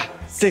 5,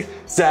 6,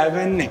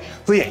 7, 8.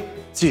 Plie.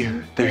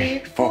 2, 3,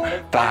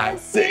 4, 5,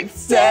 6,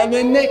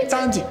 7, 8.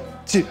 Time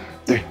 2,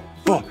 3,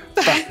 4,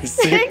 5,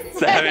 6,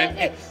 7,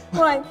 8.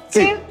 1,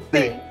 2,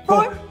 3,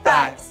 4,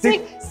 5,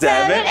 6,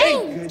 7,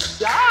 8. Good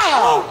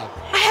job.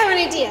 I have an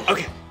idea.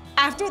 Okay.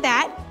 After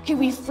that, can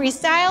we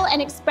freestyle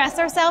and express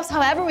ourselves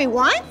however we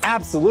want?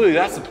 Absolutely.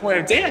 That's the point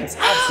of dance.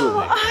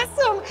 Absolutely.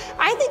 Awesome.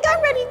 I think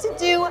I'm ready to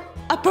do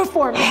a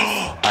performance.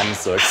 I'm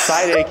so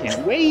excited. I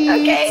can't wait.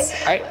 Okay.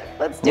 All right.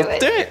 Let's do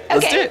it.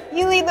 Let's do Okay, it.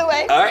 you lead the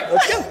way. All right,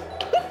 let's go.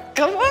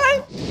 Come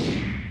on.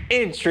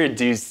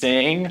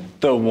 Introducing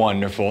the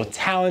wonderful,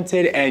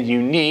 talented, and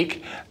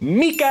unique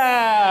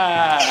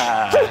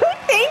Meekah.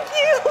 Thank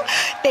you.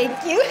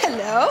 Thank you.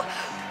 Hello.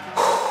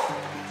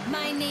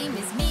 My name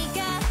is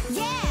Meekah.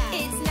 Yeah.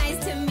 It's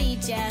nice to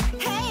meet ya.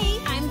 Hey,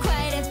 I'm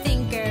quite a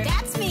thinker.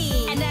 That's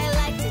me. And I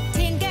like to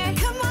tinker.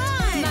 Come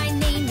on. My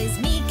name is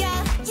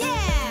Meekah.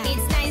 Yeah.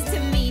 It's nice to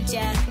meet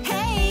ya.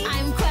 Hey,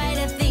 I'm quite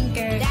a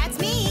thinker. That's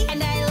me.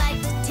 And I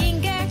like to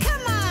tinker.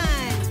 Come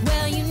on.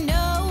 Well, you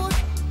know,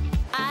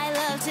 I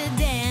love to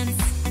dance.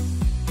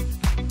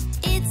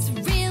 It's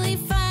really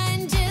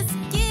fun. Just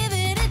give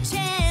it a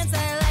chance.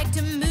 I like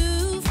to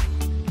move.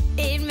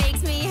 It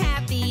makes me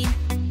happy.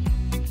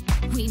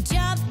 We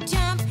jump,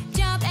 jump,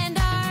 jump, and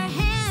our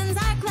hands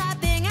are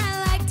clapping.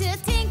 I like to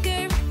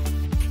tinker,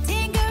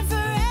 tinker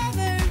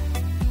forever.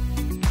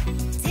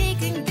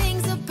 Taking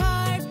things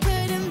apart,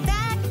 put them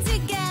back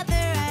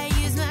together. I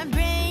use my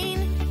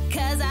brain,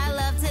 'cause I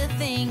love to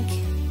think.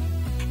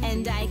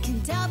 And I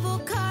can double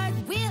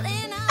cartwheel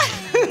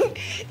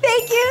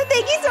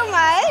Thank you so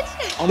much.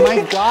 Oh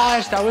my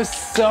gosh, that was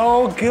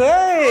so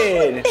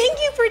good. Thank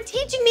you for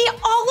teaching me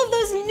all of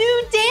those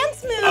new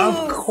dance moves.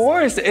 Of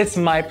course, it's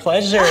my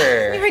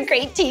pleasure. You're a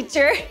great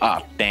teacher.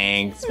 Oh,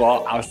 thanks.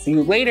 Well, I'll see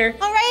you later.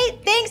 All right,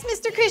 thanks,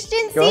 Mr.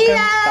 Christian. You're See welcome.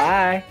 ya.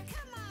 Bye.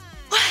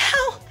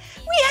 Wow,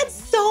 we had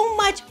so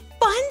much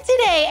fun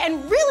today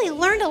and really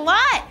learned a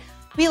lot.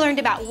 We learned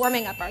about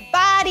warming up our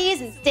bodies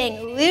and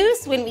staying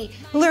loose when we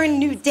learn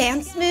new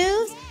dance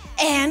moves.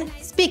 And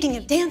speaking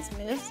of dance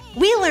moves,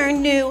 we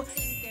learned new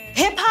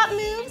hip-hop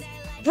moves,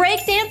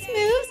 break dance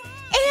moves,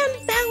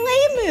 and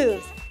ballet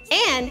moves.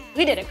 And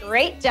we did a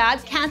great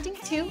job counting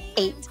to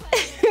 8.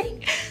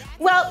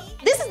 Well,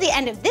 this is the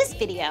end of this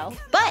video,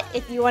 but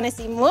if you want to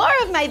see more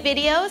of my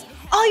videos,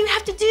 all you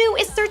have to do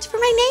is search for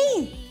my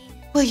name.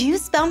 Will you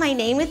spell my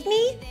name with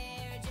me?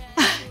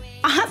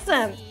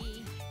 Awesome.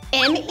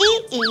 M-E-E-K-A-H.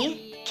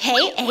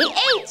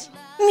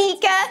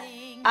 Meekah.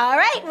 All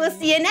right, we'll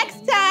see you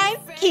next time.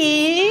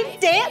 Keep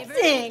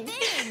dancing.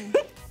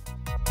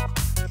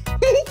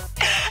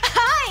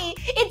 Hi,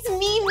 it's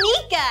me,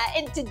 Meekah,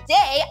 and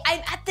today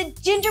I'm at the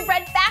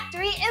Gingerbread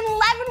Factory in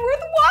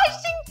Leavenworth,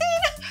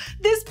 Washington.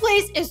 This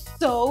place is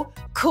so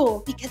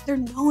cool because they're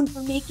known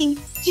for making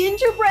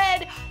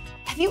gingerbread.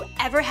 Have you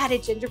ever had a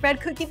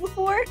gingerbread cookie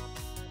before?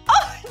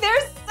 Oh,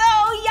 they're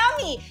so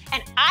yummy,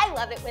 and I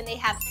love it when they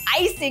have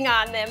icing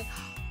on them.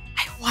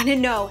 I want to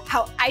know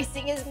how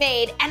icing is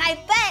made, and I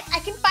bet I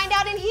can find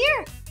out in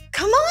here.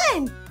 Come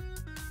on.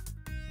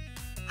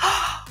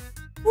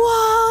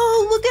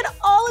 Whoa, look at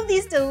all of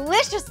these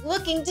delicious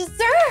looking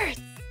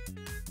desserts.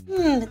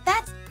 But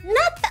that's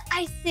not the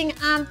icing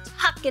I'm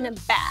talking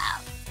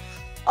about.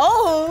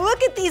 Oh,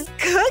 look at these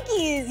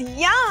cookies,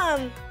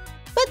 yum.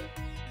 But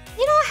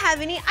you don't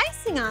have any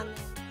icing on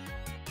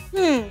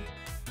them.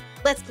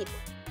 Let's keep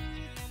looking.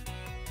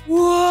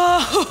 Whoa,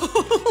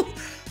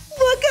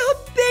 look how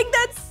big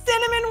that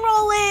cinnamon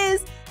roll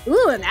is.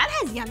 Ooh, and that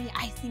has yummy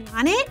icing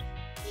on it.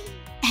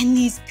 And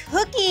these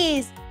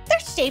cookies, they're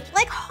shaped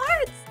like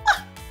hearts.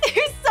 Oh,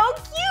 they're so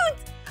cute.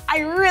 I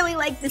really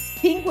like this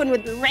pink one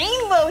with the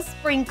rainbow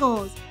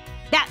sprinkles.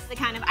 That's the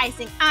kind of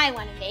icing I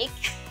want to make.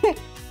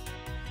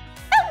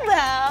 Hello.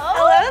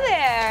 Hello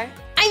there.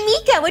 I'm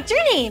Meekah. What's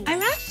your name?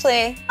 I'm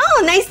Ashley.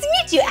 Oh, nice to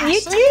meet you,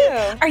 Ashley. You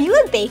too. Are you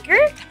a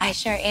baker? I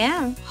sure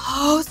am.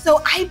 Oh,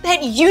 so I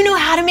bet you know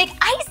how to make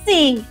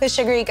icing. The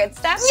sugary good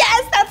stuff?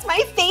 Yes, that's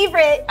my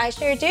favorite. I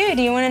sure do.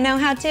 Do you want to know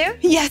how to?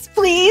 Yes,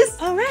 please.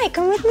 All right,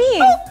 come with me.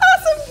 Oh,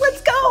 awesome.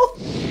 Let's go.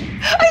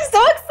 I'm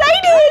so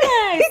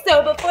excited.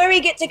 So before we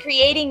get to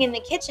creating in the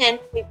kitchen,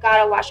 we've got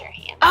to wash our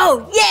hands.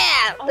 Oh,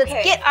 yeah. Okay.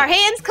 Let's get our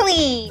hands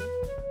clean.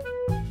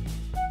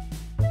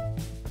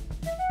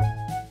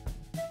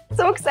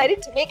 So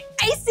excited to make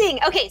icing.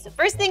 Okay, so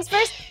first things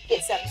first,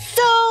 get some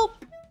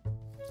soap.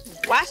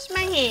 Wash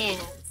my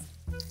hands.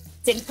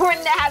 It's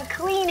important to have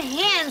clean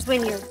hands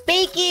when you're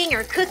baking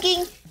or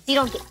cooking so you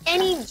don't get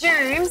any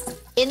germs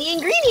in the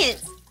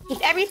ingredients. Keep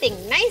everything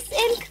nice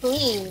and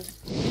clean.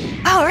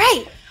 All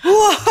right.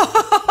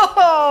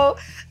 Whoa,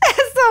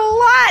 that's a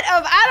lot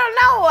of I don't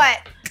know what.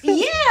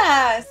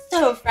 Yeah,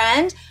 so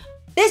friend,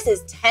 this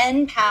is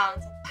 10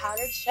 pounds of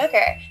powdered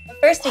sugar, the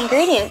first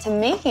ingredient to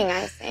making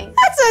icing.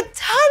 That's a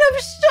ton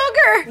of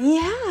sugar.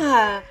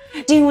 Yeah.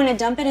 Do you want to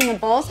dump it in a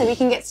bowl so we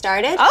can get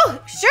started?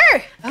 Oh,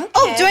 sure. Okay.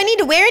 Oh, do I need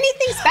to wear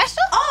anything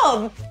special?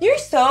 Oh, you're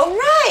so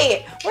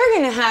right. We're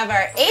gonna have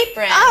our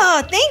apron.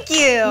 Oh, thank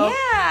you.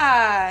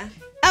 Yeah.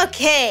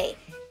 Okay,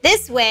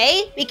 this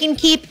way we can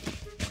keep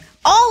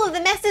all of the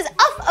messes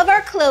off of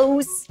our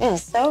clothes. You're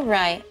so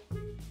right.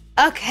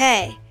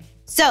 Okay,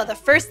 so the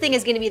first thing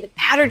is gonna be the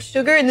powdered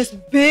sugar in this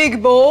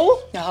big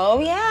bowl. Oh,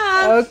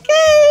 yeah.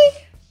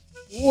 Okay.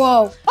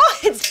 Whoa. Oh,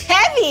 it's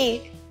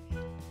heavy.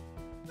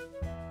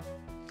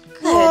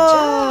 Good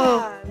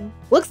job.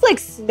 Looks like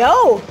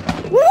snow.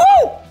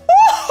 Whoa!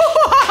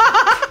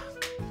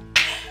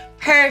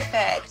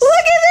 Perfect.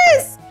 Look at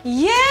this.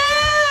 Yeah.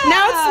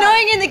 Now it's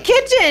snowing in the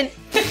kitchen.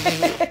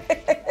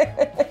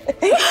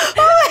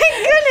 Oh my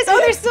goodness. Oh,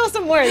 there's still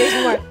some more. There's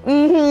more.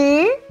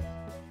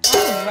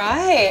 All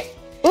right.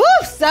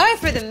 Oops, sorry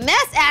for the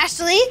mess,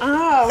 Ashley.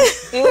 Oh,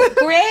 you look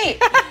great.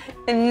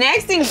 The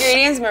next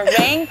ingredient is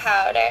meringue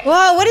powder.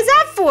 Whoa, what is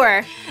that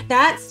for?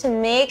 That's to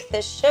make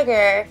the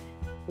sugar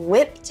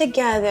whip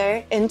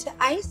together into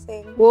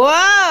icing.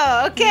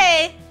 Whoa,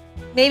 okay.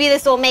 Maybe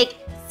this will make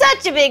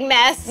such a big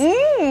mess.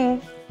 Oh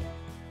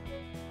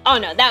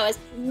no, that was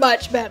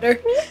much better.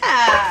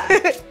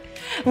 Yeah.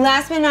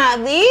 Last but not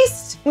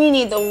least, we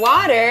need the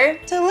water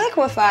to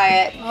liquefy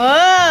it.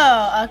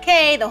 Oh,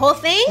 okay, the whole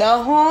thing?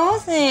 The whole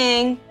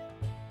thing.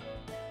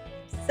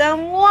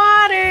 Some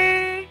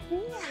water.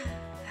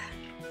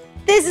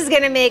 This is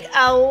gonna make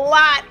a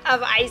lot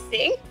of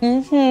icing.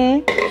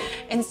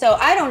 And so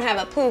I don't have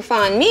a poof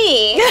on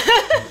me.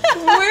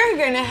 We're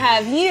gonna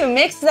have you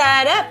mix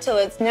that up till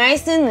it's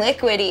nice and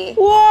liquidy.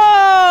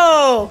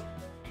 Whoa!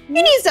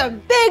 You need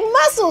some big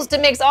muscles to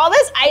mix all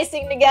this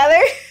icing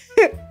together.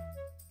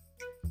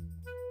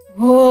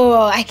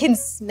 Whoa, I can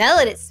smell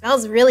it. It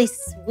smells really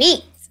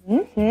sweet.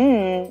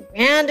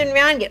 Round and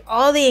round, get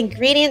all the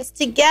ingredients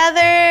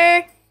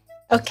together.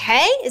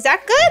 Okay, is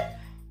that good?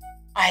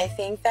 I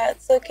think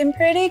that's looking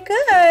pretty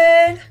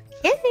good.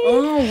 Okay.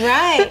 All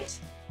right.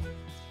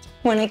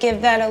 Want to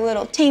give that a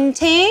little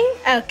ting-ting?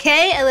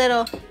 Okay, a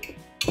little,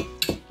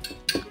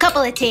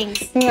 couple of tings.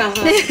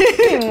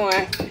 Two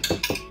more.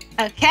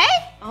 Okay.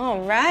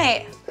 All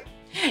right.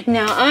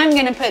 Now I'm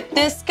gonna put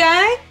this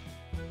guy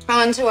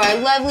onto our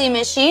lovely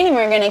machine and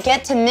we're gonna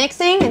get to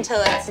mixing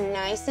until it's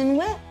nice and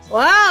wet.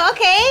 Wow,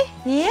 okay.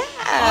 Yeah.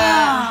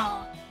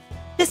 Wow.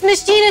 This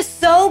machine is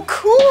so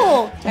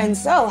cool. And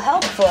so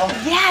helpful.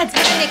 Yeah, it's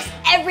gonna mix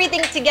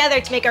everything together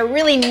to make a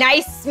really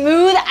nice,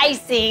 smooth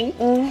icing.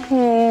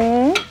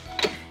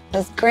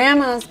 Those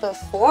grandmas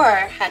before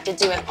had to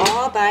do it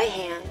all by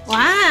hand.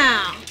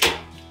 Wow.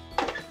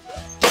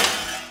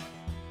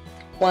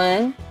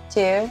 1,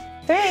 2,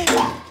 3.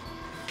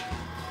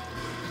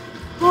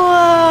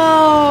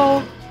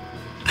 Whoa.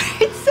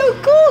 It's so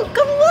cool.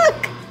 Come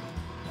look.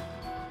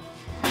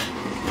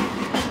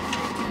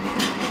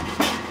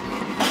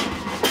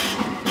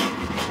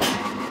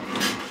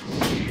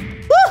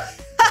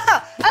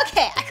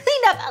 Okay, I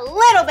cleaned up a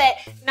little bit.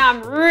 Now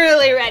I'm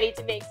really ready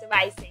to make some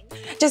icing.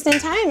 Just in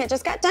time, it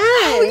just got done.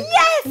 Oh,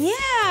 yes!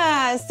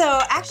 Yeah, so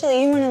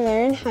actually you want to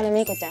learn how to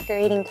make a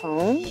decorating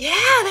cone? Yeah,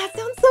 that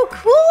sounds so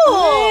cool.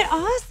 All right,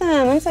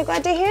 awesome. I'm so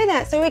glad to hear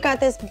that. So we got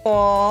this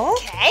bowl.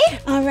 Okay.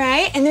 All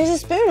right, and there's a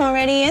spoon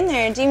already in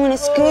there. Do you want to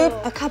scoop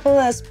a couple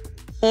of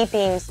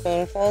heaping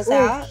spoonfuls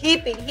out?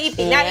 Heaping.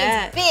 Yeah.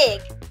 That means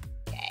big.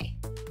 Okay.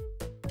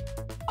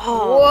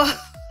 Oh.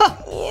 Whoa.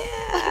 Yeah.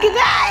 Look at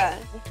that.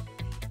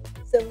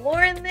 Some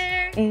more in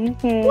there.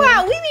 Mm-hmm.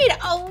 Wow, we made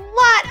a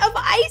lot of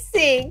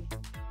icing.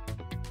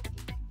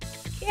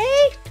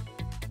 Okay.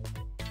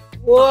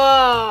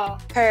 Whoa.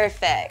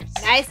 Perfect.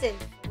 Nice and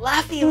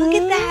fluffy. Look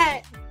at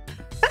that.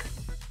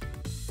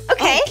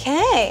 Okay.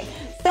 Okay.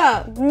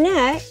 So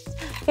next,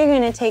 you're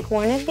gonna take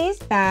one of these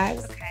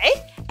bags. Okay.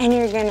 And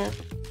you're gonna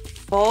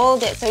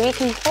fold it so we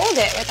can hold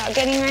it without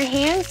getting our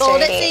hands Fold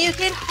dirty. it so you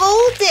can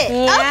hold it.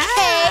 Yeah.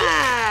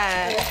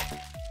 Okay.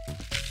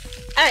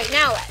 All right,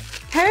 now what?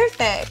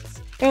 Perfect.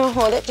 You're gonna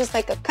hold it just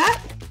like a cup.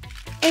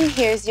 And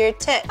here's your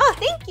tip. Oh,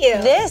 thank you.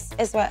 This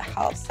is what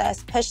helps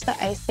us push the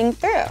icing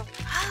through.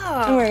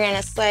 Oh. And we're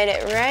gonna slide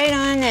it right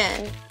on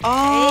in,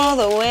 all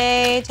the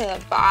way to the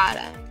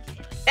bottom.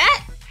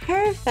 That.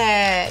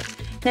 Perfect.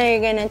 Now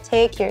you're gonna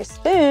take your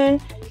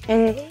spoon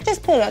and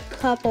just put a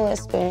couple of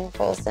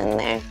spoonfuls in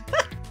there.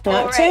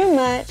 Not too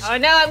much. Oh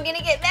no, I'm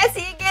gonna get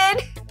messy again.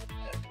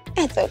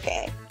 It's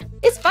okay.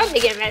 It's fun to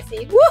get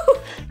messy. Woo!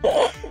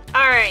 All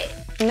right.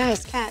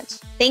 Nice catch.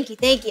 Thank you,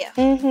 thank you.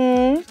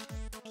 Mm-hmm.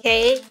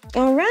 Okay.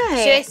 All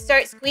right. Should I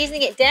start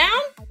squeezing it down?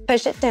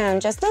 Push it down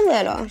just a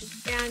little.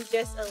 Down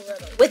just a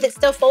little. With it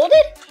still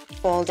folded?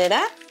 Fold it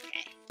up.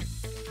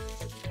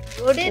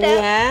 Fold it up.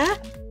 Yeah.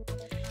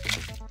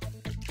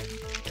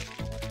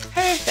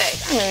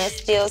 Perfect. I'm gonna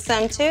steal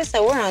some too,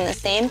 so we're on the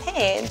same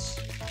page.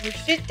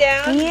 Push it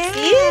down.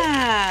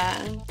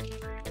 Yeah.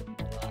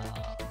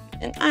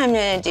 And I'm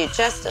gonna do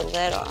just a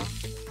little.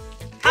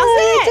 How's You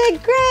that?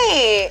 did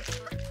great.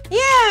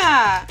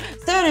 Yeah.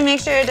 So to make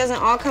sure it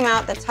doesn't all come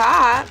out the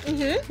top,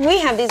 we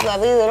have these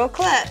lovely little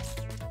clips.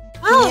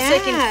 Oh, so I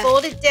can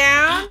fold it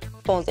down.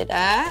 Fold it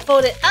up.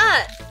 Fold it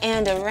up.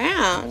 And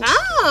around.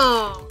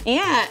 Oh.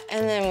 Yeah,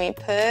 and then we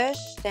push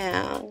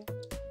down.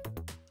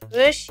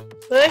 Push,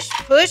 push,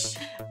 push.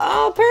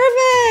 Oh,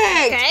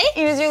 perfect. Okay.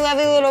 Here's your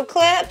lovely little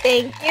clip.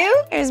 Thank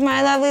you. Here's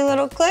my lovely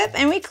little clip,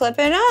 and we clip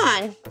it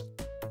on.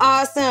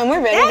 Awesome.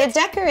 We're ready to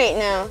decorate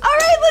now. All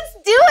right, let's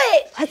do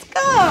it. Let's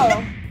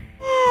go.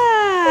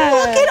 Yeah.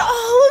 Look at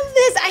all of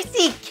this. I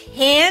see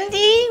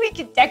candy. We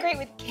can decorate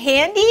with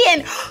candy,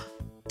 and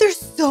there's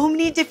so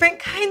many different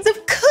kinds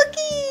of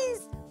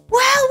cookies.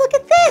 Wow, look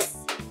at this.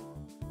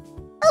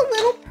 A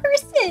little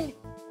person.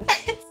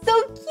 It's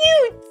so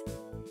cute.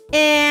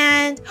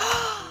 And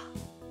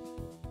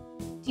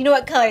do you know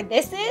what color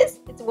this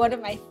is? It's one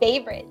of my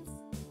favorites.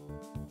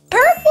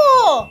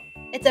 Purple.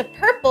 It's a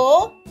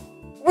purple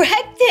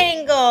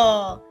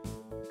rectangle.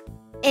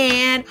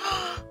 And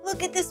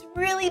look at this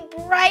really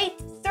bright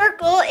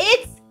circle.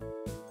 It's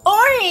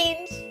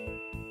orange.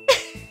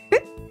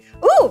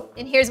 Ooh,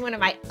 and here's one of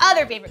my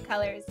other favorite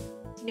colors.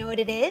 Do you know what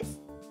it is?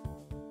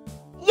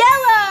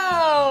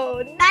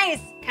 Yellow. Nice.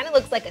 Kind of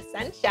looks like a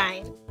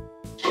sunshine.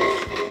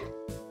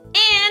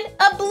 And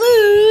a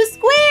blue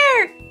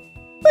square.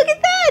 Look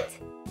at that.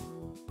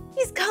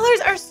 These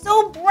colors are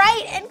so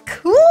bright and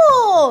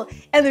cool.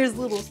 And there's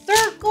little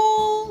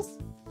circles.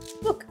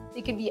 Look,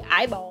 they can be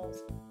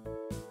eyeballs.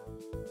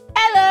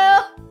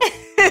 Hello.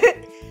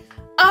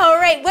 All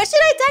right, what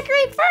should I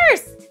decorate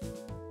first?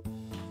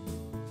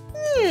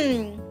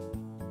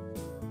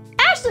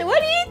 Ashley,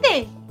 what do you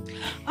think?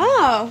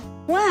 Oh,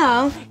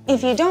 well,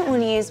 if you don't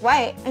want to use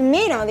white, I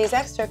made all these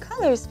extra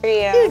colors for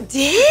you. You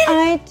did?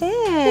 I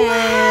did.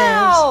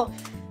 Wow.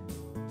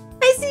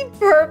 I see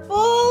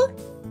purple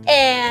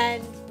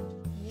and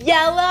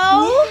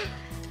yellow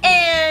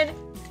and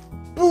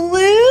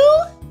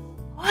blue.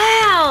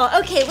 Wow.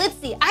 Okay, let's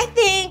see. I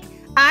think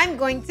I I'm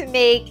going to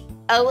make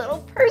a little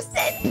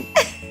person.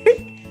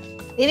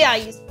 Maybe I'll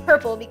use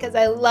purple because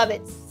I love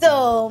it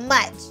so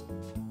much.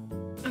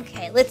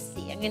 Okay, let's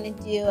see. I'm gonna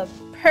do a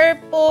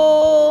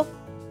purple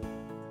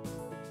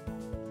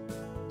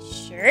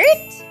shirt.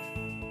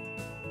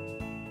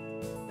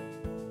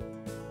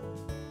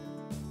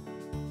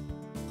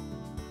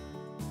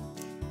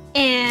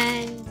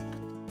 And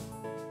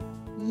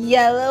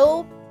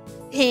yellow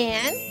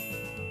pants.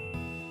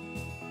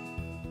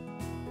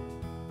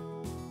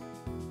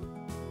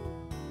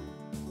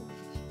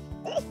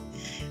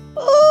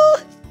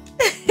 Oh,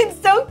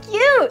 it's so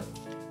cute.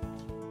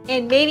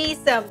 And maybe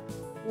some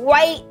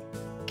white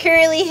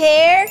curly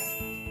hair.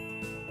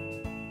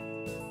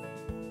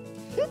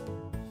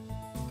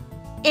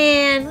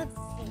 And let's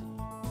see.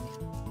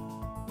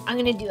 I'm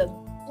gonna do a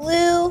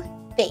blue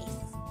face.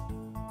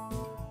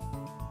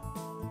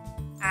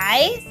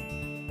 Eyes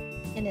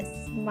and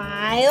a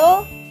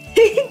smile.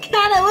 It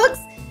kind of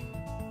looks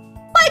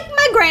like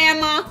my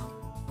grandma.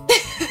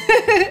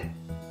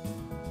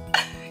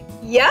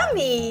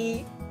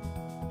 Yummy.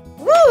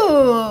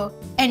 Woo!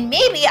 And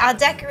maybe I'll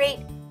decorate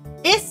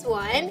this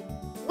one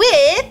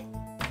with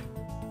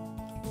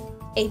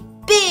a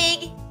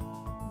big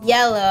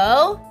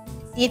yellow.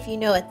 See if you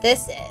know what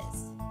this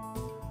is.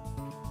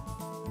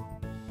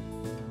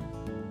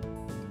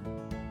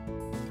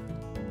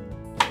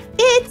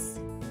 It's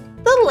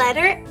the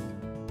letter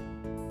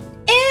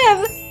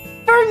M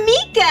for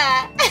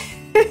Meekah.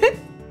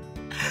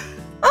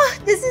 Oh,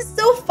 this is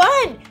so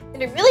fun.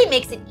 And it really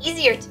makes it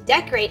easier to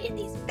decorate in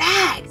these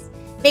bags.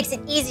 Makes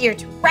it easier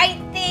to write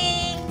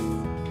things.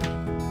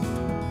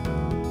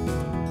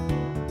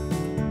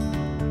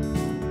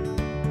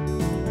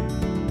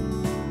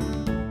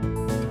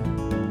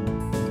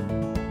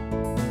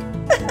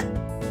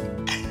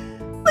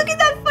 Look at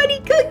that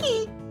funny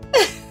cookie.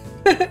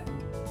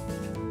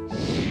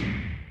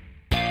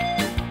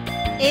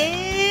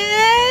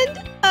 And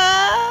a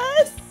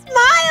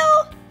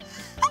smile.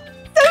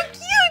 So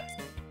cute.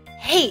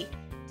 Hey,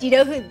 do you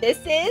know who this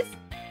is?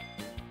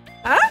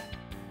 Huh?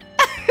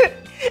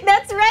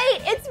 That's right,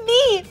 it's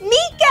me,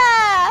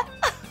 Meekah.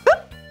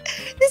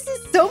 This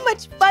is so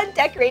much fun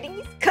decorating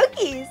these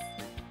cookies.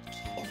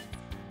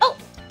 Oh,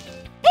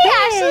 hey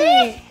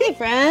Ashley. Hey,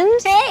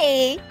 friend.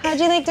 Hey. How'd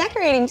you like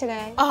decorating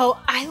today? Oh,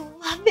 I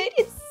love it.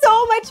 It's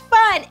so much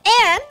fun.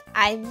 And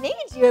I made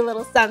you a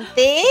little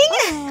something.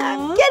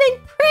 I'm getting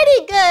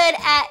pretty good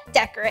at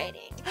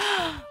decorating.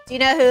 Do you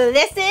know who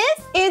this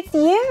is? It's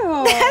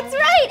you. That's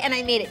right. And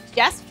I made it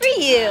just for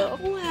you.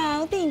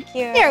 Wow, thank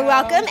you. You're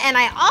welcome. And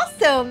I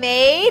also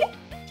made,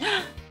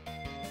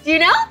 do you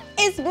know?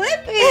 It's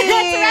Blippi.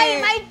 That's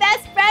right, my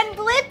best friend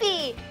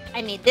Blippi.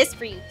 I made this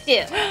for you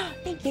too.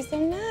 Thank you so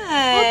much.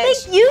 Well,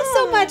 thank you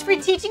so much for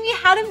teaching me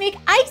how to make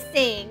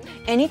icing.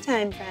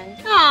 Anytime, friend.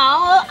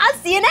 Oh, I'll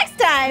see you next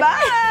time.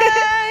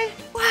 Bye.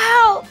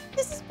 Wow,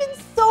 this has been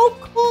so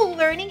cool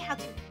learning how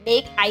to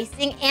make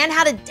icing and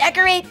how to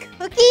decorate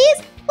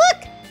cookies.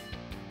 Look.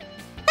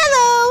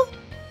 Hello.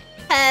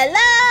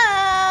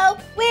 Hello.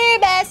 We're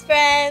best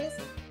friends.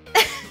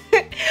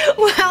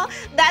 Well,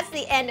 that's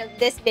the end of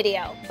this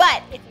video.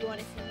 But if you want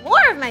to see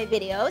more of my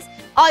videos,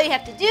 all you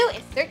have to do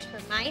is search for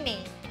my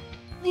name.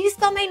 Will you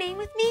spell my name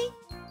with me?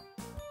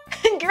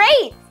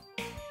 Great.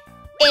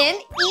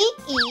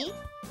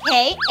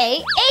 Meekah.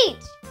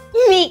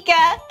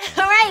 Meekah.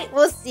 All right,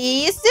 we'll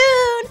see you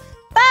soon.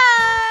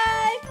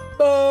 Bye.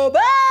 Bye-bye.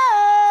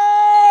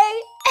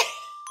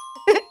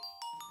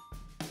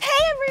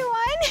 Hey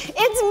everyone,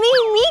 it's me,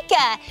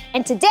 Meekah,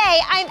 and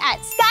today I'm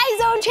at Sky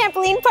Zone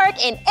Trampoline Park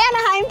in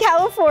Anaheim,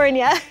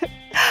 California.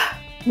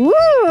 Woo,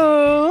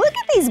 look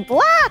at these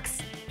blocks.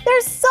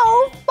 They're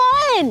so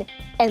fun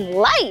and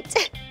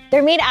light.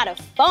 They're made out of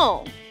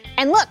foam.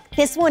 And look,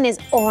 this one is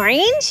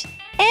orange,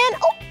 and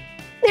oh,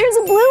 there's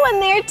a blue one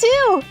there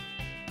too.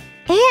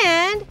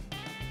 And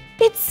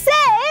it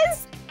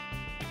says,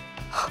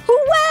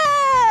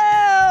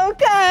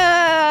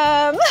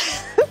 welcome.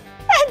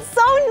 That's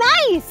so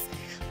nice.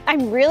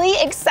 I'm really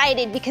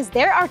excited because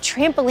there are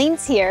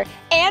trampolines here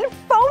and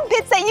foam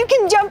pits that you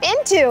can jump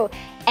into.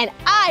 And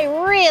I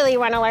really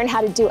want to learn how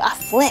to do a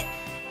flip.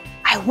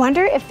 I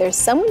wonder if there's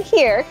someone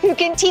here who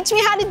can teach me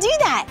how to do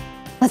that.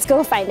 Let's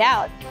go find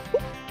out.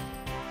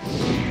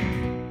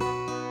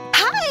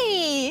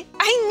 Hi,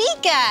 I'm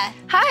Meekah.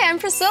 Hi, I'm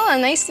Priscilla.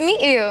 Nice to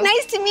meet you.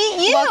 Nice to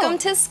meet you. Welcome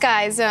to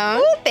Sky Zone.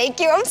 Ooh, thank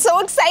you. I'm so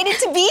excited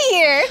to be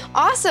here.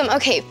 Awesome.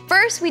 Okay,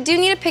 first we do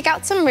need to pick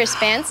out some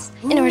wristbands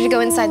in order to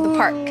go inside the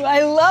park. Ooh,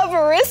 I love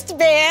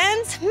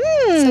wristbands.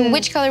 So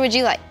which color would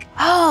you like?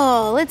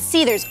 Oh, let's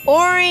see. There's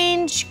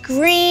orange,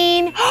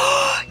 green,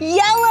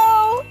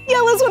 yellow.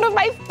 Yellow's one of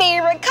my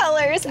favorite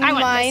colors. I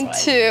want Mine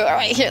this one. too. All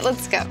right, here,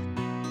 let's go.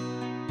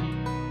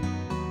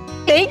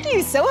 Thank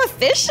you, so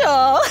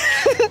official.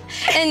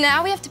 And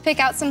now we have to pick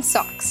out some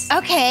socks.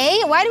 Okay,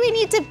 why do we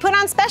need to put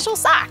on special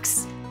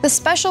socks? The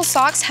special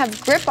socks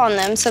have grip on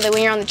them so that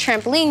when you're on the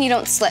trampoline, you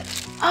don't slip.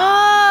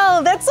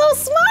 Oh, that's so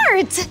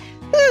smart.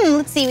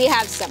 Let's see, we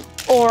have some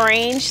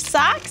orange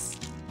socks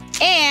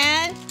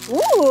and,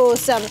 ooh,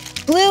 some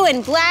blue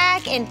and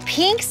black and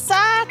pink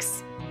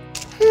socks.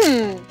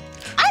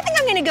 I think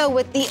I'm gonna go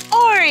with the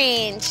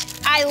orange.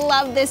 I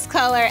love this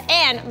color,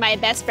 and my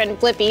best friend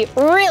Blippi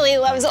really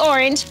loves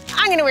orange.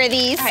 I'm gonna wear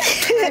these. All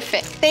right,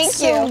 perfect. Thank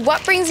you. So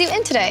what brings you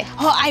in today?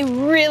 Oh, I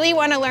really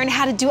wanna learn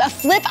how to do a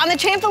flip on the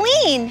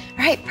trampoline.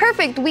 All right,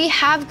 perfect. We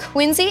have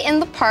Quincy in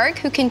the park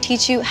who can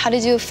teach you how to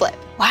do a flip.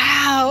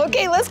 Wow,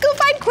 okay, let's go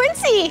find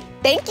Quincy.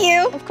 Thank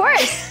you. Of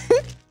course.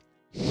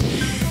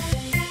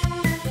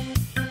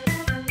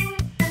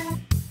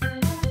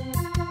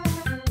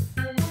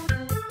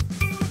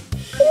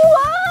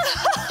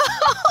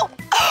 Whoa!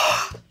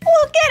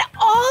 Look at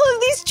all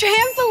of these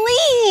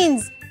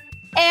trampolines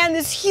and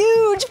this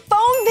huge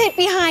foam pit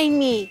behind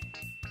me.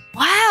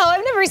 Wow,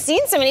 I've never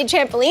seen so many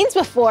trampolines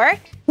before.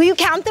 Will you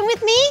count them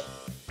with me?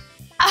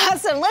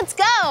 Awesome, let's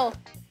go.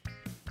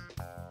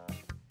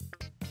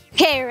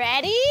 Okay,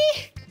 ready?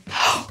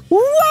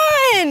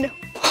 1,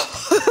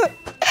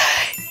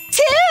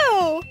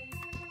 2,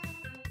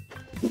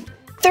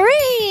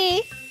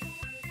 3,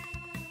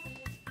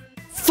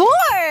 4,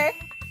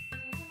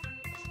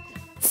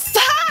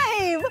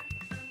 5.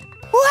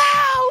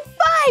 Wow,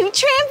 5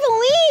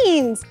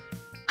 trampolines.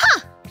 Huh,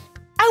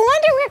 I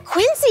wonder where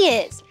Quincy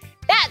is.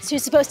 That's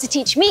who's supposed to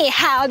teach me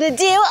how to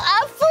do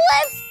a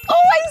flip.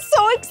 Oh, I'm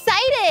so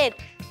excited.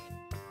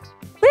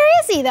 Where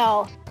is he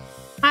though?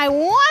 I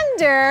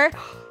wonder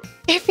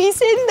if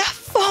he's in the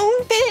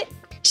foam pit.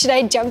 Should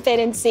I jump in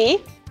and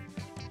see?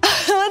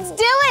 Let's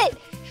do it.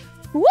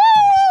 Woo!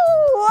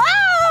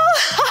 Wow!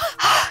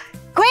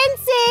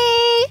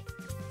 Quincy!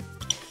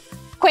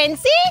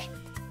 Quincy?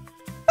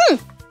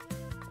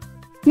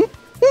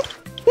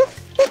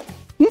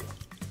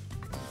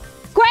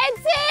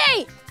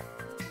 Quincy!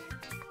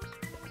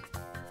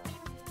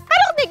 I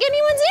don't think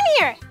anyone's in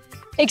here,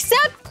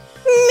 except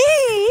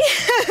me.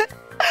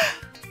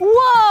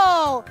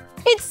 Whoa,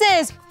 it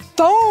says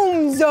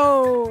foam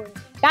zone.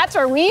 That's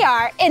where we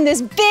are, in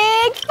this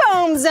big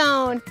foam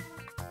zone.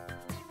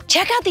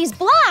 Check out these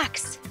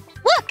blocks.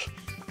 Look,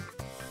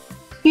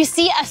 you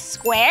see a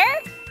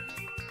square?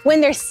 When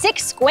there's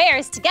 6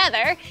 squares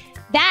together,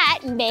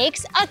 that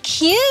makes a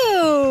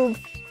cube.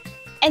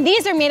 And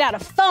these are made out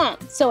of foam,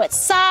 so it's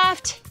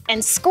soft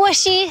and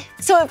squishy,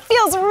 so it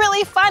feels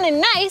really fun and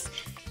nice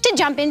to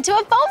jump into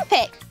a foam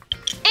pit.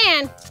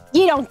 And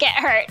you don't get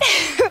hurt.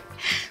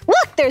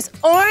 Look, there's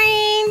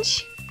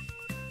orange,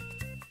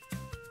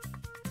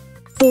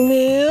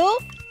 blue,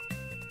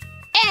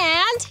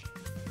 and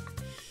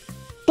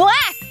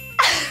black.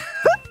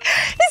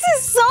 This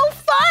is so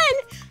fun.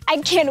 I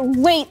can't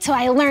wait till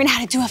I learn how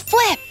to do a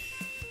flip.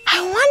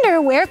 I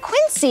wonder where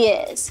Quincy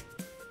is.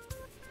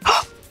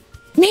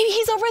 Maybe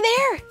he's over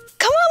there.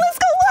 Come on, let's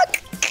go look.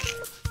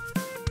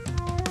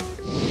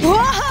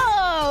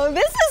 Whoa,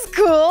 this is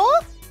cool.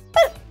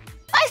 But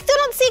I still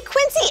don't see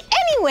Quincy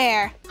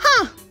anywhere.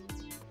 Huh.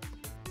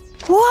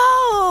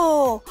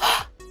 Whoa.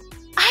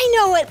 I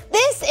know what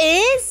this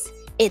is.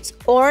 It's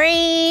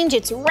orange,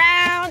 it's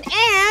round,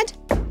 and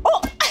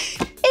oh,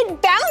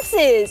 it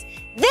bounces.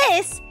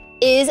 This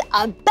is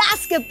a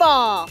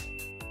basketball.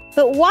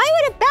 But why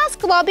would a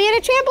basketball be at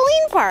a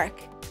trampoline park?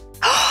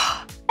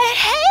 And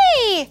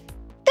hey,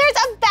 there's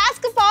a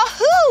basketball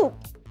hoop.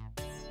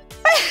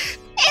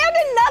 And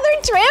another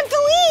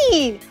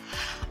trampoline.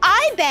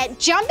 I bet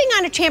jumping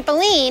on a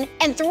trampoline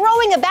and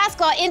throwing a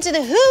basketball into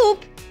the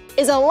hoop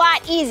is a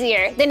lot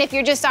easier than if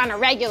you're just on a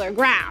regular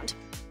ground.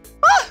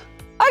 Oh,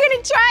 I'm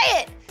gonna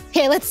try it.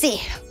 Okay, let's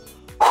see.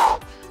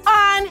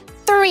 On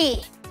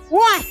 3.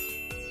 1,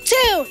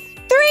 2,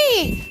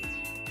 3.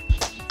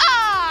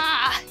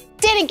 Ah,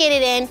 didn't get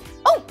it in.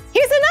 Oh,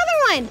 here's another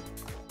one.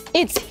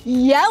 It's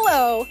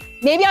yellow.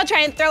 Maybe I'll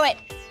try and throw it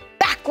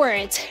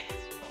backwards.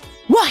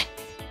 1,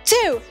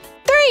 2,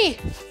 3.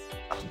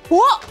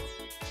 Whoa.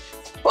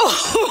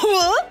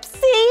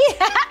 Whoopsie.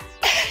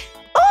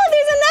 Oh,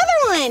 there's another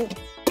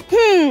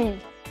one.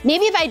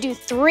 Maybe if I do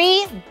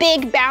 3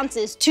 big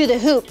bounces to the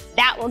hoop,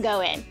 that will go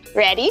in.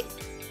 Ready?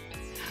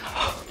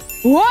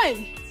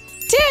 1,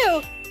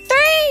 2,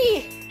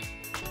 3.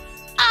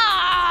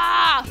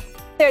 Ah,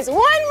 there's one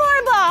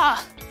more ball.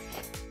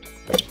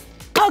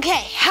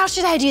 Okay, how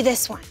should I do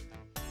this one?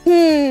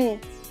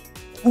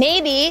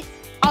 Maybe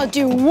I'll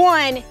do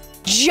 1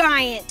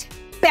 giant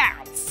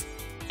bounce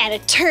and a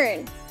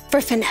turn for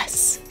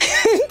finesse.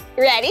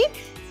 Ready?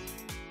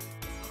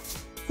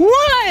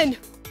 1.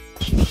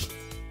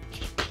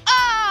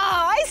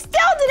 Oh, I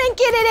still didn't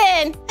get it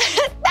in.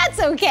 That's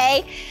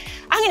okay.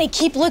 I'm gonna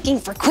keep looking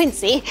for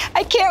Quincy.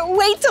 I can't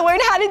wait to learn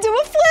how to do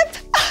a flip.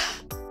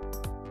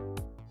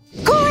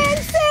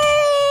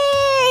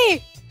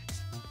 Quincy!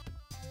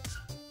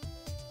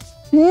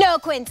 No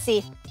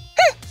Quincy.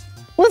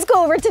 Let's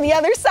go over to the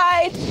other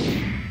side.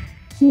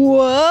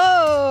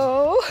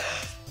 Whoa.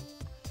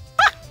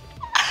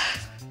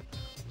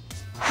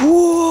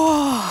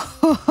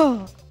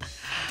 Whoa.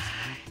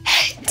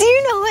 Do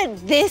you know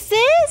what this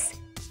is?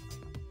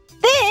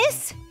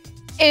 This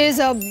is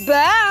a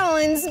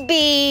balance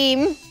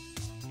beam.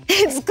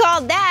 It's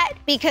called that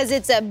because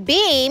it's a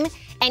beam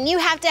and you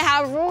have to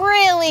have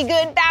really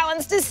good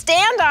balance to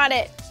stand on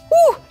it.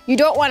 Whew, you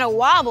don't want to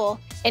wobble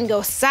and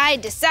go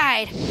side to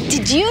side.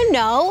 Did you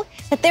know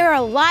that there are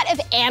a lot of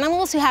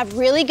animals who have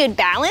really good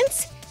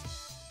balance?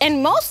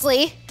 And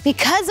mostly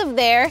because of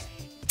their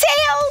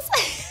tails.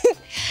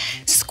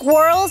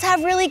 Squirrels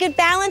have really good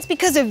balance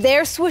because of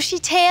their swooshy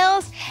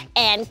tails,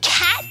 and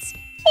cats,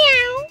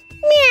 meow,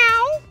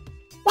 meow.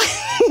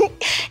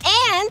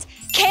 And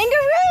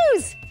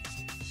kangaroos.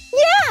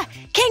 Yeah,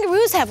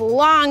 kangaroos have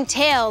long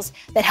tails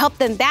that help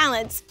them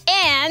balance,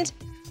 and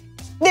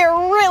they're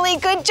really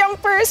good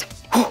jumpers.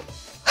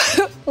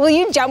 Will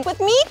you jump with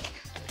me?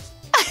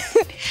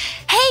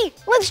 Hey,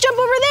 let's jump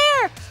over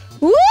there.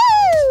 Woo!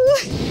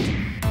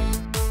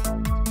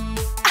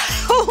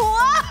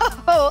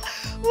 Whoa!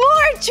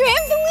 More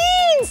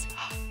trampolines!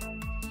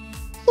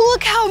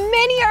 Look how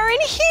many are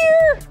in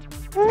here!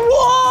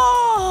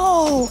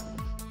 Whoa!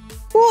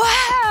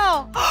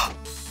 Wow!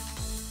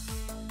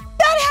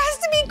 That has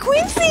to be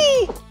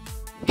Quincy!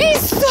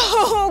 He's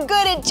so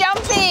good at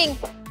jumping!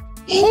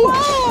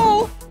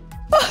 Whoa!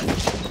 Whoa!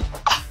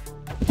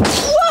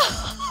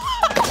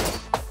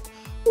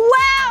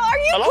 Wow, are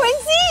you Hello?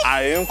 Quincy?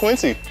 I am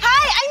Quincy.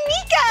 Hi, I'm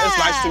Meekah. It's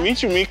nice to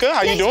meet you, Meekah.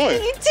 How you doing? Nice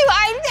to meet you too.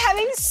 I'm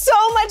having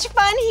so much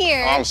fun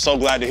here. I'm so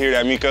glad to hear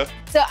that, Meekah.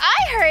 So I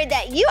heard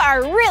that you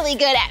are really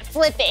good at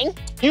flipping.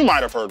 You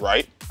might have heard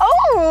right.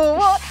 Oh,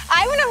 well,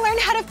 I want to learn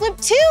how to flip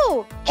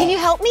too. Can you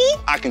help me?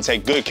 I can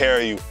take good care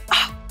of you.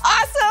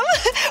 Awesome.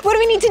 What do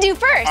we need to do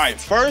first? All right,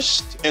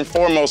 first and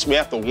foremost, we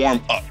have to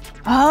warm up.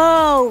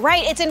 Oh,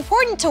 right. It's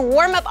important to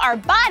warm up our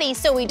body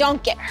so we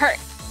don't get hurt.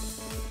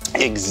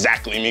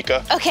 Exactly,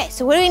 Meekah. Okay,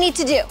 so what do we need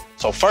to do?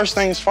 So first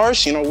things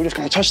first, we're just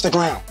gonna touch the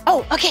ground.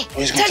 Oh, okay.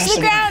 We're just gonna Touch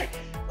the ground.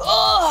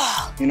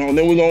 Oh. Then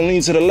we're gonna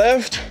lean to the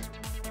left,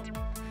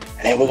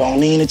 and then we're gonna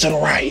lean it to the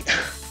right.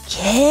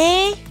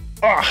 Okay.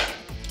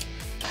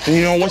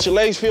 And once your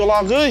legs feel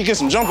all good, you get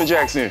some jumping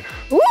jacks in.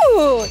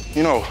 Ooh.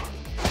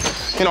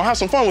 Have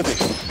some fun with it.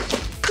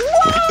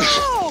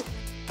 Whoa!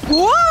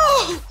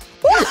 Whoa!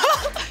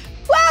 Whoa!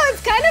 Wow,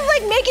 it's kind of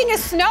like making a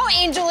snow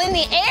angel in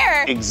the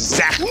air.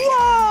 Exactly.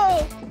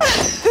 Whoa!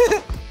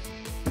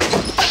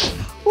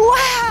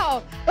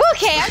 Wow!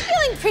 Okay, I'm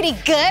feeling pretty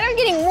good. I'm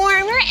getting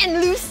warmer and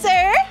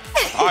looser.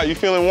 All right, you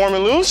feeling warm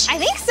and loose? I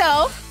think so.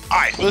 All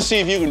right, let's see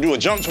if you can do a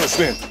jump twist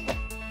then.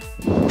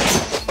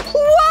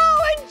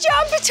 Whoa, a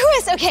jump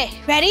twist. Okay,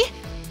 ready?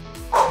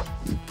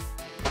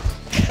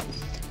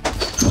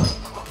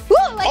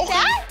 Whoa, like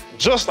that?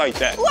 Just like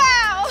that.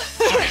 Wow!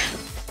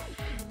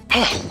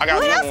 I got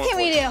what another else can one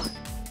we for you.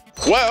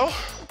 do? Well,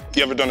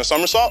 you ever done a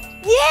somersault?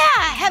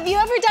 Yeah, have you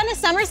ever done a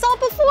somersault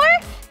before?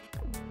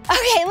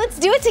 Okay, let's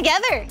do it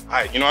together. All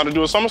right, you know how to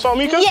do a somersault,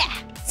 Meekah? Yeah.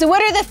 So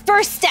what are the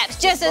first steps,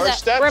 just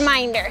as a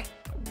reminder?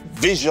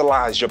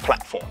 Visualize your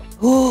platform.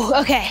 Ooh,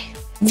 okay.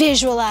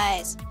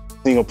 Visualize.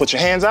 Then you're gonna put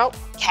your hands out.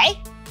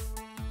 Okay.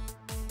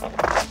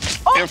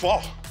 And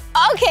fall.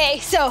 Okay,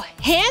 so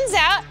hands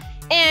out,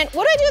 and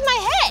what do I do with my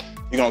head?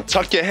 You're gonna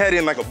tuck your head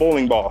in like a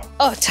bowling ball.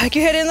 Oh, tuck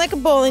your head in like a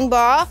bowling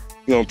ball.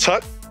 You're gonna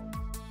tuck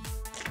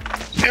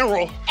and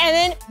roll. And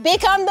then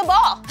become the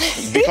ball.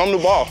 Become the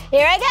ball.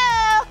 Here I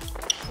go.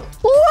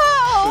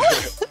 Whoa!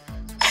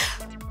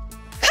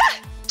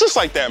 Just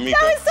like that, Meekah.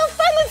 That was so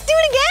fun. Let's do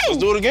it again. Let's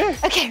do it again.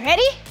 Okay,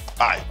 ready?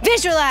 All right.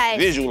 Visualize.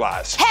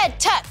 Visualize. Head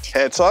tucked.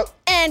 Head tucked.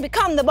 And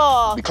become the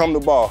ball. Become the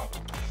ball.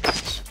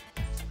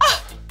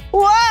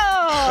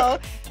 Whoa!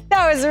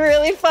 That was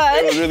really fun.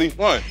 It was really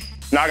fun.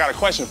 Now I got a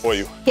question for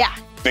you. Yeah.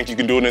 Think you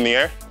can do it in the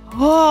air?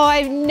 Oh,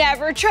 I've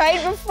never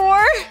tried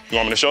before. You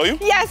want me to show you?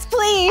 Yes,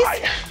 please. All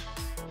right.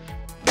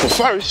 So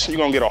first, you're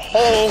gonna get a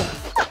whole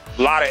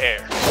lot of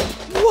air.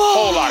 Whoa.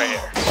 Whole lot of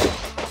air.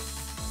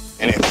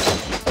 And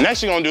then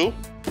next you're gonna do,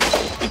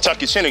 you tuck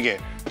your chin again.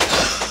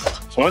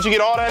 So once you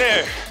get all that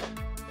air,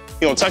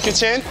 you're gonna tuck your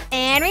chin.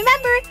 And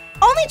remember,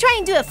 only try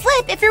and do a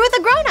flip if you're with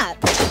a grown-up.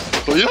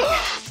 Whoa,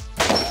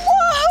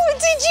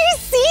 did you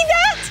see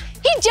that?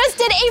 He just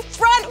did a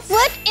front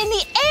flip in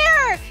the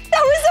air.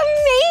 That was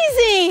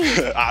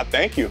amazing.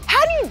 Thank you.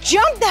 How do you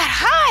jump that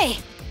high?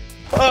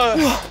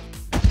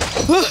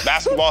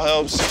 Basketball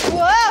helps.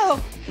 Whoa.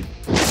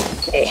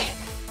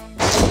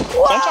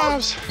 Whoa.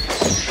 Sometimes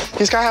you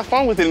just gotta have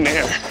fun with it in the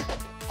air.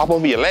 Hop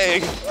over your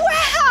leg.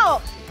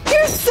 Wow,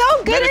 you're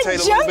so good Meditate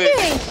at a little bit.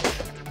 jumping.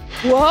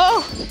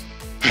 Whoa.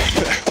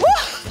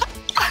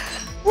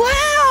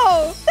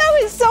 Wow, that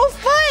was so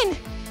fun.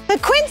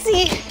 But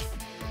Quincy,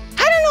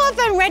 I don't know if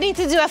I'm ready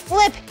to do a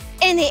flip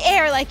in the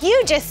air like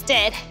you just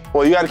did.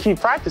 Well, you gotta keep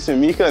practicing,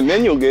 Meekah, and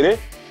then you'll get it.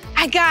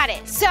 I got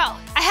it. So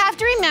I have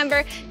to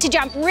remember to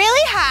jump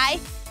really high,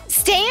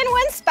 stay in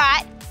one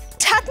spot,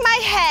 tuck my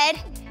head,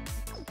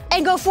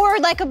 and go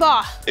forward like a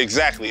ball.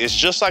 Exactly. It's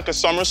just like a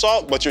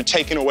somersault, but you're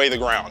taking away the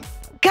ground.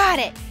 Got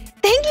it.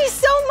 Thank you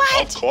so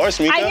much. Of course,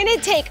 Meekah. I'm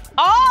gonna take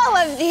all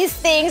of these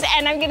things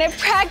and I'm gonna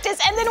practice,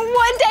 and then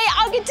one day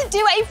I'll get to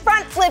do a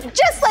front flip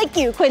just like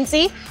you,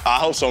 Quincy. I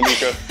hope so,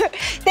 Meekah.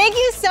 Thank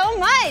you so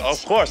much.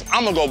 Of course.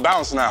 I'm gonna go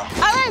bounce now.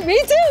 All right, me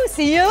too.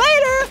 See you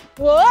later.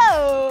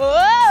 Whoa,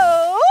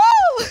 whoa,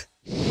 whoa.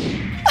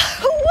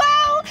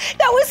 Wow,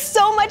 That was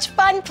so much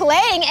fun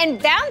playing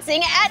and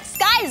bouncing at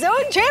Sky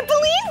Zone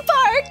Trampoline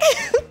Park.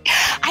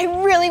 I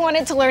really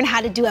wanted to learn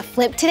how to do a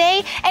flip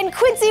today, and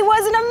Quincy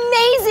was an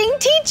amazing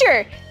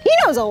teacher. He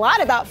knows a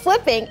lot about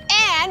flipping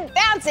and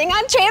bouncing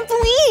on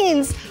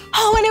trampolines.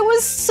 Oh, and it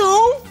was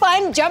so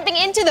fun jumping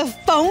into the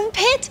foam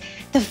pit.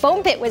 The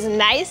foam pit was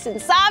nice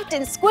and soft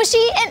and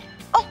squishy and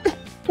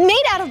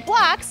made out of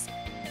blocks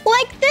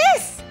like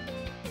this.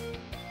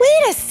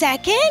 Wait a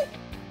second.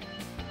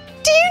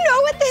 Do you know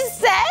what this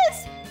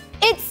says?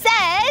 It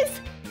says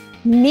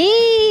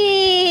Meekah.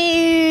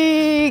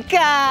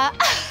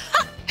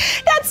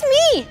 That's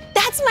me.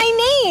 That's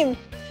my name.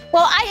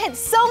 Well, I had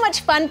so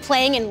much fun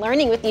playing and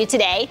learning with you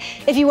today.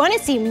 If you want to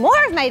see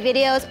more of my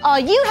videos, all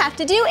you have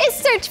to do is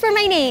search for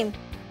my name.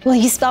 Will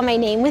you spell my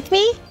name with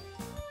me?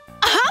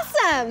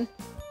 Awesome!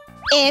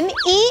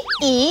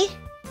 M-E-E-K-A-H.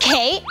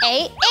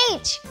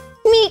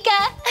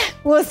 Meekah.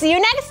 We'll see you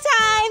next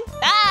time.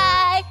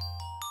 Bye.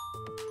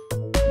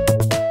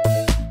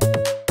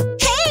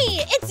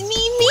 Hey, it's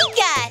me,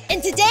 Meekah,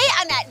 and today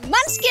I'm at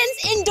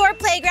Munchkin's Indoor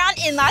Playground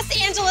in Los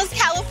Angeles,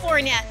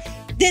 California.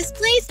 This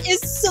place is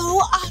so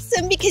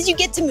awesome because you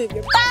get to move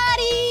your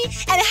body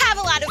and have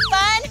a lot of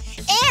fun,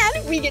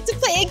 and we get to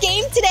play a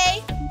game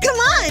today. Come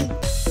on.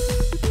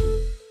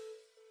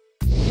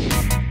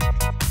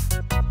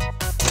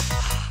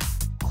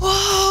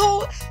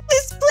 Whoa,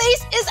 this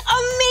place is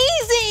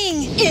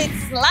amazing.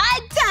 It's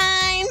slide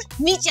time.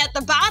 Meet you at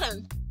the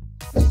bottom.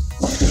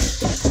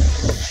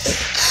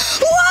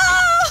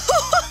 Whoa,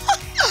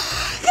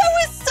 that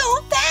was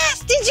so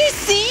fast. Did you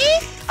see?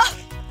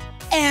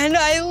 And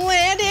I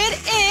landed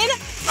in a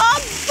ball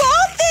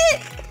pit!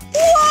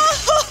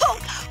 Whoa!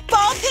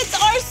 Ball pits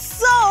are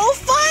so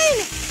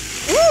fun!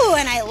 Ooh,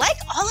 and I like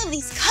all of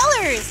these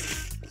colors.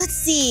 Let's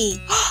see.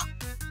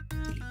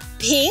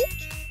 Pink.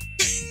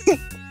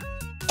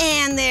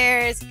 And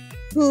there's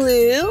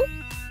blue.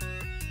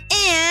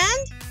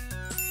 And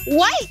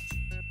white.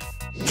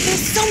 There's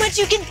so much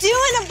you can do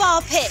in a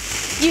ball pit.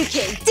 You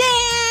can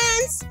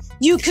dance.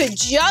 You could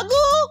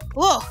juggle.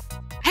 Whoa,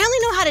 I only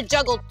know how to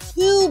juggle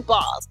 2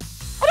 balls.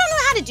 I don't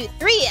know how to do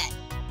 3 yet.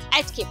 I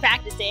have to keep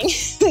practicing.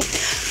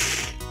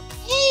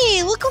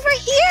 Hey, look over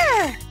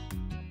here.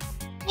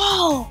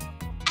 Whoa,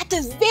 at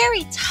the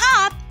very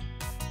top,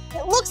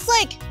 it looks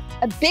like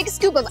a big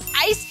scoop of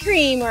ice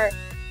cream or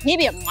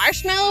maybe a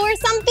marshmallow or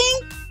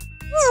something.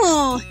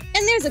 Oh,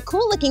 and there's a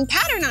cool looking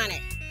pattern on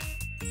it.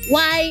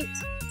 White,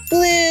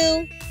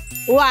 blue,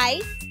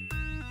 white,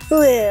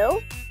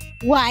 blue,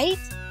 white,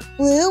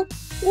 blue,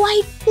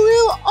 white,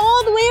 blue,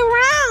 all the way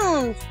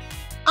around.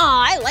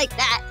 Aw, I like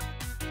that.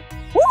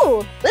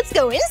 Ooh, let's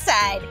go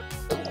inside.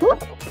 Ooh.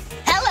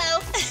 Hello.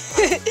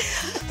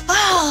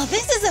 Oh,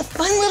 this is a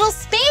fun little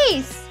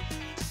space.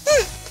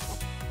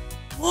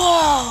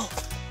 Whoa,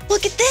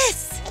 look at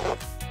this.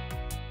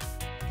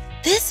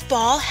 This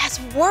ball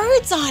has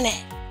words on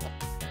it.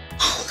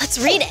 Oh, let's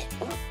read it.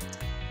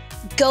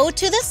 Go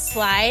to the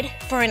slide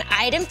for an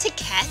item to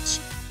catch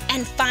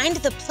and find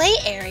the play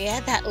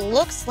area that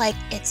looks like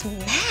its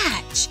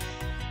match.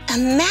 A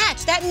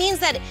match, that means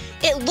that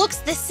it looks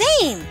the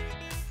same.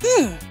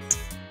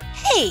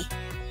 Hey,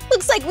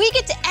 looks like we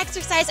get to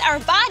exercise our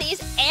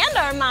bodies and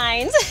our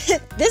minds.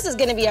 This is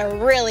gonna be a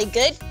really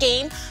good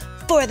game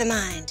for the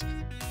mind.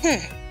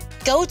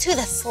 Go to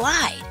the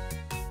slide.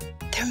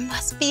 There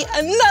must be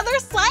another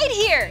slide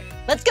here.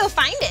 Let's go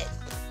find it.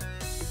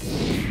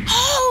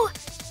 Oh,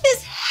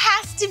 this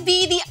has to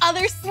be the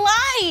other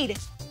slide.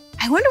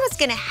 I wonder what's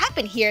gonna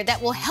happen here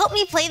that will help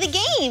me play the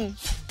game.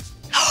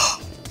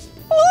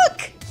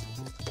 Look!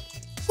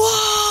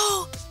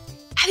 Whoa!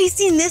 Have you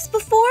seen this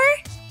before?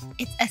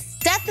 It's a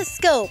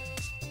stethoscope.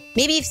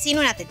 Maybe you've seen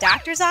one at the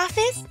doctor's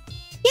office?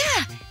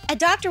 Yeah, a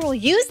doctor will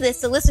use this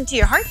to listen to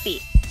your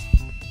heartbeat.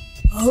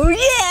 Oh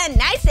yeah,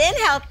 nice and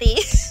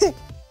healthy. I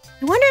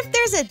wonder if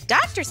there's a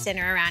doctor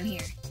center around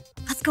here.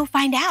 Let's go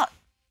find out.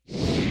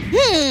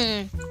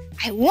 I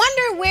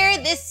wonder where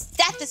this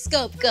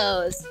stethoscope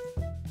goes.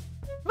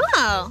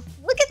 Oh,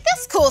 look at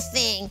this cool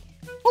thing.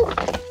 Ooh.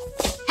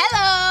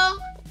 Hello.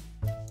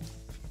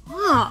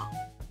 Oh,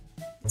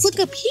 let's look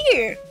up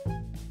here.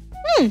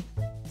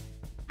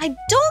 I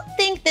don't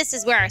think this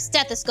is where our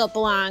stethoscope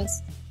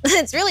belongs.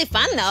 It's really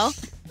fun though.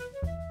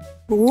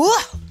 Whoa.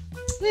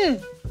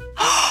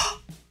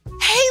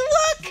 Hey,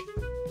 look!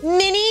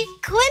 Mini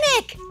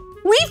clinic!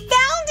 We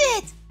found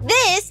it!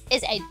 This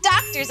is a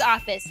doctor's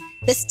office.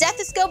 The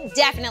stethoscope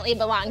definitely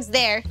belongs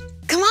there.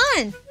 Come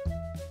on.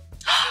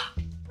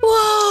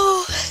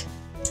 Whoa.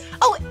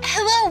 Oh,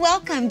 hello,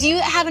 welcome. Do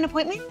you have an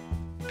appointment?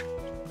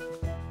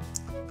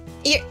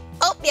 Yep,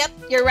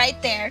 you're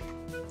right there.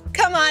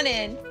 Come on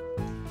in.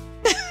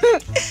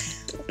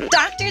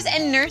 Doctors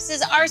and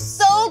nurses are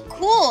so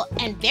cool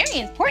and very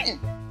important.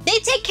 They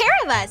take care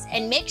of us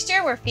and make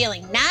sure we're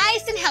feeling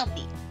nice and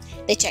healthy.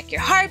 They check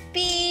your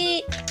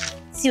heartbeat,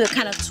 see what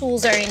kind of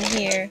tools are in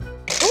here.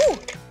 Ooh,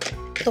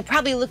 they'll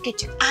probably look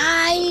at your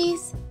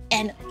eyes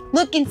and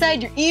look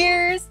inside your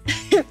ears.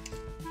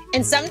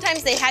 And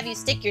sometimes they have you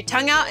stick your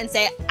tongue out and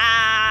say,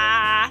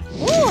 ah.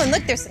 Ooh, and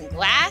look, there's some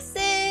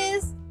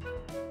glasses.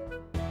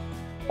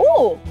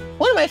 Ooh,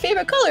 one of my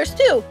favorite colors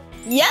too,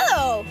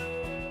 yellow.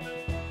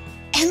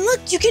 And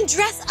look, you can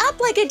dress up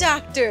like a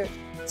doctor.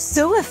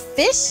 So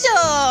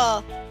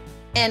official.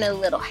 And a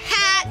little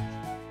hat.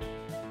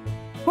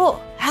 Whoa,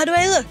 how do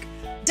I look?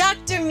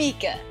 Dr.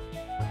 Meekah.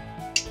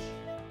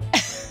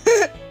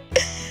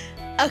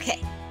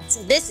 Okay,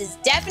 so this is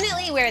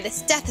definitely where the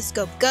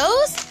stethoscope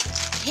goes.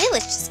 Okay,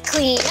 let's just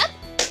clean up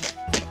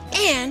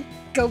and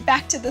go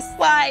back to the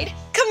slide.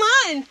 Come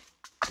on.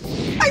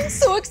 I'm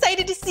so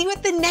excited to see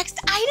what the next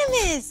item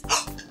is.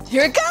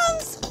 Here it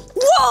comes.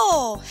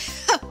 Whoa.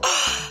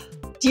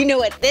 Do you know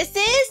what this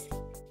is?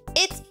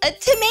 It's a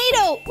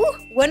tomato. Ooh,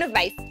 one of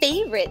my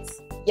favorites.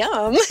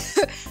 Yum.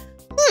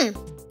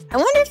 I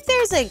wonder if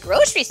there's a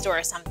grocery store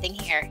or something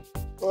here.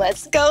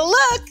 Let's go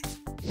look.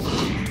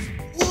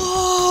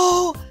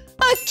 Whoa,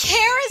 a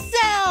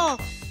carousel.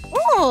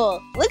 Oh,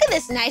 look at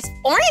this nice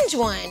orange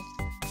one.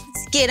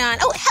 Let's get on.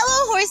 Oh,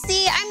 hello,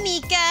 horsey. I'm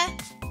Meekah.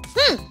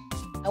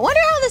 I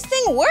wonder how this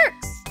thing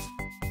works.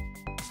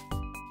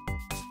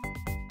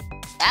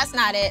 That's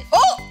not it.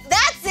 Oh,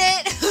 that's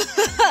it.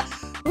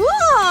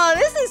 Whoa,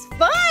 this is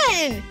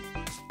fun.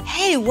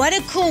 Hey, what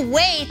a cool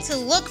way to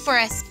look for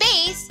a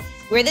space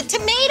where the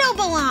tomato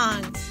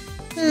belongs.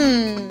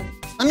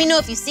 Let me know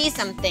if you see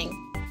something.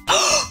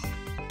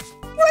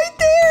 Right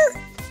there.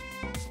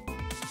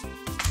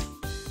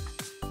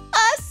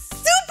 A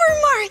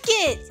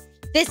supermarket.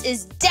 This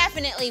is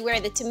definitely where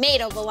the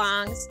tomato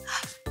belongs.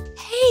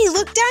 Hey,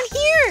 look down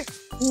here.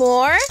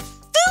 More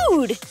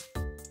food.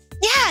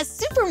 Yeah, a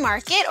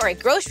supermarket or a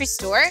grocery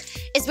store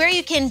is where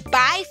you can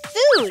buy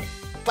food,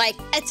 like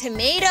a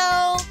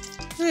tomato.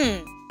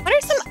 What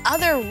are some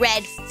other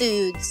red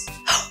foods?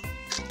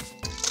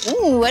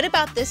 Ooh, what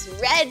about this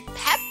red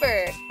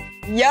pepper?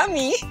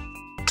 Yummy.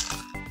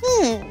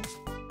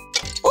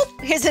 Oh,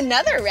 here's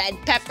another red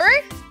pepper.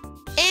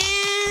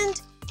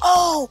 And,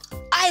 oh,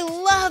 I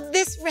love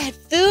this red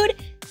food,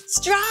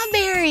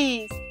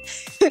 strawberries.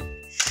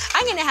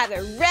 I'm gonna have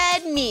a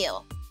red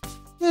meal.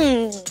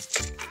 Ooh,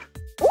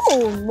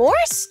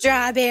 more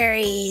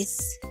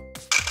strawberries.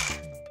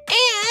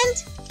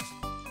 And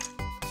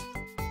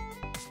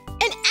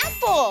an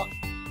apple.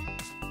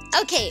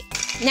 Okay,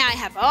 now I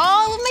have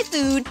all of my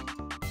food.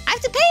 I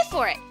have to pay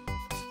for it.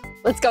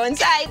 Let's go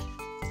inside.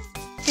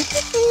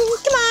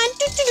 Come on.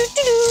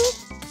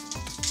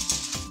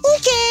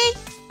 Okay.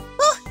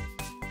 Oh.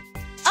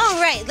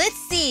 All right, let's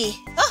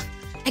see. Oh,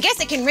 I guess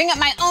I can ring up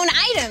my own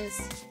items.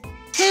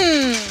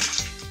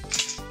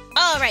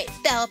 All right,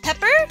 bell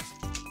pepper.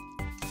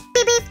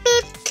 Beep, beep,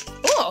 beep.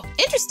 Oh,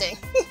 interesting.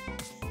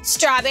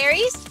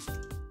 Strawberries.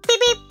 Beep,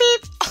 beep,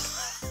 beep.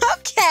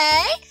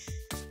 Okay.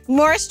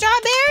 More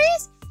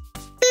strawberries.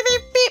 Beep,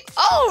 beep, beep.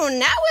 Oh,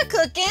 now we're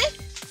cooking.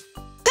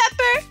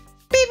 Pepper.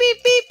 Beep,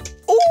 beep, beep.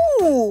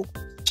 Ooh.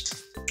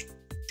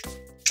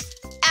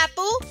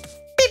 Apple.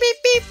 Beep, beep,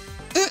 beep.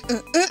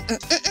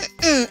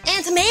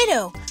 And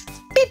tomato.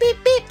 Beep, beep,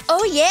 beep.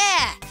 Oh,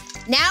 yeah.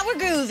 Now we're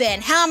grooving.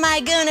 How am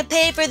I gonna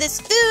pay for this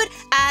food?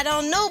 I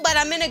don't know, but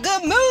I'm in a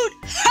good mood.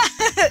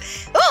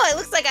 Oh, it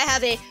looks like I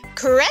have a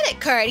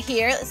credit card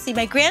here. Let's see,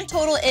 my grand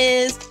total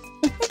is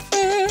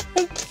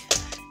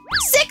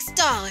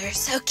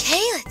 $6.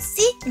 Okay, let's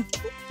see.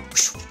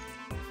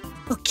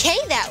 Okay,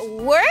 that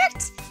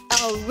worked.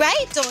 All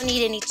right, don't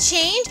need any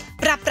change.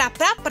 I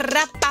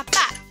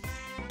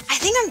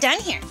think I'm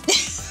done here.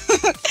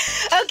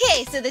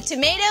 Okay, so the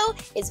tomato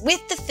is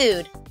with the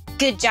food.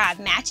 Good job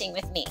matching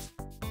with me.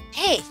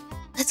 Hey,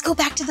 let's go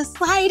back to the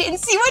slide and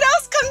see what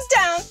else comes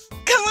down.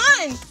 Come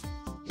on.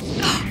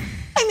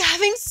 I'm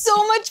having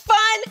so much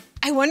fun.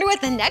 I wonder what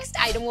the next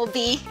item will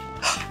be.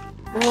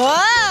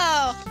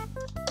 Whoa,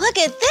 look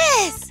at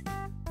this.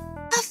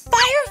 A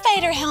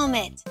firefighter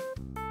helmet.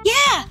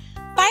 Yeah,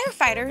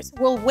 firefighters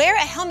will wear a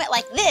helmet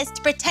like this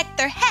to protect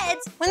their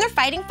heads when they're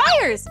fighting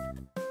fires.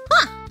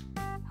 I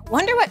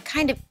wonder what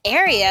kind of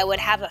area would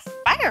have a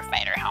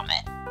firefighter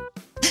helmet.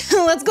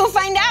 Let's go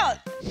find out.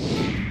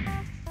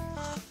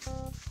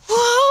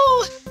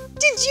 Whoa,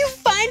 did you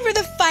find where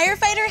the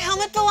firefighter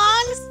helmet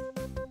belongs?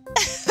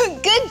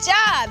 Good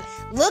job,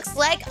 looks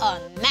like a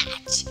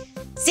match.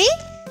 See,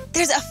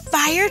 there's a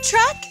fire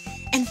truck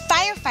and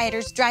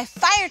firefighters drive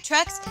fire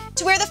trucks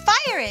to where the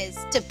fire is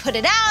to put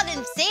it out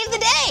and save the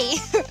day.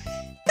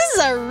 This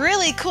is a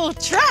really cool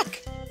truck.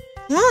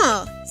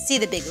 Oh, see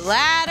the big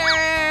ladder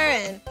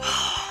and,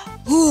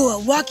 ooh, a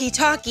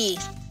walkie-talkie.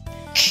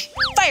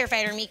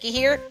 Firefighter Meekah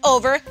here,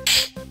 over.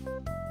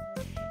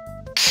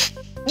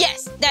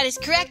 Yes, that is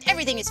correct.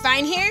 Everything is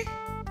fine here.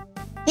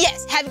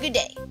 Yes, have a good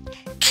day.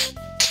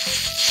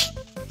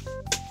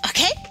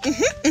 Okay,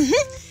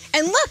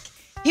 And look,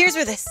 here's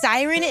where the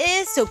siren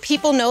is so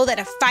people know that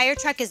a fire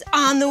truck is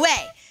on the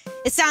way.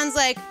 It sounds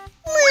like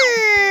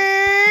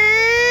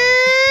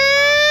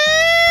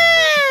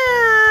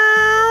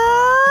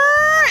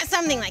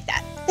something like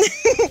that.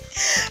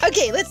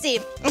 Okay, let's see.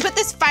 I'll put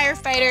this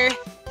firefighter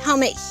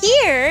helmet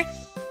here.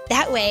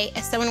 That way,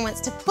 if someone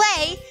wants to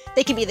play,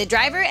 they can be the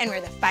driver and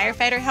wear the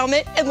firefighter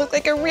helmet and look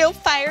like a real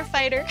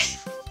firefighter.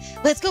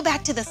 Let's go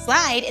back to the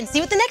slide and see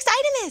what the next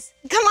item is.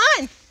 Come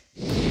on.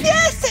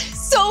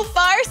 Yes, so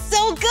far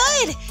so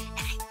good. And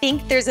I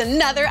think there's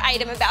another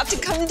item about to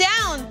come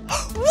down.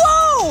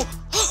 Whoa,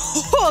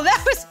 oh,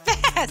 that was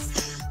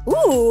fast.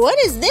 Ooh, what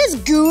is this,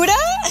 Gouda?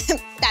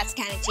 That's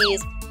kind of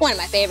cheese, one of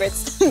my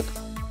favorites.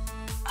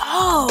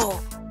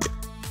 Oh,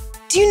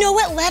 do you know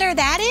what letter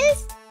that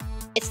is?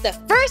 It's the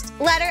first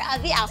letter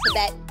of the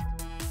alphabet.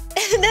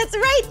 That's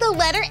right, the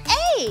letter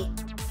A.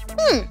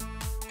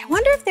 I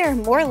wonder if there are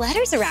more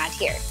letters around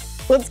here.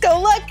 Let's go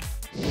look.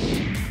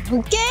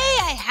 Okay,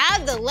 I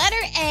have the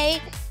letter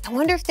A. I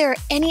wonder if there are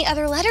any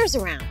other letters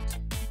around.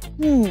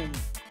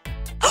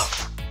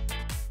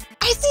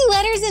 I see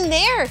letters in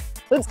there.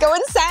 Let's go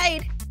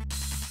inside.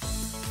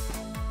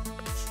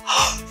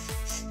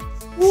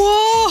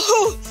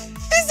 Whoa,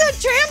 it's a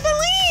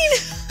trampoline.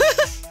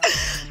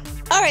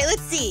 All right,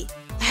 let's see.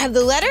 I have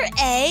the letter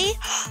A,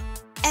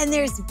 and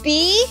there's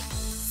B,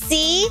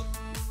 C,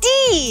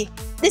 D.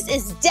 This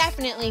is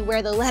definitely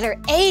where the letter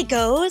A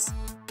goes.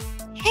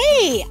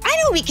 Hey, I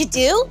know what we could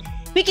do.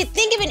 We could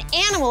think of an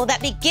animal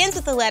that begins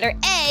with the letter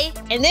A,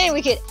 and then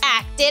we could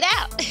act it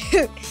out.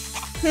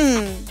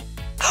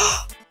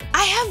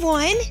 I have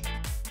one.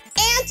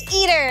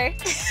 Anteater.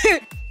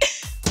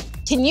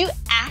 Can you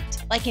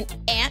act like an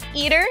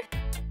anteater?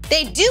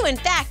 They do, in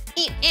fact,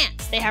 eat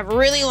ants. They have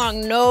really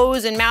long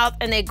nose and mouth,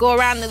 and they go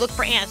around and they look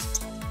for ants.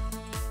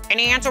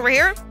 Any ants over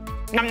here?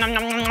 Nom, nom,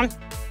 nom, nom, nom.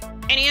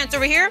 Any ants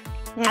over here?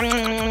 Nom,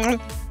 nom, nom, nom.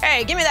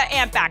 Hey, give me that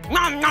ant back.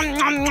 Nom, nom,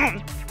 nom,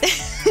 nom.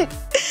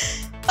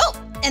 Oh,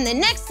 and the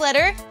next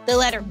letter, the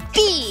letter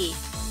B.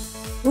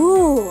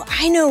 Ooh,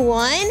 I know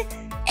one.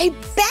 A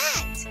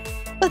bat.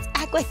 Let's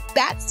act like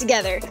bats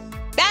together.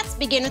 Bats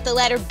begin with the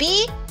letter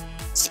B.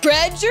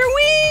 Spread your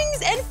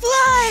wings and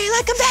fly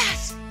like a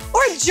bat.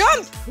 Or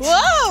jump.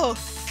 Whoa,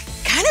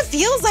 kind of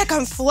feels like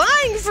I'm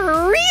flying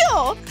for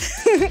real.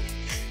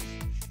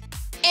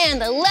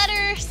 And the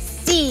letter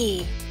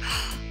C.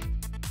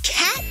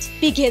 Cat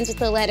begins with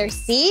the letter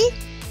C.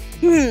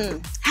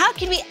 How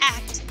can we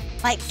act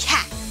like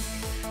cat?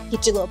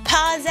 Get your little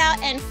paws out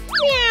and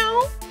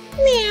meow,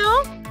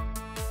 meow,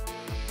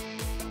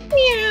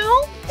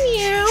 meow,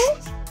 meow,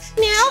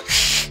 meow.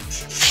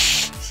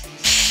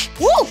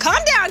 Whoa,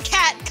 calm down,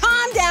 cat,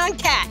 calm down,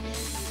 cat.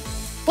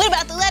 What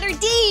about the letter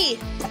D?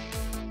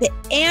 The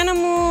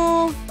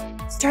animal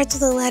starts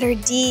with the letter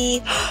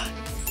D.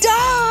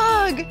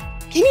 Dog!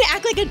 Can you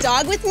act like a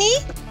dog with me?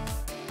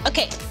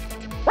 Okay.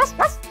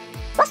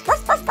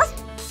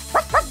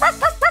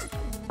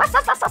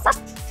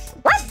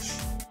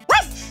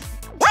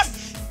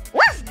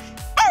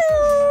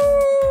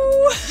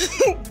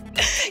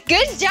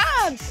 Good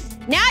job!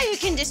 Now you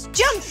can just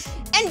jump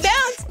and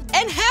bounce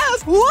and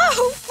have,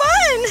 whoa,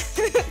 fun!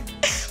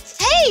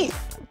 Hey,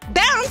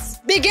 bounce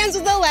begins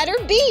with the letter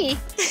B.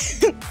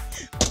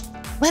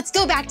 Let's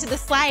go back to the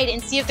slide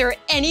and see if there are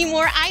any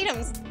more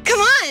items. Come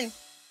on!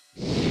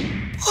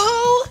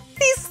 Whoa,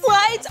 these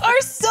slides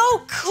are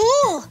so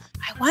cool.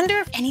 I wonder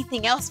if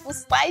anything else will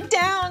slide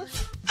down.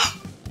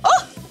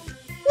 Oh,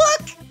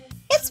 look,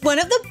 it's one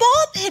of the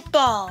ball pit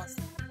balls.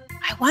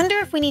 I wonder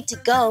if we need to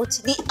go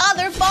to the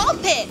other ball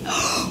pit.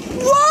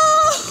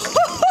 Whoa!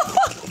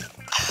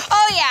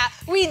 Oh yeah,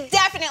 we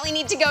definitely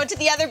need to go to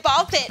the other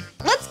ball pit.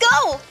 Let's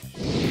go.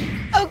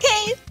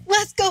 Okay,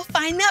 let's go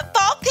find that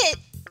ball pit.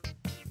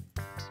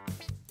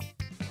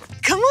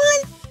 Come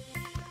on.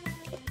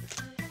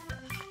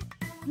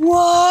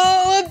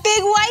 Whoa, a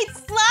big white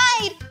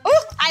slide.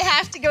 Oh, I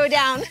have to go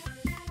down.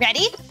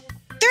 Ready?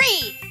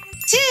 3,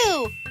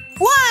 2,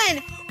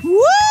 1. Woo!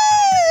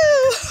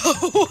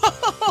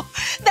 Whoa,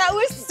 that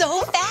was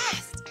so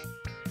fast.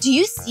 Do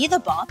you see the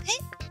ball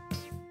pit?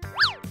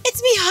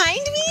 It's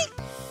behind me.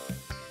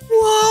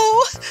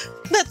 Whoa,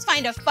 let's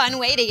find a fun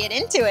way to get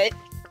into it.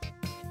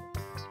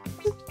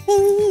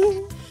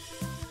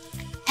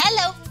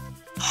 Hello.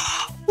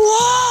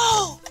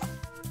 Whoa,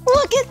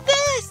 look at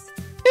this.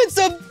 It's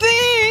a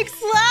big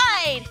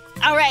slide.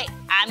 All right,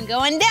 I'm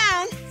going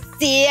down.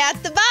 See you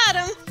at the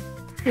bottom.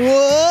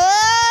 Whoa.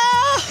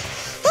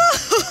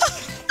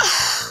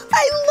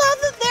 I love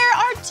that there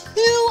are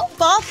 2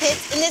 ball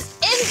pits in this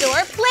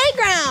indoor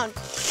playground.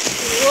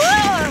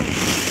 Whoa.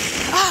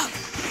 Oh,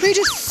 we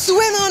just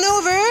swim on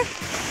over.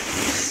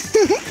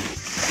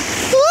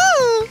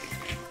 Woo.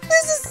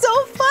 This is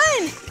so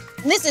fun.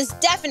 This is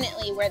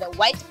definitely where the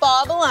white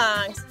ball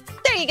belongs.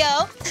 There you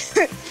go.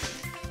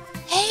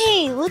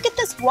 Hey, look at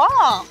this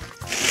wall.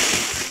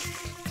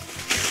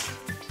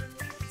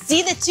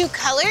 See the 2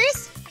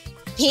 colors?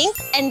 Pink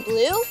and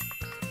blue?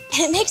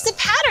 And it makes a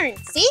pattern,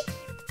 see?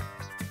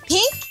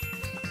 Pink,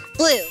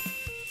 blue.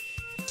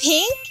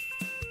 Pink,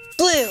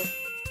 blue.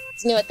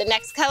 Do you know what the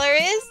next color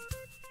is?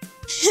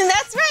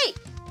 That's right,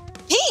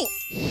 pink.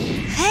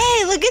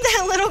 Hey, look at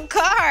that little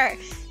car.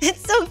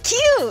 It's so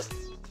cute.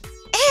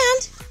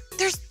 And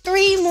there's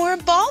 3 more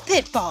ball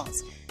pit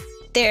balls.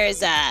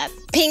 There's a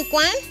pink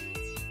one,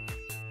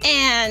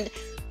 and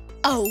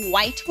a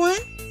white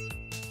one,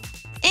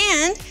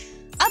 and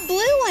a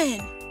blue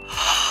one.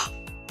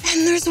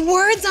 And there's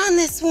words on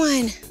this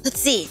one. Let's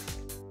see.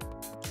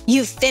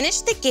 You've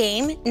finished the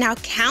game. Now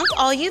count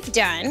all you've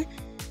done.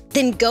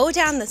 Then go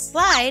down the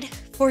slide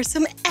for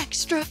some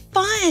extra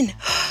fun.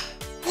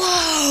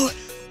 Whoa,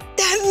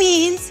 that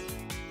means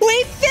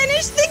we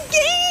finished the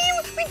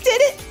game. We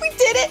did it, we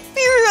did it.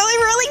 We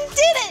really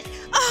did it.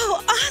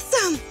 Oh,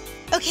 awesome.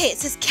 Okay, it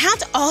says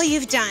count all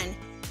you've done.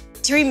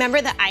 Do you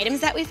remember the items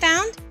that we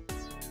found?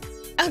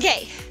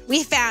 Okay,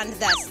 we found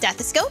the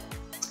stethoscope,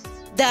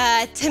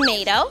 the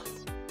tomato,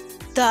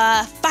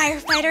 the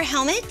firefighter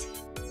helmet,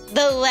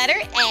 the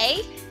letter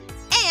A,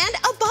 and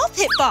a ball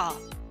pit ball.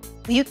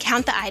 Will you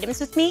count the items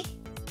with me?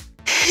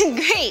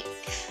 Great.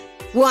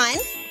 1,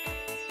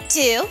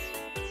 2,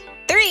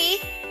 3,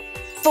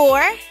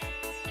 4,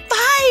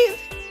 5.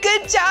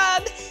 Good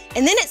job.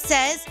 And then it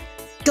says,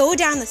 go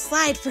down the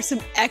slide for some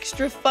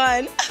extra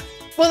fun.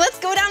 Well, let's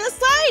go down the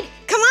slide.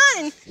 Come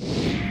on.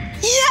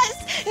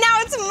 Yes, now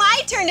it's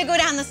my turn to go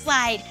down the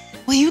slide.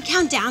 Will you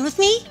count down with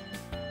me?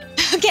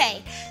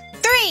 Okay,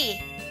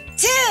 3,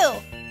 2,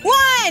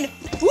 1.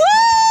 Woo!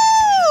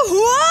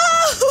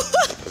 Whoa!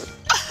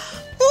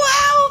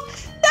 Wow,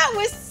 that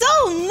was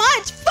so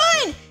much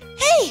fun.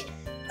 Hey,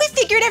 we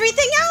figured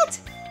everything out.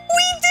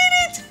 We did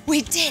it.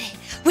 We did it.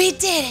 We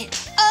did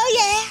it. Oh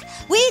yeah,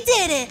 we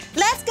did it.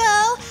 Let's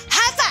go.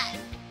 High five.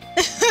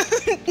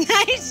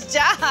 Nice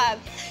job.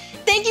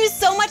 Thank you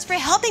so much for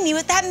helping me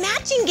with that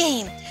matching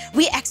game.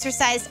 We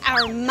exercised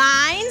our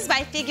minds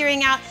by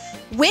figuring out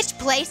which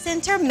play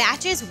center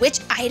matches which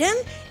item,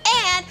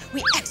 and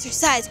we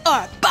exercised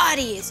our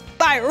bodies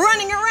by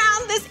running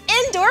around this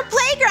indoor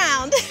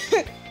playground.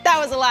 That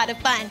was a lot of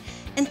fun,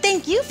 and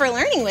thank you for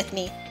learning with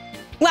me.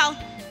 Well,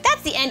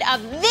 that's the end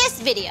of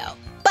this video,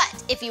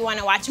 but if you want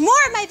to watch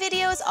more of my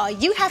videos, all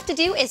you have to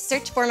do is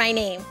search for my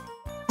name.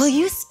 Will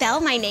you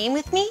spell my name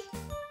with me?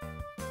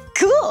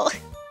 Cool.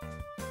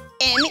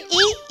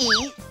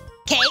 M-E-E-K-A-H.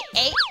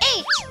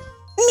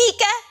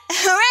 Meekah.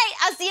 All right,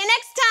 I'll see you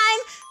next time.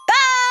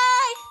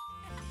 Bye.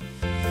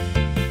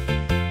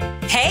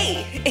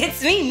 Hey,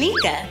 it's me,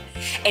 Meekah.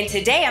 And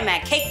today I'm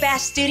at Cake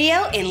Bash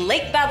Studio in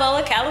Lake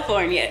Balboa,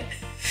 California.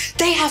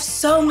 They have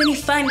so many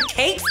fun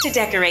cakes to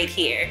decorate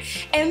here.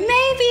 And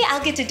maybe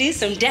I'll get to do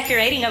some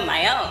decorating of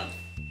my own.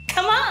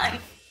 Come on.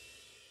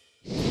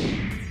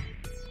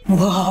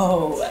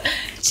 Whoa,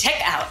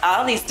 check out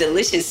all these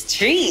delicious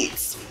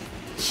treats.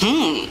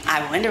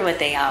 I wonder what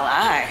they all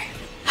are.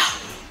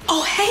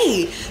 Oh,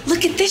 hey,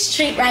 look at this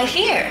treat right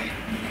here.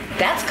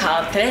 That's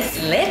called tres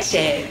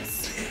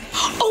leches.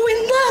 Oh,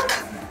 and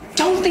look,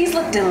 don't these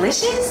look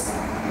delicious?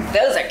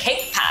 Those are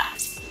cake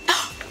pops.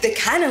 They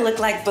kind of look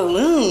like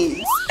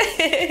balloons.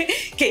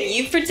 Can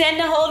you pretend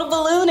to hold a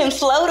balloon and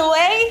float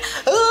away?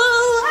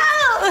 Ooh,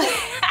 wow.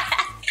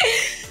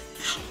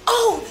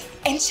 Oh,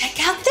 and check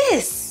out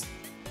this.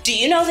 Do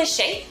you know the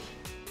shape?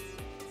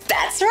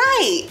 That's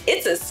right,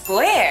 it's a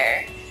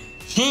square.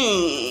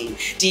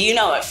 Do you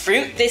know what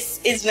fruit this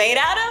is made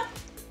out of?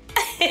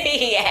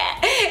 Yeah,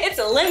 it's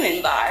a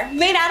lemon bar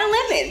made out of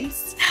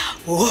lemons.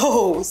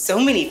 Whoa, so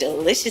many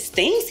delicious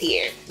things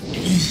here.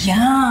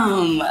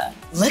 Yum,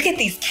 look at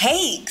these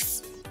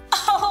cakes.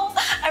 Oh,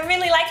 I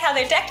really like how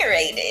they're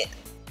decorated.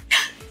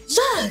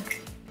 Look,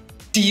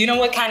 do you know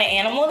what kind of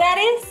animal that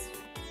is?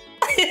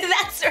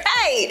 That's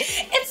right,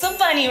 it's a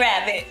bunny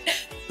rabbit.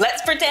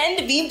 Let's pretend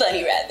to be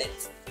bunny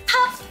rabbits.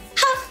 Huff,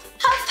 huff,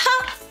 huff,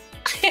 huff.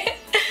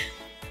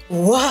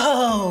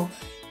 Whoa,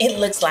 it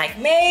looks like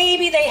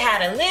maybe they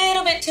had a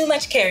little bit too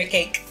much carrot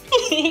cake.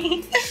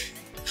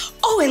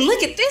 Oh, and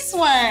look at this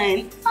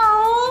one.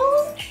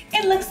 Oh,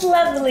 it looks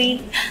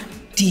lovely.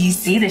 Do you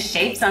see the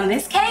shapes on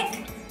this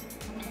cake?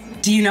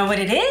 Do you know what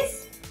it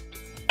is?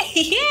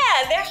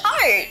 Yeah, they're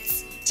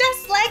hearts,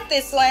 just like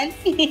this one.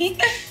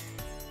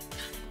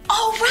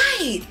 Oh,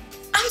 right,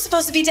 I'm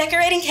supposed to be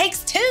decorating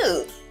cakes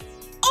too.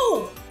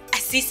 Oh, I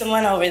see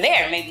someone over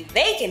there. Maybe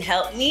they can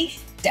help me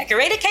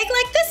decorate a cake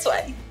like this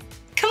one.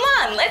 Come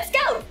on, let's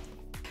go.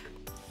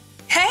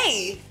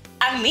 Hey,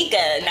 I'm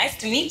Meekah. Nice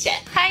to meet you.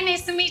 Hi,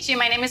 nice to meet you.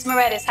 My name is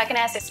Meredith. How can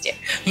I assist you?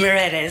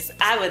 Meredith,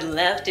 I would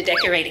love to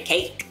decorate a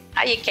cake.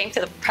 You came to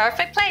the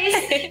perfect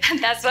place.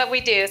 That's what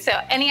we do. So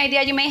any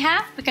idea you may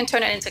have, we can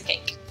turn it into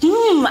cake.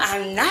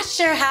 I'm not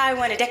sure how I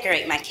want to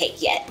decorate my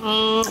cake yet.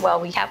 Well,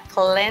 we have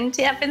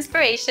plenty of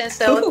inspiration.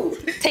 So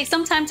take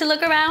some time to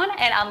look around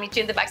and I'll meet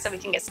you in the back so we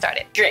can get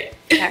started. Great.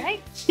 All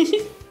right.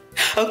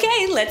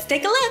 Okay, let's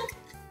take a look.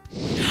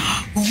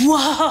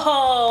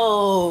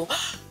 Whoa!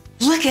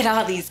 Look at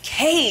all these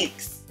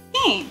cakes.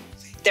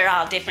 They're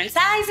all different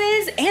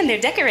sizes and they're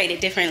decorated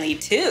differently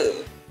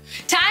too.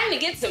 Time to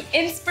get some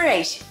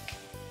inspiration.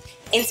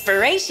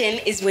 Inspiration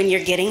is when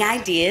you're getting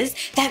ideas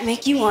that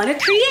make you want to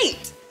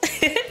create.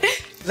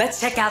 Let's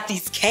check out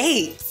these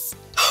cakes.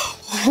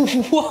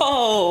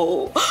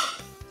 Whoa!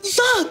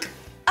 Look,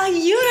 a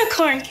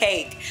unicorn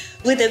cake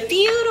with a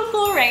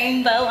beautiful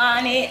rainbow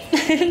on it.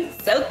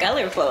 So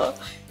colorful.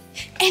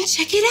 And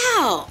check it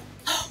out.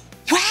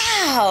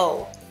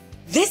 Wow!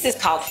 This is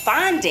called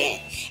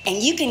fondant, and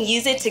you can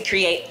use it to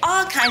create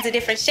all kinds of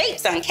different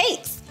shapes on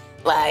cakes,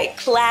 like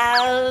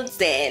clouds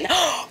and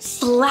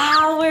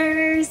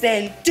flowers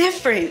and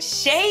different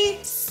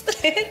shapes.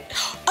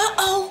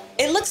 Uh-oh,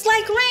 it looks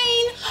like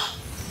rain.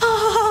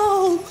 Oh,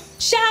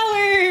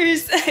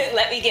 Showers!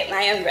 Let me get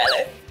my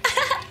umbrella.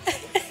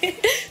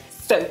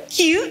 So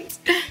cute.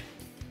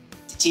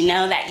 Did you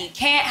know that you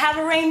can't have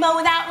a rainbow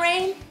without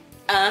rain?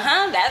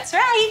 That's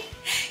right.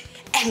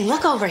 And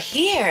look over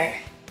here.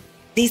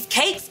 These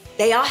cakes,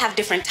 they all have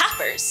different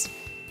toppers.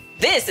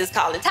 This is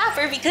called a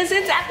topper because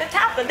it's at the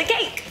top of the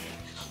cake.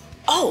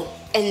 Oh,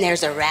 and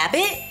there's a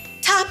rabbit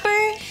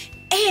topper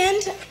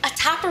and a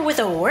topper with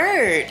a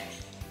word.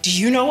 Do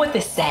you know what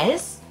this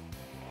says?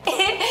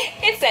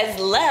 It says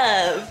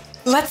love.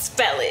 Let's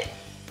spell it.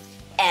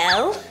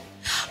 L-O-V-E,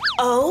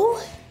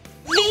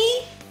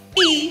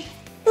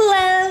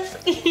 love.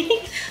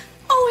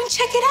 Oh, and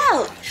check it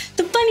out.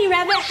 The bunny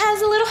rabbit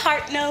has a little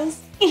heart nose.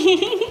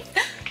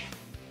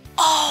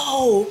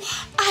 Oh,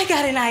 I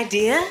got an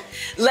idea.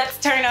 Let's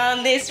turn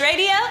on this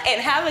radio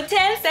and have a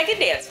 10-second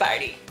dance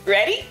party.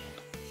 Ready?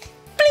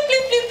 Bloop,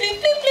 bloop, bloop, bloop,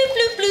 bloop, bloop,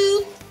 bloop,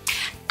 bloop.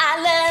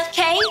 I love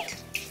cake.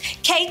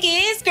 Cake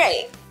is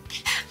great.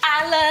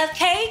 I love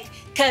cake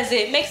because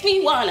it makes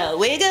me wanna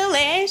wiggle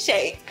and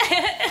shake.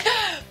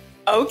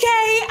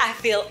 Okay, I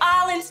feel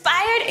all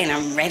inspired and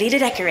I'm ready to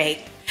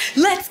decorate.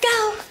 Let's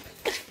go.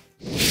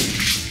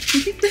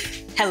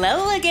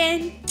 Hello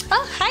again.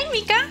 Oh, hi,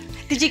 Meekah.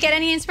 Did you get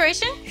any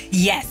inspiration?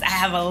 Yes, I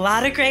have a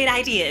lot of great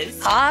ideas.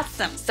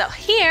 Awesome. So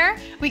here,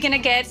 we're gonna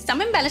get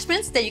some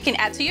embellishments that you can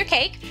add to your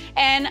cake.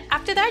 And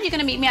after that, you're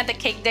gonna meet me at the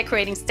cake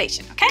decorating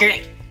station, okay?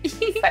 Great.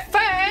 But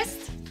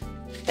first,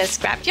 let's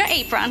grab your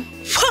apron.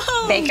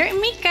 Whoa. Baker and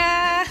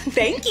Meekah.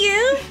 Thank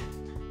you.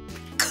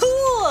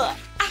 Cool.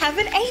 I have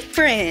an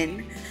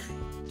apron.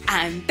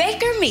 I'm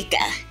Baker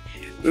Meekah,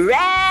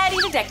 ready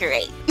to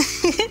decorate.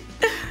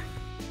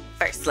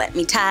 First, let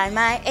me tie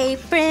my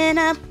apron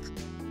up.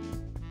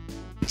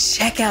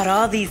 Check out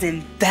all these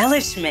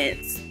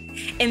embellishments.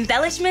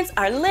 Embellishments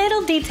are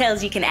little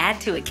details you can add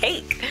to a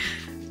cake.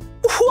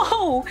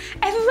 Whoa,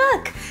 and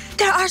look,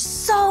 there are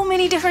so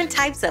many different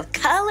types of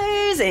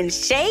colors and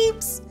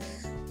shapes.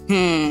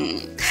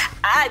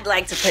 I'd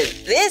like to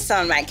put this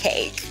on my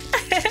cake.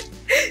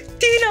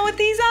 Do you know what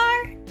these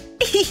are?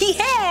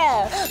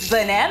 Yeah,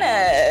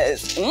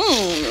 bananas.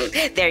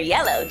 They're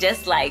yellow,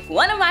 just like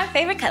one of my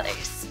favorite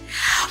colors.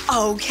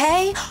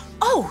 Okay.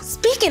 Oh,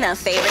 speaking of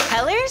favorite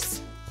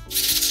colors,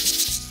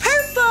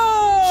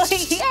 purple.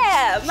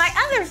 Yeah, my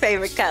other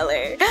favorite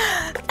color.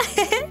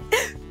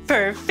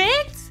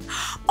 Perfect.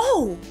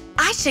 Oh,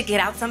 I should get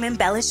out some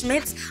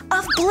embellishments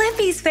of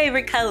Blippi's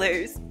favorite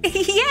colors.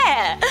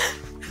 Yeah.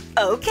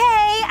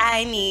 Okay,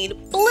 I need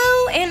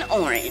blue and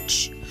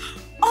orange.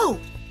 Oh,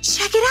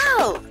 check it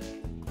out.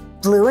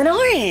 Blue and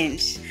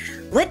orange.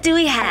 What do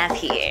we have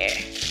here?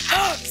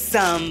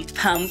 Some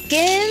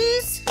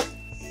pumpkins.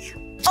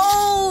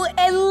 Oh,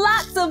 and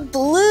lots of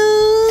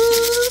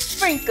blue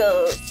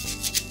sprinkles.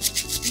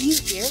 Do you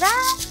hear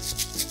that?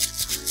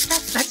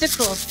 That's such a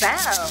cool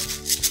sound.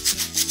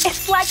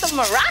 It's like a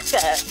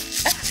maraca.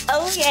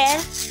 Oh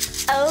yeah,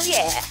 oh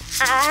yeah.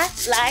 I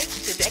like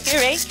to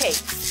decorate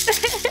cakes.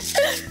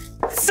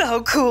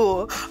 So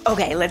cool.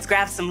 Okay, let's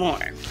grab some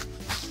more.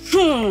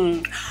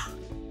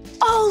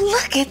 Oh,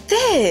 look at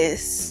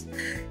this.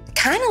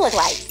 Kind of look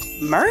like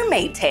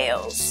mermaid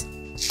tails.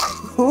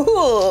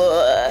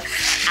 Cool.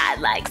 I'd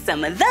like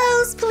some of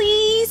those,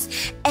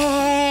 please.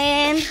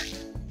 And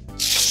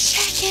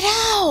check it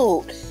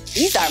out.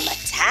 These are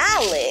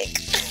metallic.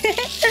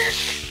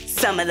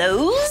 Some of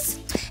those.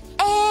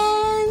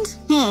 And,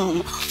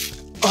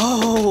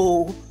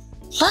 oh,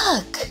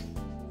 look.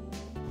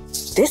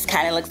 This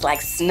kind of looks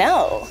like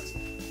snow.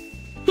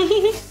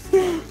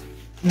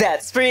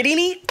 That's pretty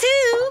neat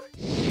too.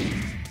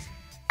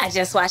 I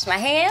just washed my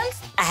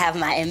hands, I have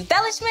my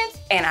embellishments,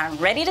 and I'm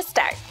ready to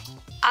start.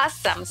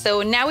 Awesome.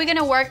 So now we're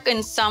gonna work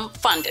on some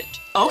fondant.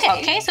 Okay.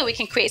 Okay, so we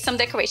can create some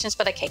decorations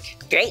for the cake.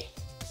 Great.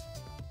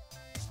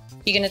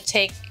 You're gonna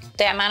take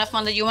the amount of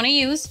fondant you wanna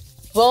use,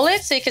 roll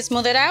it so you can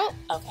smooth it out.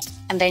 Okay.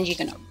 And then you're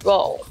gonna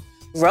roll.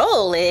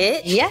 Roll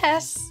it?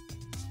 Yes.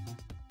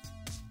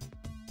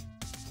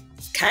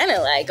 It's kind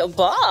of like a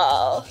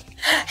ball.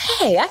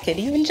 Hey, I could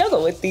even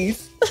juggle with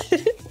these.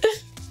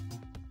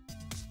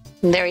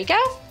 There you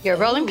go, your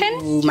rolling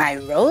pin. Ooh, my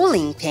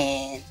rolling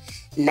pin.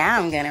 Now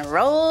I'm gonna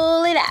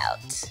roll it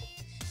out.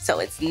 So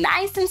it's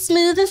nice and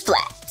smooth and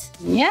flat.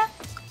 Yeah,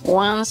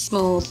 one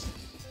smooth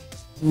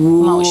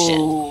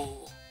motion.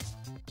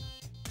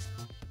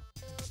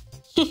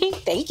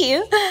 Thank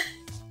you.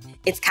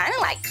 It's kind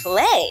of like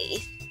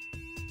clay.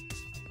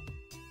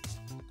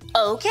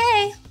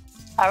 Okay.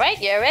 All right,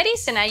 you're ready.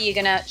 So now you're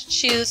gonna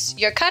choose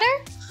your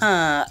cutter.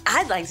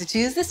 I'd like to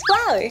choose this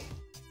flower.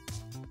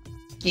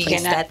 You're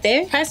Place gonna that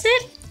there. press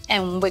it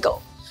and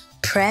wiggle.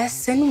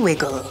 Press and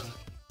wiggle.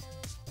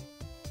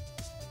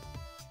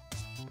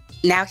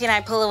 Now can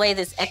I pull away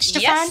this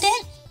extra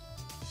fondant?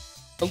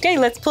 Okay,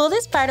 let's pull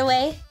this part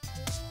away.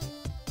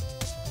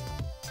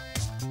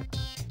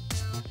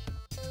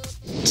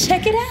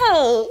 Check it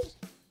out.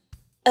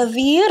 A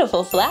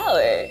beautiful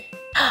flower.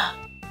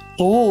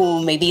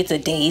 Ooh, maybe it's a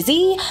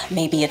daisy,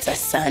 maybe it's a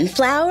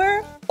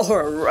sunflower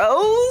or a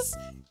rose.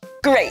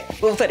 Great,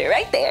 we'll put it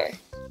right there.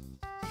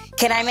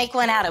 Can I make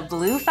one out of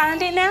blue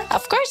fondant now?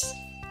 Of course.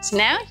 So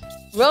now,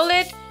 roll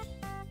it.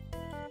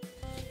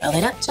 Roll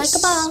it up like a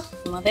ball.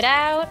 Move it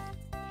out.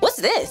 What's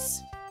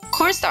this?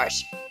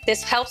 Cornstarch.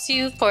 This helps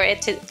you for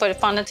the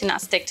fondant to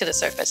not stick to the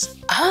surface.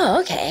 Oh,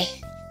 okay.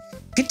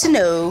 Good to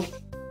know.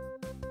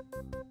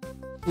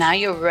 Now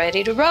you're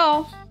ready to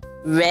roll.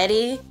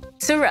 Ready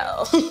to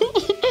roll.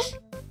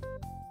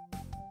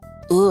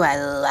 Ooh, I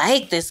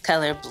like this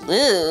color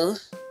blue.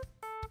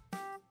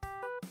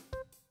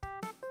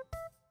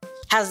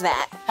 How's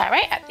that? All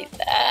right, I think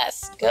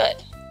that's good.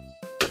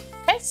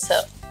 Okay,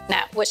 so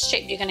now which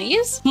shape you're gonna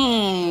use?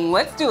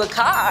 Let's do a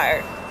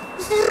car.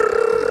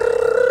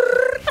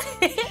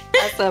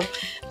 Awesome.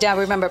 Now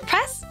remember,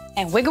 press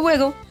and wiggle,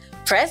 wiggle.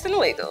 Press and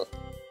wiggle.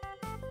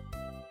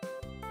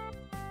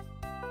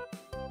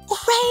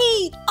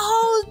 Great!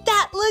 Oh,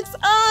 that looks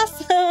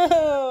awesome!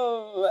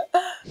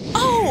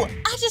 Oh,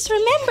 I just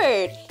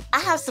remembered. I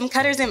have some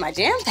cutters in my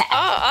jam pack.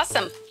 Oh,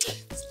 awesome.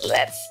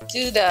 Let's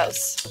do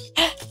those.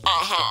 I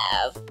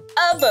have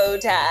a bow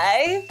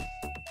tie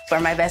for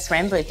my best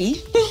friend,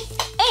 Blippi.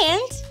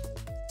 And,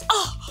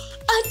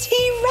 a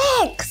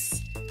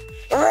T-Rex.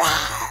 Roar!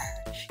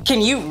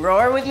 Can you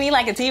roar with me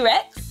like a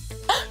T-Rex?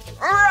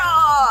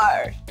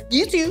 Roar!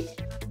 You too.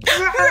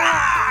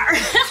 Roar!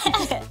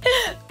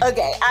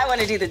 Okay, I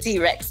want to do the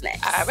T-Rex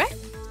next. All right,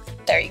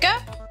 there you go.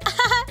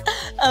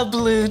 A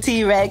blue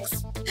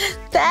T-Rex.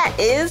 That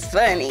is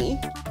funny.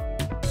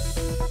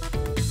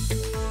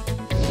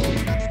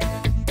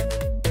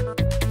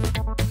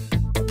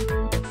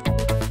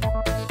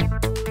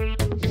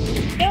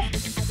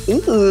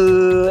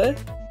 Ooh.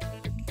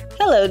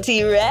 Hello,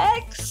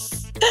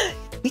 T-Rex.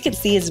 We can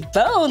see his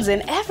bones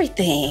and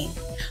everything.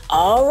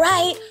 All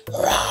right.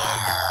 Roar.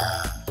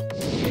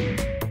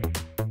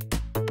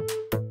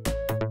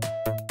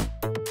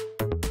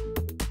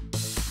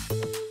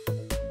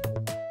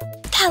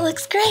 That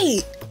looks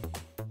great.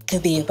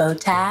 Could be a bow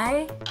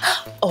tie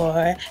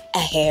or a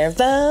hair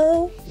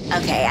bow.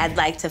 Okay, I'd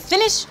like to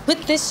finish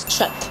with this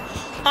truck.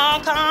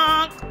 Honk,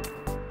 honk.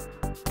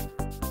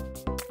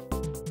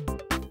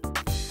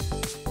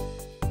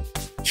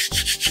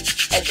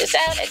 Edge this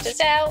out, edge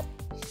this out.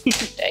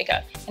 There you go.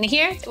 And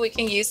here we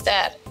can use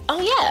that.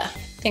 Oh yeah.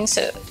 Thing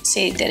so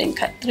see it didn't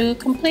cut through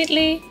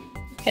completely.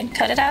 You can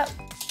cut it out.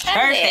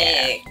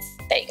 Perfect.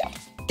 There you go.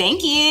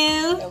 Thank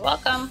you. You're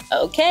welcome.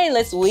 Okay,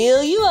 let's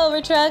wheel you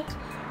over, truck.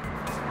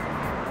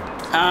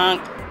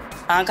 Honk,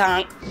 honk,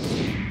 honk.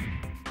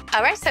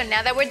 All right, so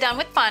now that we're done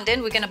with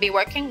fondant, we're gonna be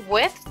working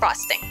with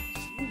frosting.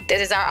 This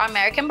is our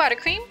American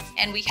buttercream,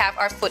 and we have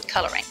our food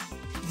coloring.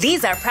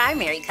 These are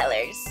primary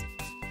colors.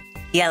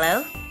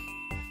 Yellow,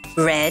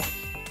 red,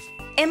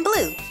 and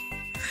blue.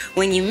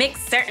 When you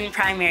mix certain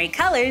primary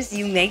colors,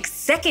 you make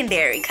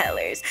secondary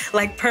colors,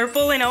 like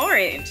purple and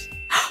orange.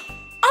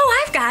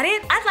 Oh, I've got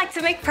it. I'd like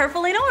to make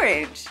purple and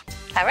orange.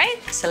 All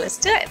right, so let's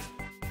do it.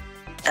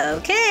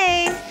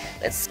 Okay,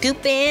 let's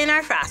scoop in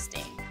our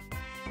frosting.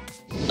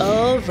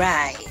 All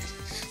right,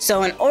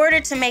 so in order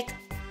to make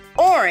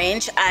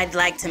orange, I'd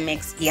like to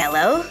mix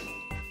yellow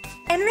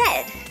and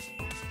red.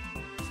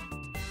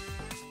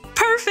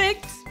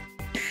 Perfect.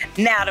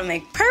 Now to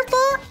make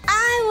purple,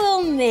 I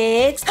will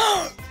mix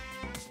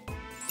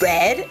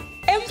red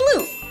and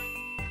blue.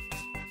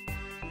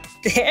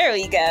 There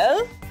we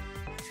go.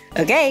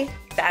 Okay,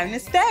 time to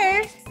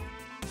stir.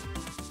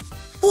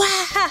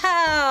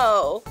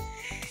 Wow!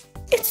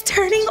 It's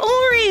turning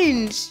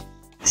orange.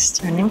 It's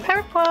turning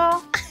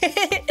purple.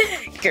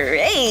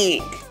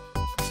 Great.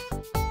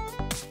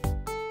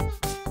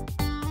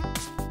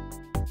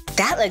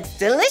 That looks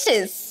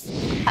delicious.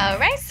 All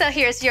right, so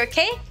here's your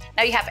cake.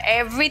 Now you have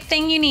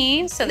everything you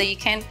need so that you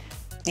can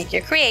make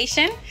your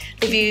creation.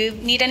 If you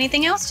need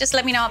anything else, just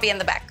let me know. I'll be in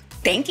the back.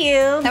 Thank you.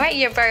 All right,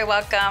 you're very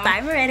welcome.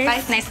 Bye, Meredith.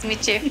 Bye, nice to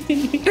meet you.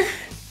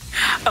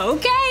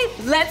 Okay,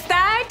 let's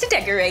start to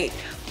decorate.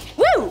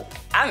 Woo,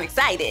 I'm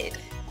excited.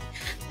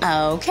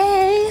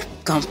 Okay,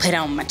 gonna put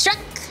on my truck.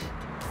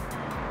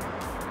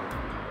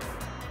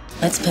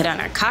 Let's put on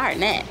our car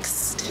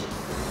next.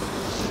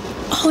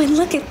 Oh, and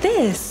look at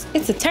this.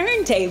 It's a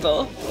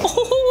turntable.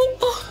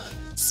 Oh,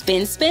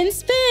 spin, spin,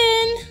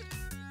 spin.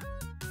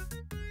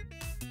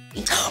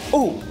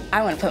 Oh,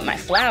 I want to put my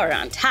flower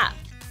on top.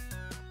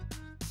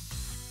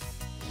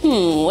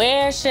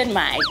 Where should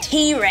my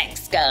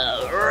T-Rex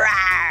go?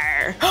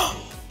 Rawr.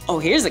 Oh,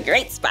 here's a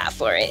great spot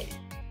for it.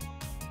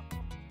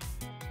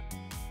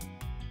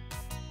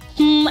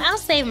 I'll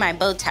save my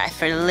bow tie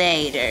for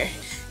later.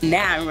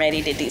 Now I'm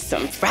ready to do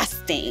some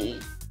frosting.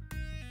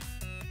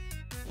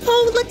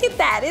 Oh, look at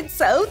that. It's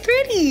so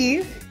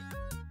pretty.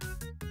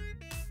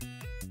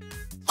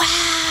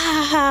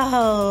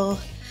 Wow.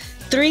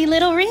 3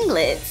 little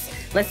ringlets.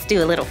 Let's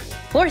do a little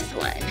 4th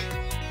one.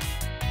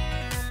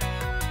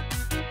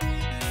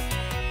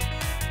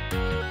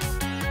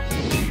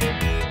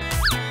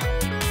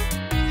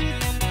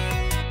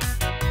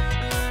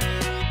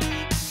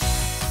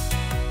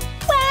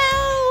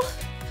 Wow.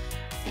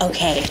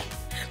 Okay,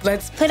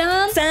 let's put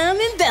on some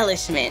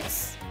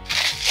embellishments.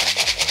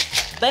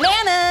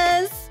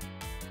 Bananas.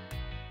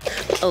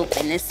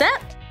 Open this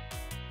up.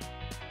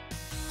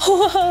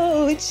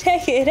 Whoa,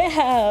 check it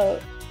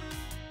out.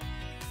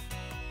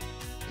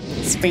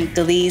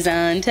 Sprinkle these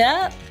on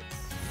top.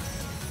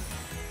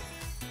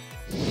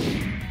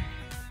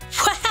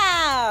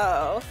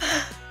 Wow!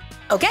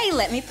 Okay,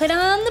 let me put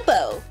on the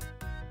bow.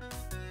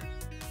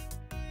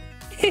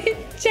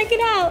 Check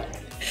it out.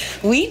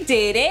 We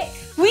did it.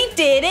 We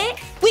did it.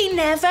 We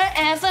never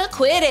ever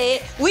quit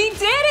it. We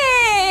did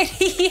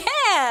it.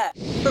 Yeah.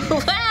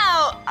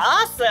 Wow,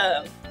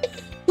 awesome.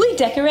 We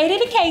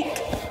decorated a cake.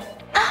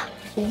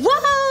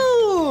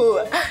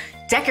 Whoa!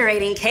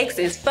 Decorating cakes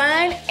is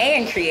fun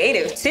and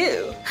creative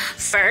too.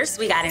 First,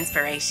 we got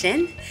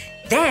inspiration.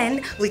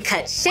 Then we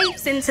cut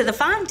shapes into the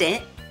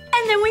fondant.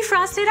 And then we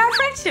frosted our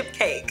friendship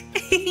cake.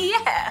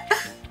 Yeah.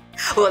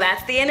 Well,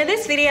 that's the end of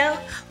this video.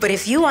 But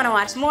if you want to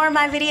watch more of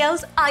my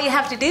videos, all you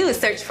have to do is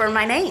search for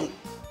my name.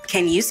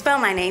 Can you spell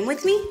my name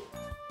with me?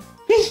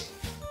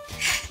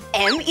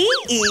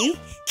 M-E-E-K-A-H.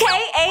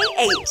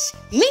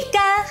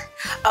 Meekah.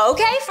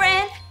 Okay,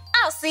 friend.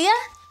 I'll see ya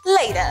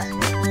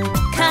later.